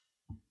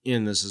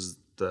 and this is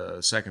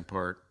the second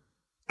part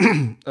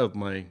of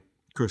my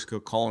Chris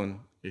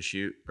Colin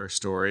issue or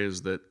story,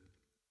 is that,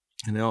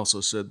 and I also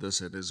said this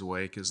at his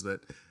wake, is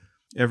that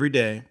every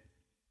day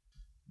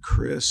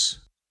Chris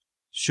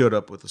showed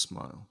up with a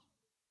smile.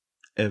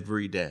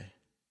 Every day.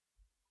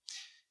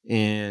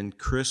 And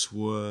Chris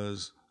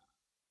was,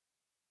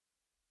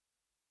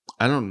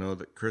 I don't know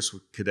that Chris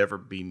could ever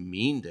be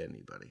mean to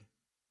anybody.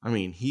 I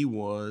mean, he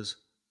was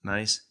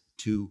nice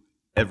to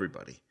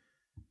everybody.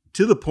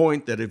 To the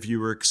point that if you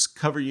were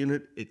cover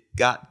unit, it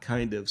got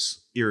kind of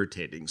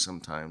irritating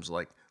sometimes.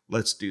 Like,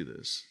 let's do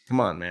this. Come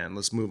on, man,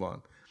 let's move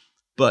on.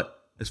 But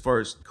as far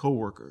as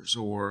coworkers,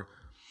 or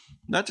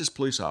not just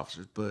police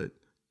officers, but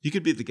you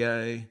could be the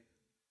guy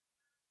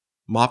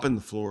mopping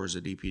the floors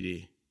at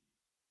EPD.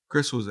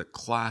 Chris was a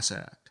class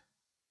act.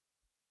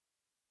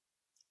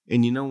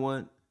 And you know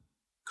what?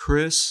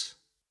 Chris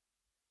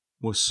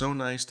was so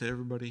nice to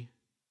everybody.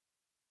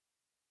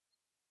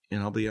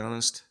 And I'll be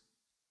honest,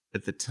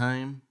 at the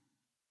time,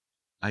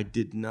 I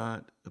did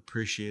not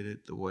appreciate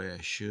it the way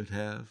I should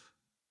have.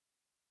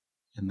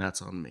 And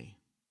that's on me.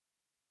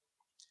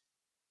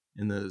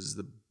 And that is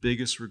the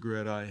biggest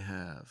regret I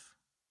have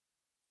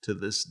to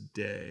this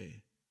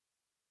day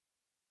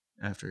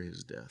after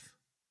his death.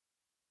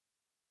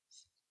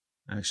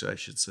 Actually, I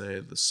should say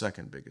the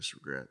second biggest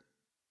regret.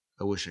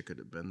 I wish I could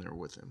have been there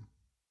with him.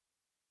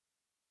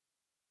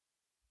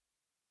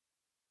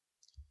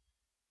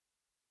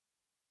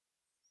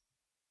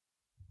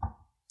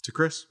 To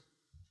Chris.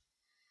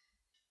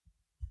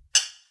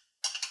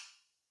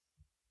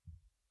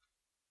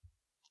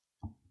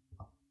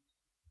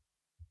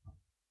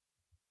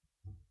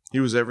 He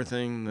was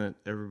everything that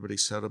everybody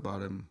said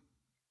about him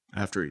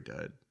after he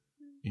died.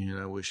 And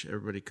I wish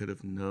everybody could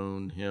have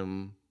known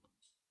him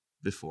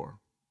before.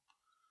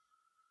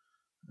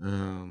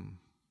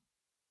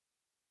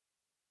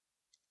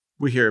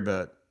 We hear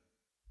about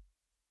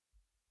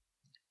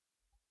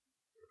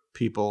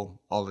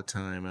people all the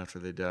time after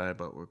they die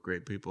about what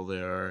great people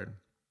they are.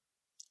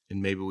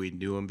 And maybe we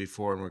knew them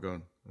before and we're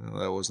going, well,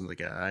 that wasn't the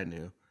guy I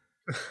knew.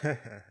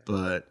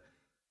 But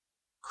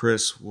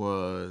Chris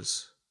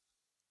was...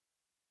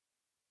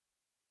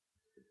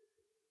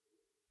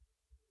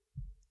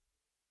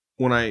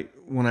 When I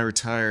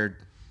retired,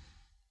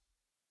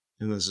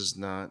 and this is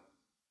not...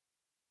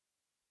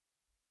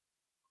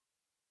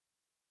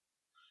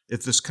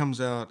 If this comes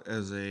out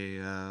as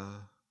a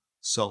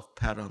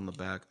self-pat on the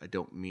back, I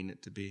don't mean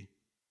it to be.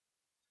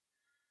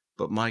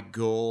 But my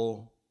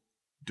goal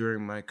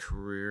during my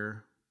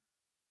career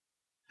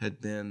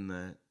had been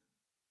that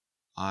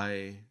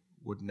I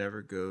would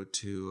never go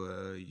to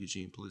a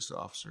Eugene police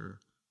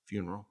officer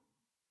funeral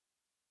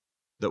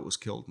that was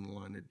killed in the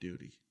line of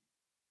duty.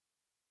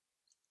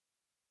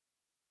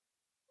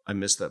 I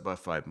missed that by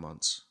 5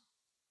 months.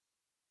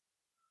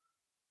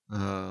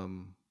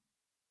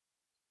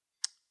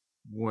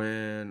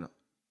 When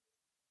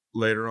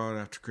later on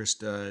after Chris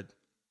died,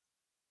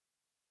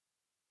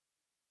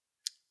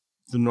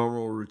 the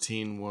normal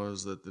routine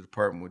was that the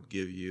department would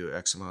give you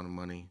X amount of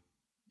money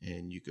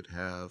and you could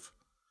have,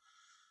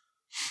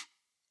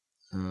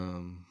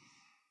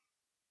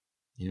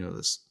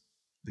 this,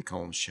 they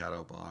call them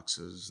shadow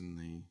boxes,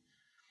 and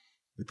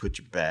they put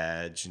your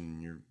badge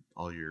and your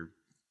all your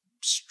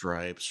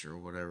stripes or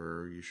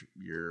whatever,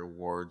 your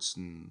awards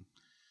and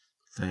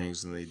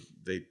things, and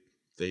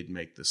they'd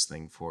make this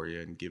thing for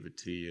you and give it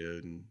to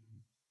you, and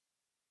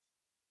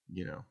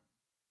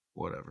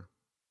whatever.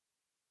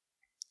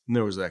 And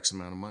there was X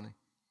amount of money,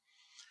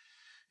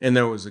 and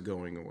there was a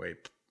going away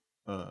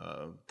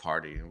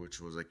party, which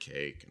was a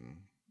cake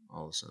and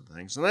all this other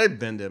things. And I'd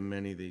been to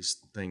many of these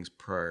things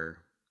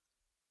prior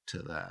to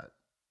that.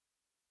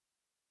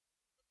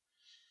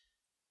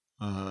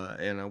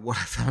 And what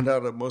I found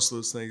out at most of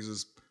those things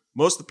is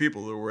most of the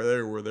people that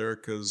were there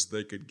because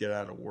they could get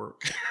out of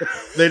work.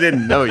 They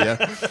didn't know you.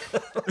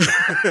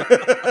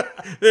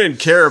 They didn't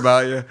care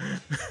about you,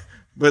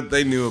 but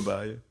they knew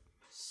about you.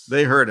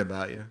 They heard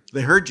about you.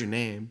 They heard your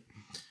name.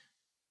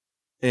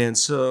 And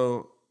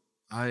so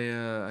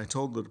I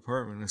told the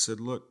department, I said,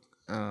 look,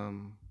 I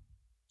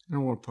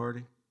don't want a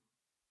party.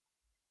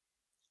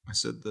 I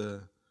said,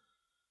 the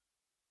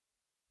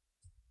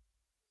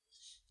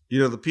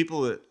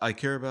people that I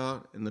care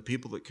about and the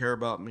people that care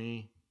about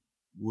me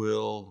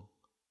will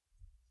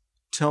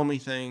tell me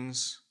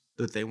things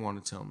that they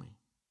want to tell me.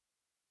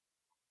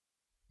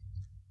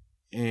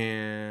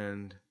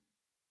 And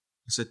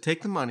I said,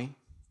 take the money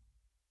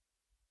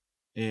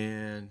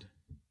and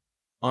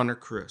honor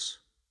Chris.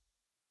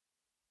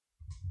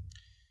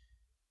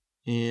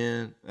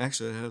 And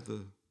actually, I have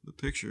the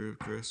picture of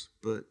Chris,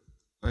 but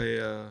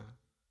I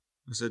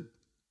said,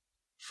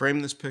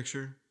 frame this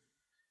picture,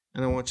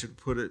 and I want you to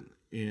put it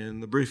in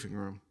the briefing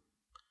room,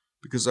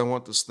 because I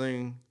want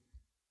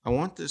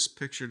this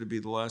picture to be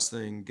the last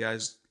thing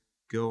guys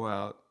go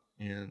out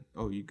and,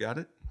 oh, you got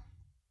it?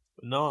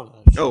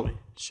 No. Show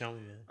me,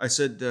 man. I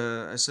said,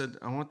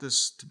 I want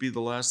this to be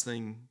the last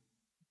thing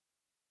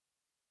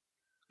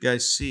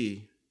guys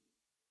see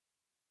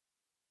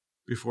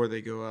before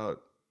they go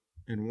out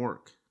and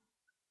work.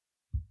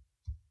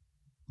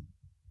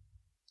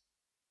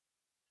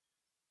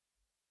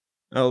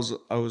 I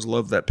always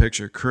loved that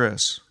picture,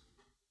 Chris.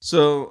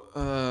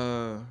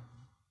 So,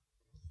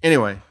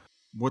 anyway,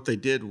 what they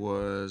did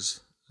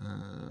was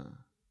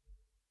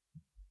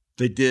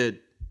they did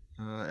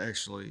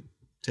actually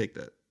take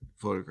that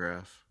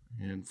photograph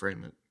and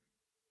frame it.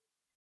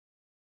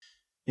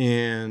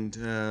 And,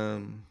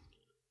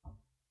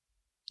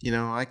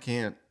 I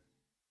can't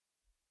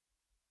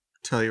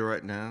tell you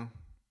right now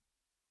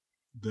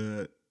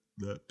that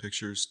the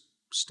picture's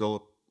still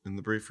up in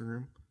the briefing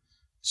room.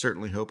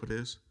 Certainly hope it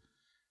is.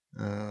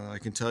 I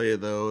can tell you,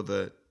 though,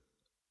 that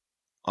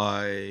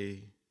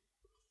I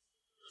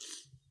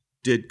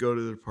did go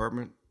to the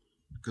department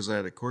because I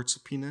had a court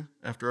subpoena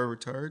after I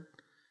retired,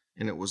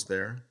 and it was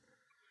there.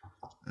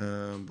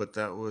 But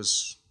that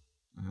was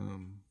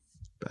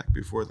back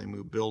before they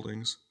moved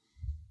buildings.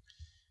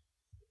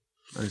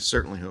 I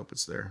certainly hope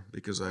it's there,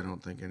 because I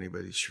don't think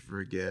anybody should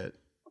forget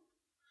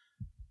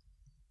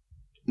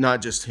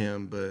not just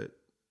him, but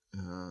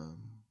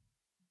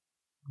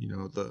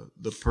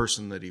the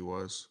person that he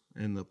was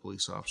and the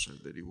police officer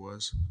that he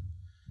was.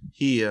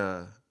 He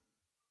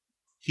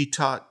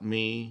taught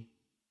me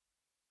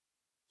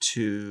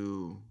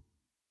to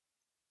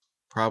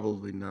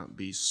probably not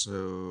be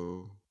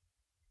so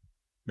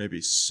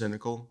maybe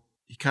cynical.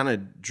 He kind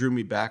of drew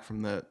me back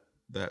from that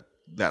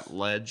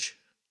ledge.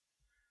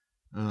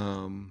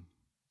 I'm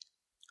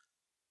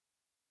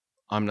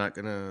not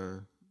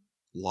gonna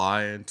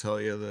lie and tell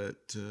you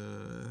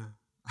that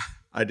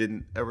I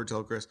didn't ever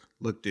tell Chris,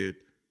 look, dude,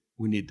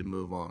 we need to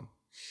move on.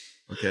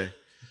 Okay?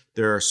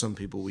 There are some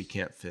people we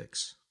can't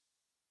fix.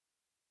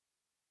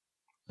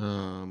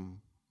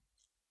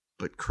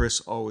 But Chris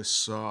always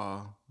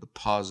saw the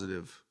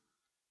positive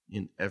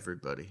in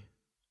everybody.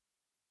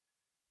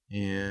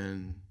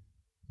 And,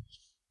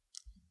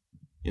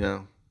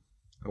 I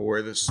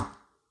wear this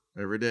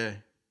every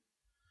day.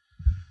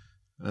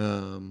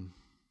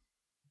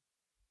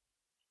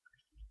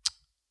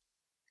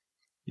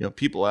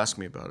 People ask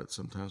me about it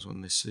sometimes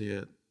when they see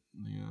it.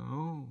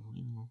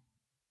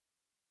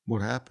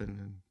 What happened?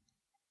 And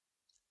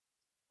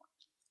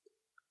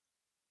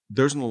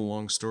there's no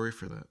long story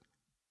for that.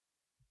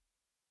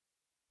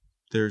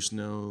 There's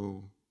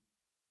no...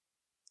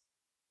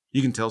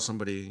 You can tell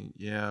somebody,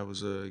 yeah, I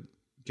was a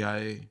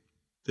guy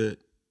that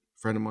a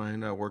friend of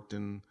mine I worked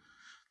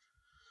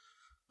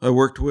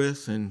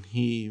with, and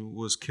he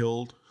was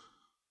killed,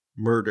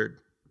 murdered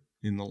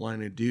in the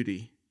line of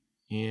duty,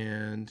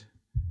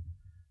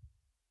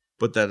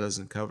 but that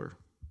doesn't cover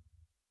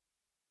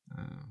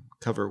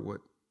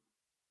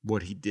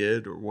what he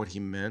did or what he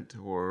meant,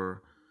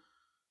 or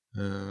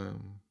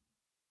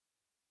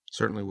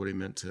certainly what he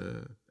meant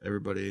to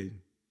everybody,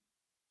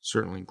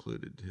 certainly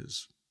included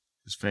his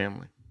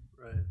family.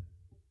 Right.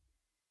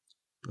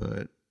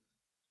 But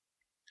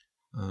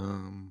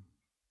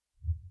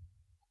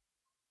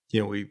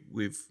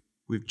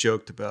we've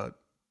joked about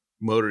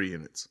motor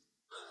units.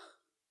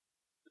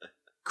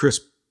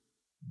 Chris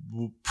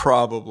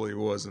probably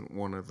wasn't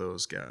one of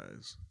those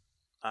guys.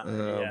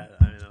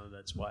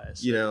 That's why I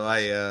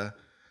said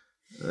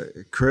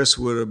Chris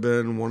would have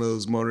been one of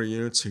those motor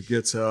units who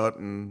gets out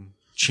and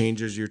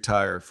changes your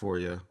tire for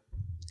you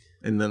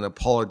and then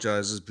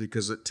apologizes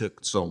because it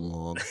took so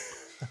long.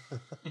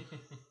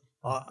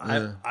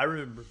 I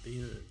remember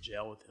being in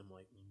jail with him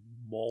like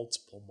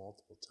multiple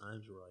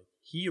times where like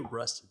he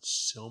arrested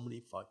so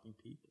many fucking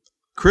people.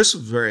 Chris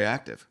was very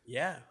active.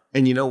 Yeah.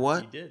 And you know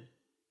what? He did.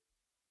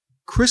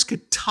 Chris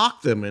could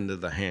talk them into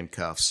the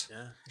handcuffs.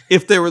 Yeah.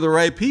 If they were the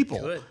right people.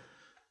 Good.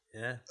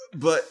 Yeah.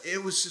 But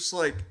it was just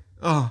like,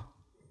 oh,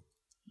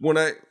 when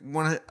I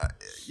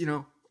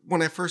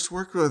first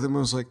worked with him, I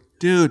was like,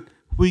 dude,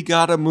 we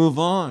got to move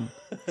on.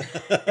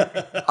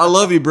 I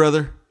love you,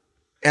 brother.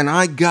 And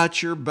I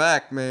got your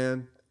back,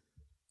 man.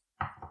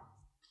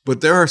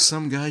 But there are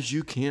some guys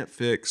you can't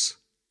fix.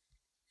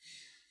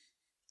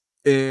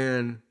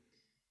 And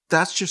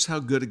that's just how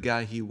good a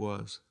guy he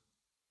was.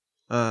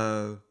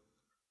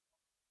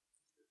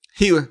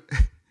 He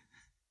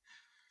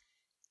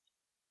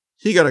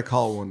got a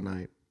call one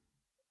night,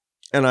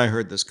 and I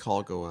heard this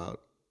call go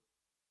out.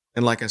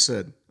 And like I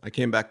said, I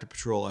came back to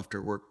patrol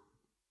after work,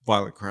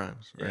 violent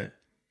crimes, right? Yeah.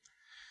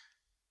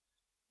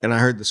 And I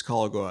heard this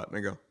call go out, and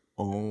I go,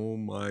 oh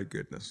my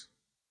goodness.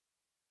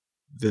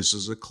 This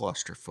is a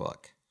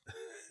clusterfuck.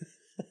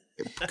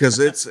 Because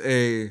it's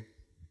a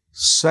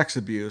sex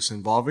abuse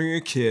involving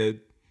a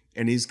kid,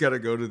 and he's got to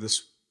go to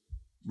this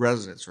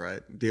residence,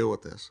 right? Deal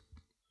with this.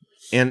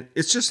 And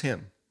it's just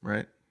him,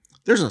 right?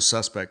 There's no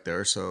suspect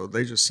there, so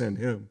they just send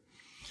him.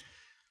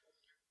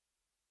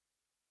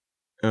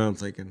 And I'm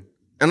thinking,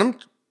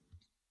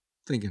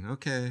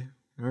 okay,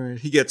 all right.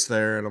 He gets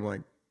there, and I'm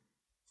like,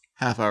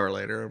 half hour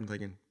later, I'm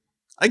thinking,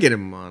 I get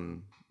him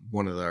on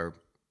one of our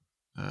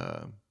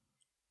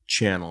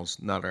channels,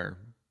 not our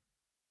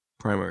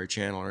primary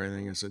channel or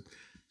anything. I said,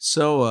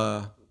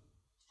 so,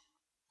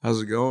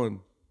 how's it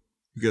going?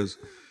 He goes,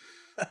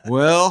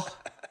 well,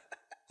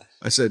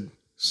 I said,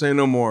 say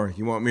no more.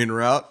 You want me en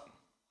route?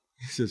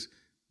 He says,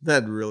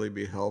 that'd really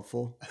be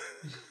helpful.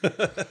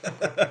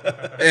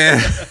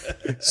 And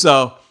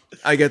so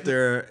I get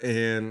there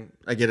and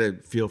I get a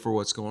feel for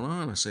what's going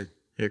on. I say,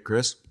 hey,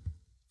 Chris.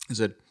 I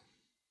said,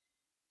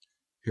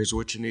 here's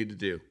what you need to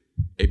do.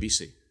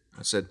 ABC.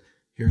 I said,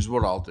 here's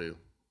what I'll do.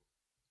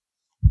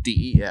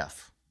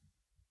 DEF.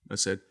 I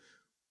said,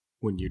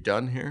 when you're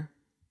done here,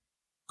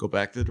 go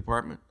back to the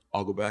department.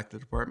 I'll go back to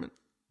the department.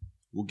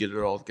 We'll get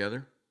it all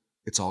together.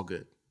 It's all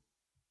good.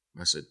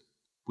 I said,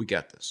 we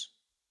got this.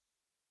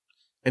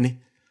 And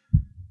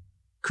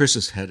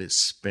Chris's head is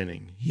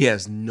spinning. He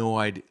has no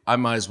idea. I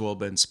might as well have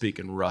been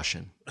speaking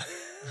Russian.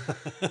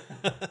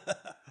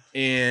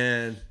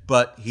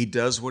 But he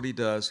does what he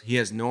does. He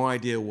has no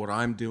idea what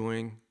I'm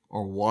doing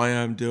or why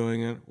I'm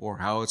doing it or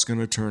how it's going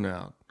to turn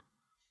out.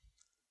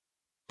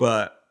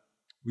 But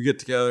we get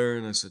together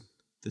and I said,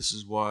 this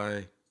is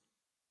why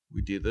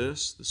we do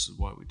this. This is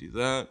why we do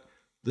that.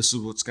 This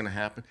is what's going to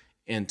happen.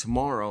 And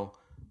tomorrow,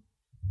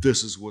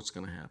 this is what's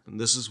going to happen.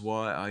 This is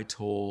why I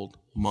told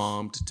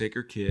Mom to take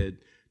her kid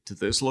to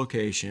this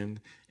location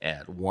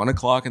at 1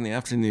 o'clock in the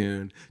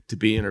afternoon to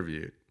be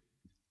interviewed.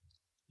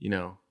 You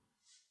know,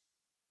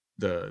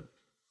 the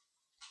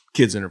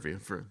kids interview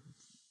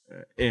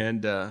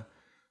and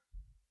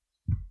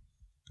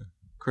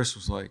Chris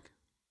was like,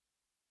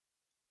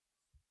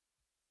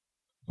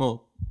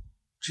 well,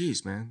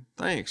 geez, man,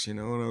 thanks, And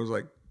I was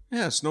like,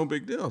 yeah, it's no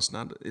big deal. It's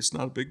not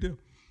a big deal.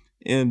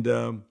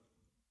 And,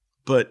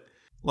 but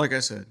like I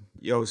said,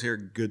 you always hear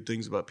good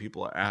things about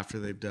people after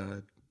they've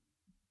died.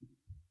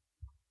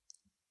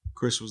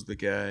 Chris was the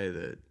guy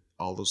that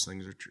all those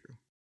things are true.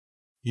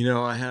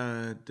 I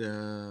had,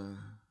 that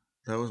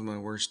was my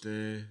worst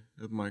day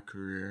of my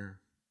career.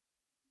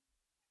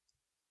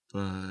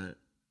 But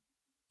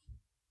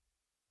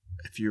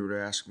if you were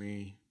to ask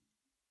me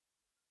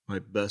my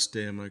best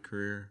day of my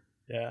career,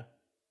 yeah,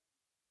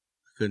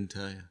 I couldn't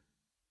tell you.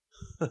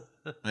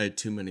 I had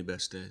too many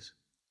best days.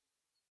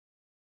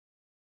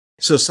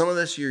 So some of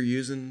this you're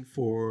using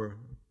for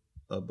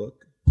a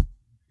book?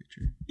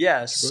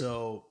 Yeah,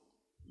 so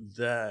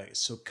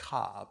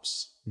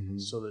Cops, mm-hmm.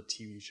 so the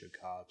TV show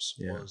Cops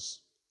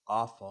was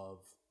off of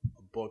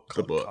a book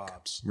called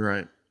Cops.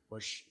 Right.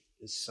 Which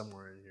is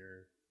somewhere in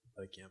here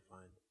that I can't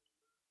find.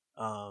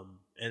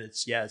 And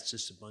it's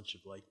just a bunch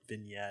of like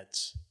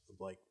vignettes of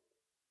like,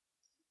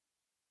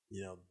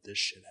 this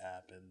should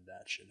happen,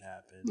 that should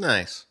happen.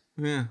 Nice.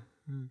 Yeah.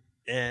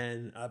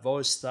 And I've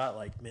always thought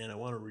like, man, I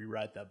want to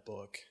rewrite that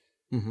book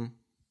mm-hmm.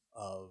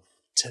 of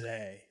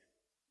today.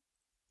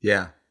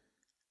 Yeah.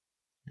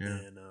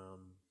 And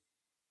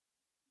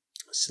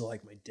so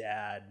like my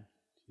dad,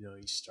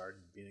 he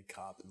started being a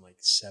cop in like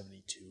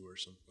 72 or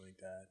something like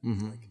that.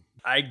 Mm-hmm. Like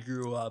I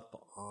grew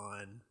up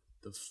on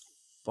the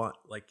fun,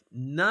 like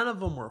none of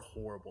them were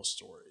horrible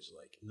stories.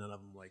 Like none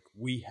of them, like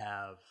we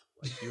have,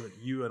 like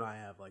you and I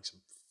have like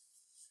some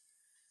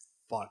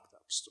fucked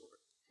up stories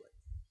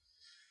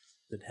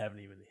that haven't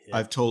even hit.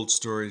 I've told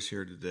stories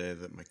here today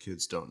that my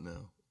kids don't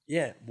know.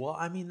 Yeah, well,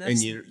 I mean, that's...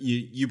 And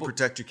you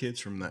protect your kids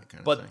from that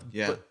kind of thing.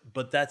 Yeah.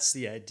 But that's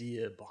the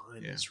idea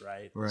behind this,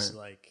 right? Right. It's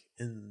like,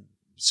 and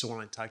so when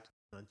I talked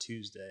on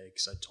Tuesday,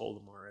 because I told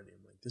them already,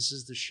 I'm like, this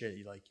is the shit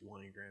you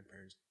want your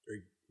grandparents, or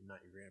not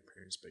your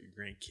grandparents, but your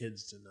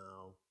grandkids to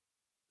know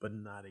but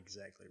not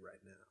exactly right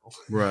now.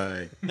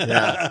 Right.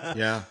 Yeah.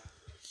 Yeah.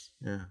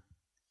 Yeah.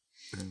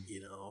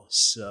 You know,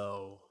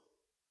 so,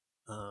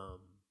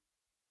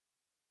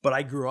 but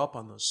I grew up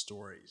on those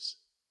stories.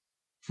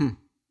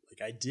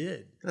 Like I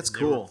did. That's And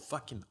they were cool.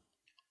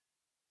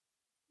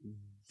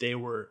 They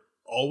were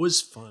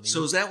always funny.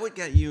 So is that what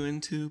got you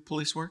into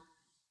police work?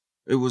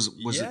 Was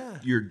Yeah.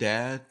 it your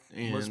dad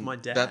and Was my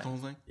dad. that whole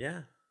thing? Yeah.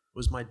 It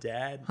was my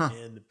dad Huh.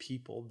 and the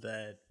people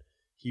that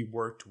he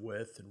worked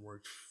with and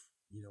worked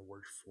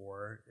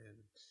for. And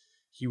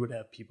he would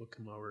have people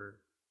come over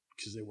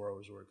because they were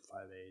always working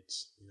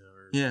 5/8,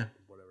 or Yeah.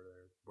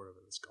 whatever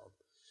it's called.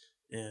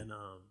 And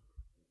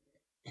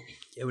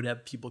it would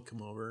have people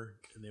come over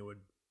and they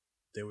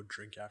would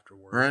drink after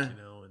work, Right.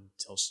 and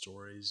tell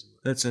stories. And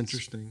That's it's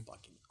interesting.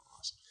 Fucking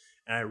awesome.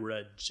 And I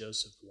read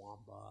Joseph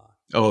Wambaugh.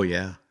 Oh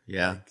yeah.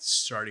 Yeah. Like,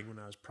 starting when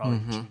I was probably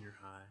Mhm. junior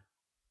high.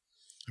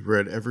 I've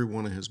read every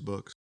one of his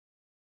books.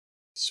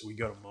 So we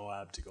go to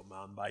Moab to go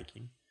mountain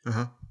biking,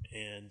 Uh-huh.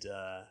 and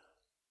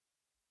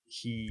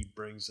he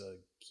brings a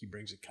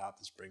cop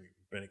that's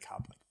been a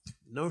cop like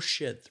no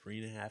shit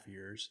 3.5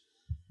 years,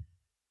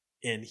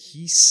 and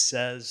he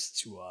says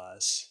to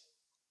us,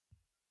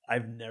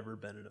 "I've never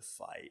been in a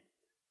fight."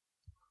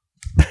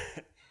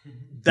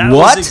 That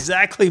What? was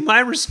exactly my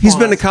response. He's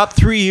been a cop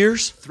 3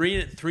 years?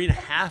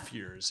 3.5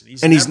 years,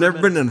 And he's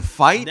never been in a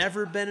fight?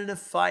 Never been in a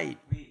fight.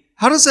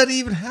 How does that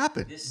even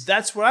happen?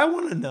 That's what I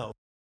want to know.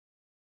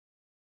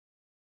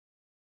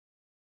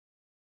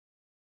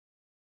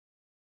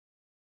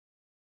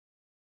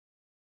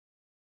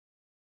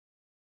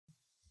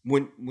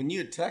 When you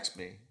had text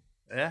me,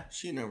 Yeah.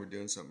 she and I were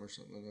doing something or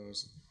something, and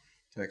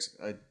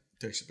I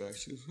texted back.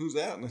 She goes, "Who's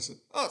that?" And I said,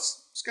 "Oh,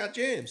 it's Scott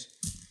James."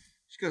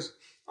 She goes,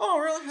 "Oh,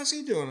 really? How's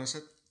he doing?" I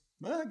said,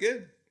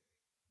 "Good."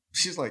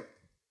 She's like,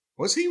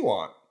 "What's he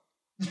want?"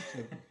 I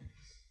said,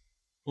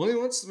 "Well, he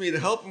wants me to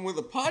help him with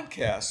a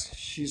podcast."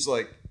 She's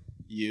like,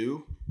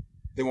 "You?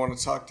 They want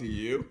to talk to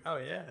you?" Oh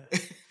yeah.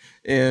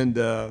 And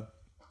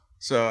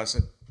so I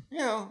said,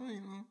 "Yeah,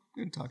 I'm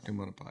going to talk to him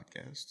on a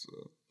podcast."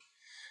 So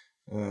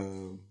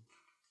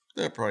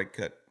they'll probably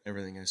cut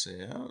everything I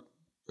say out,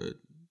 but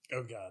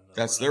Oh God, no.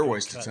 that's We're their not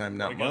waste gonna of cut time, it.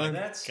 not We're gonna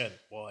mine.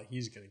 Well,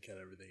 he's going to cut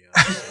everything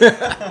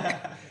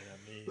out.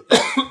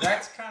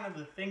 That's kind of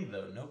the thing,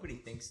 though. Nobody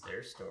thinks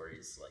their story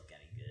is like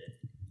any good.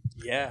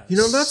 Yeah.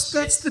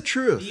 That's the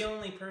truth. The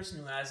only person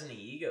who has any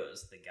ego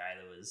is the guy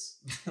that was,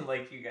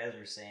 like you guys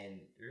were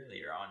saying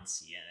earlier, on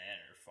CNN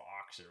or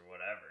Fox or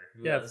whatever.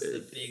 Who Yeah, has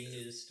the big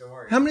news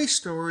story? How many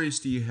stories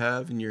do you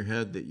have in your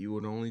head that you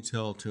would only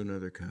tell to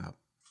another cop?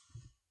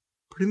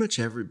 Pretty much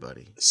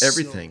everybody.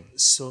 Everything.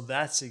 So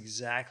that's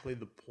exactly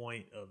the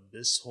point of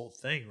this whole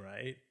thing,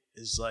 right?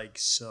 Is like,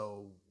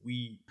 so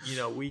we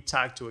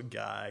talked to a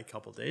guy a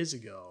couple days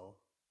ago,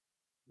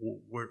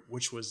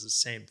 which was the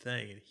same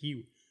thing, and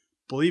he,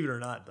 believe it or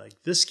not,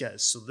 like this guy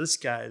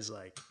is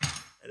like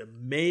an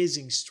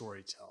amazing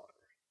storyteller,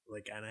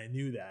 like, and I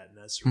knew that, and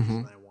that's the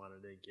reason I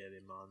wanted to get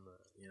him on the,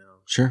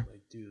 Sure.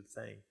 like do the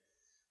thing,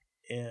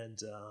 and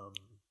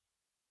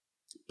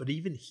but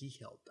even he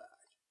held back.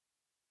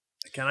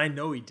 Like, and I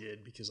know he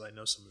did because I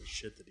know some of the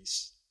shit that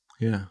he's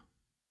Yeah.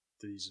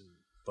 in.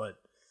 But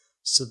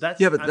so that's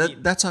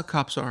That's how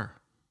cops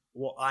are.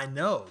 well, I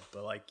know,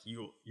 but like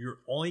you're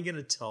only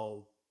gonna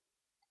tell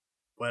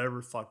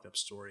whatever fucked up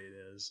story it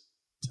is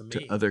to me.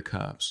 To other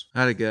cops.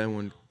 I had a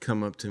guy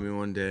come up to me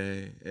one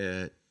day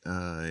at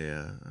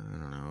I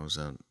don't know, it was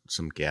at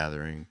some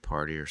gathering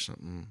party or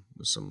something,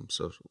 some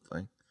social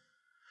thing,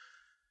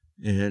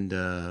 and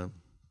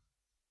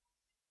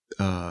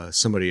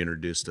somebody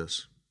introduced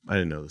us. I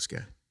didn't know this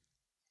guy.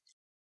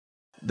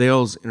 They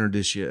always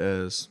introduce you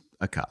as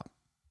a cop.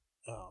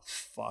 Oh,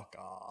 fuck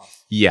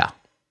off. Yeah.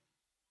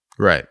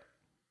 Right.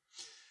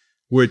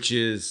 Which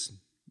is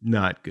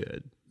not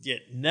good. Yeah,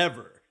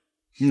 never.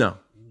 No.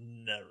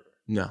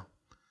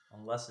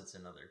 Unless it's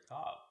another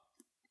cop.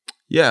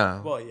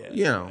 Yeah. Well, yeah.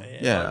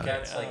 Yeah.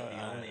 That's like the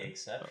only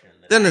exception.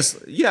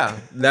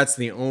 That's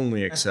the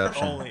only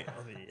exception. Only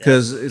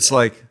Because it's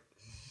like,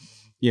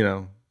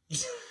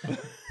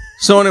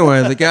 So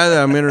anyway, the guy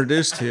that I'm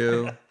introduced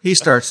to, he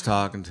starts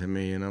talking to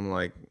me, and I'm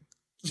like,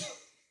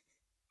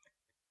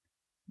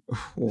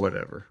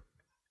 whatever.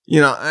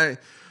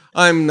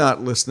 I'm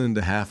not listening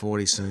to half of what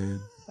he's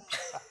saying.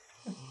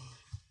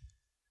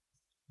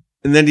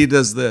 And then he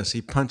does this.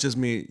 He punches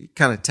me, he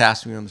kind of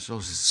taps me on the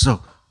shoulder. He says,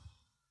 "So,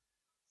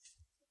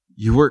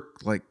 you work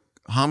like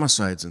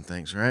homicides and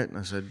things, right?" And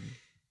I said,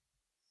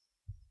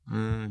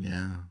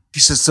 "Yeah." He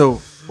says,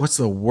 "So, what's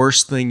the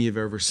worst thing you've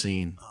ever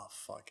seen?" Oh,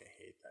 fuck, I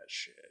hate that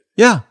shit.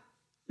 Yeah.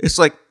 It's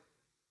like,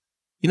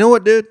 you know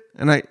what, dude?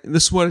 And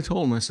this is what I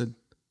told him. I said,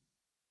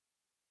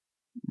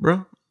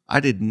 "Bro, I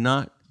did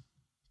not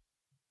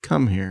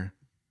come here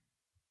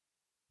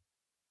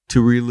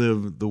to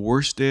relive the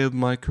worst day of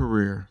my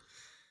career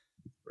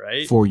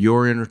Right? for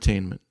your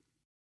entertainment."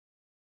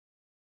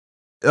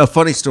 A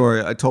funny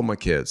story I told my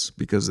kids,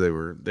 because they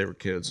were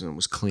kids and it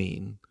was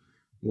clean,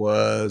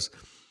 was,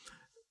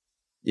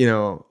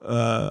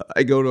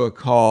 I go to a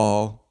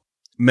call,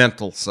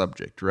 mental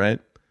subject, right?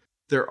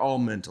 They're all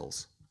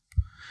mentals.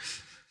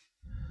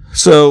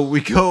 So we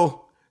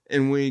go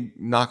and we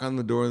knock on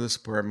the door of this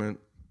apartment.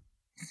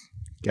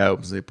 Guy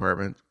opens the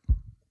apartment.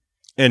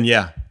 And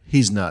yeah,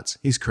 he's nuts.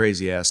 He's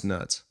crazy ass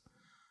nuts.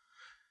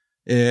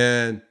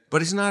 But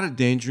he's not a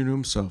danger to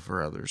himself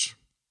or others.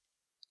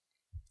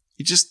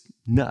 He's just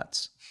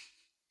nuts.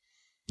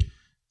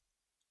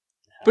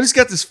 But he's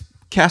got this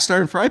cast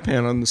iron fry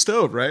pan on the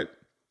stove, right?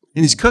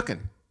 And he's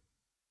cooking.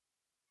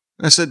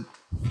 And I said,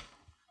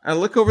 I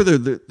look over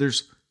there,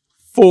 there's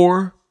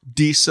 4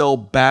 D-cell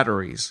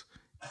batteries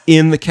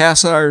in the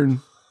cast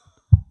iron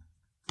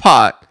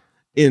pot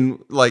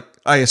in, like,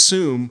 I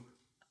assume,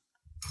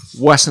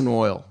 Wesson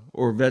oil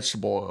or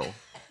vegetable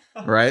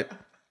oil, right?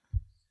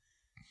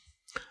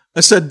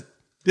 I said,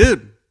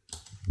 dude,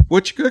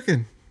 what you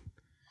cooking?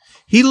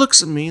 He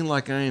looks at me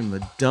like I am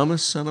the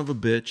dumbest son of a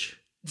bitch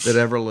that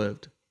ever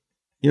lived.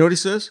 You know what he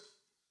says?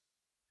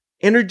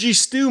 Energy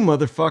stew,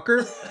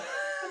 motherfucker.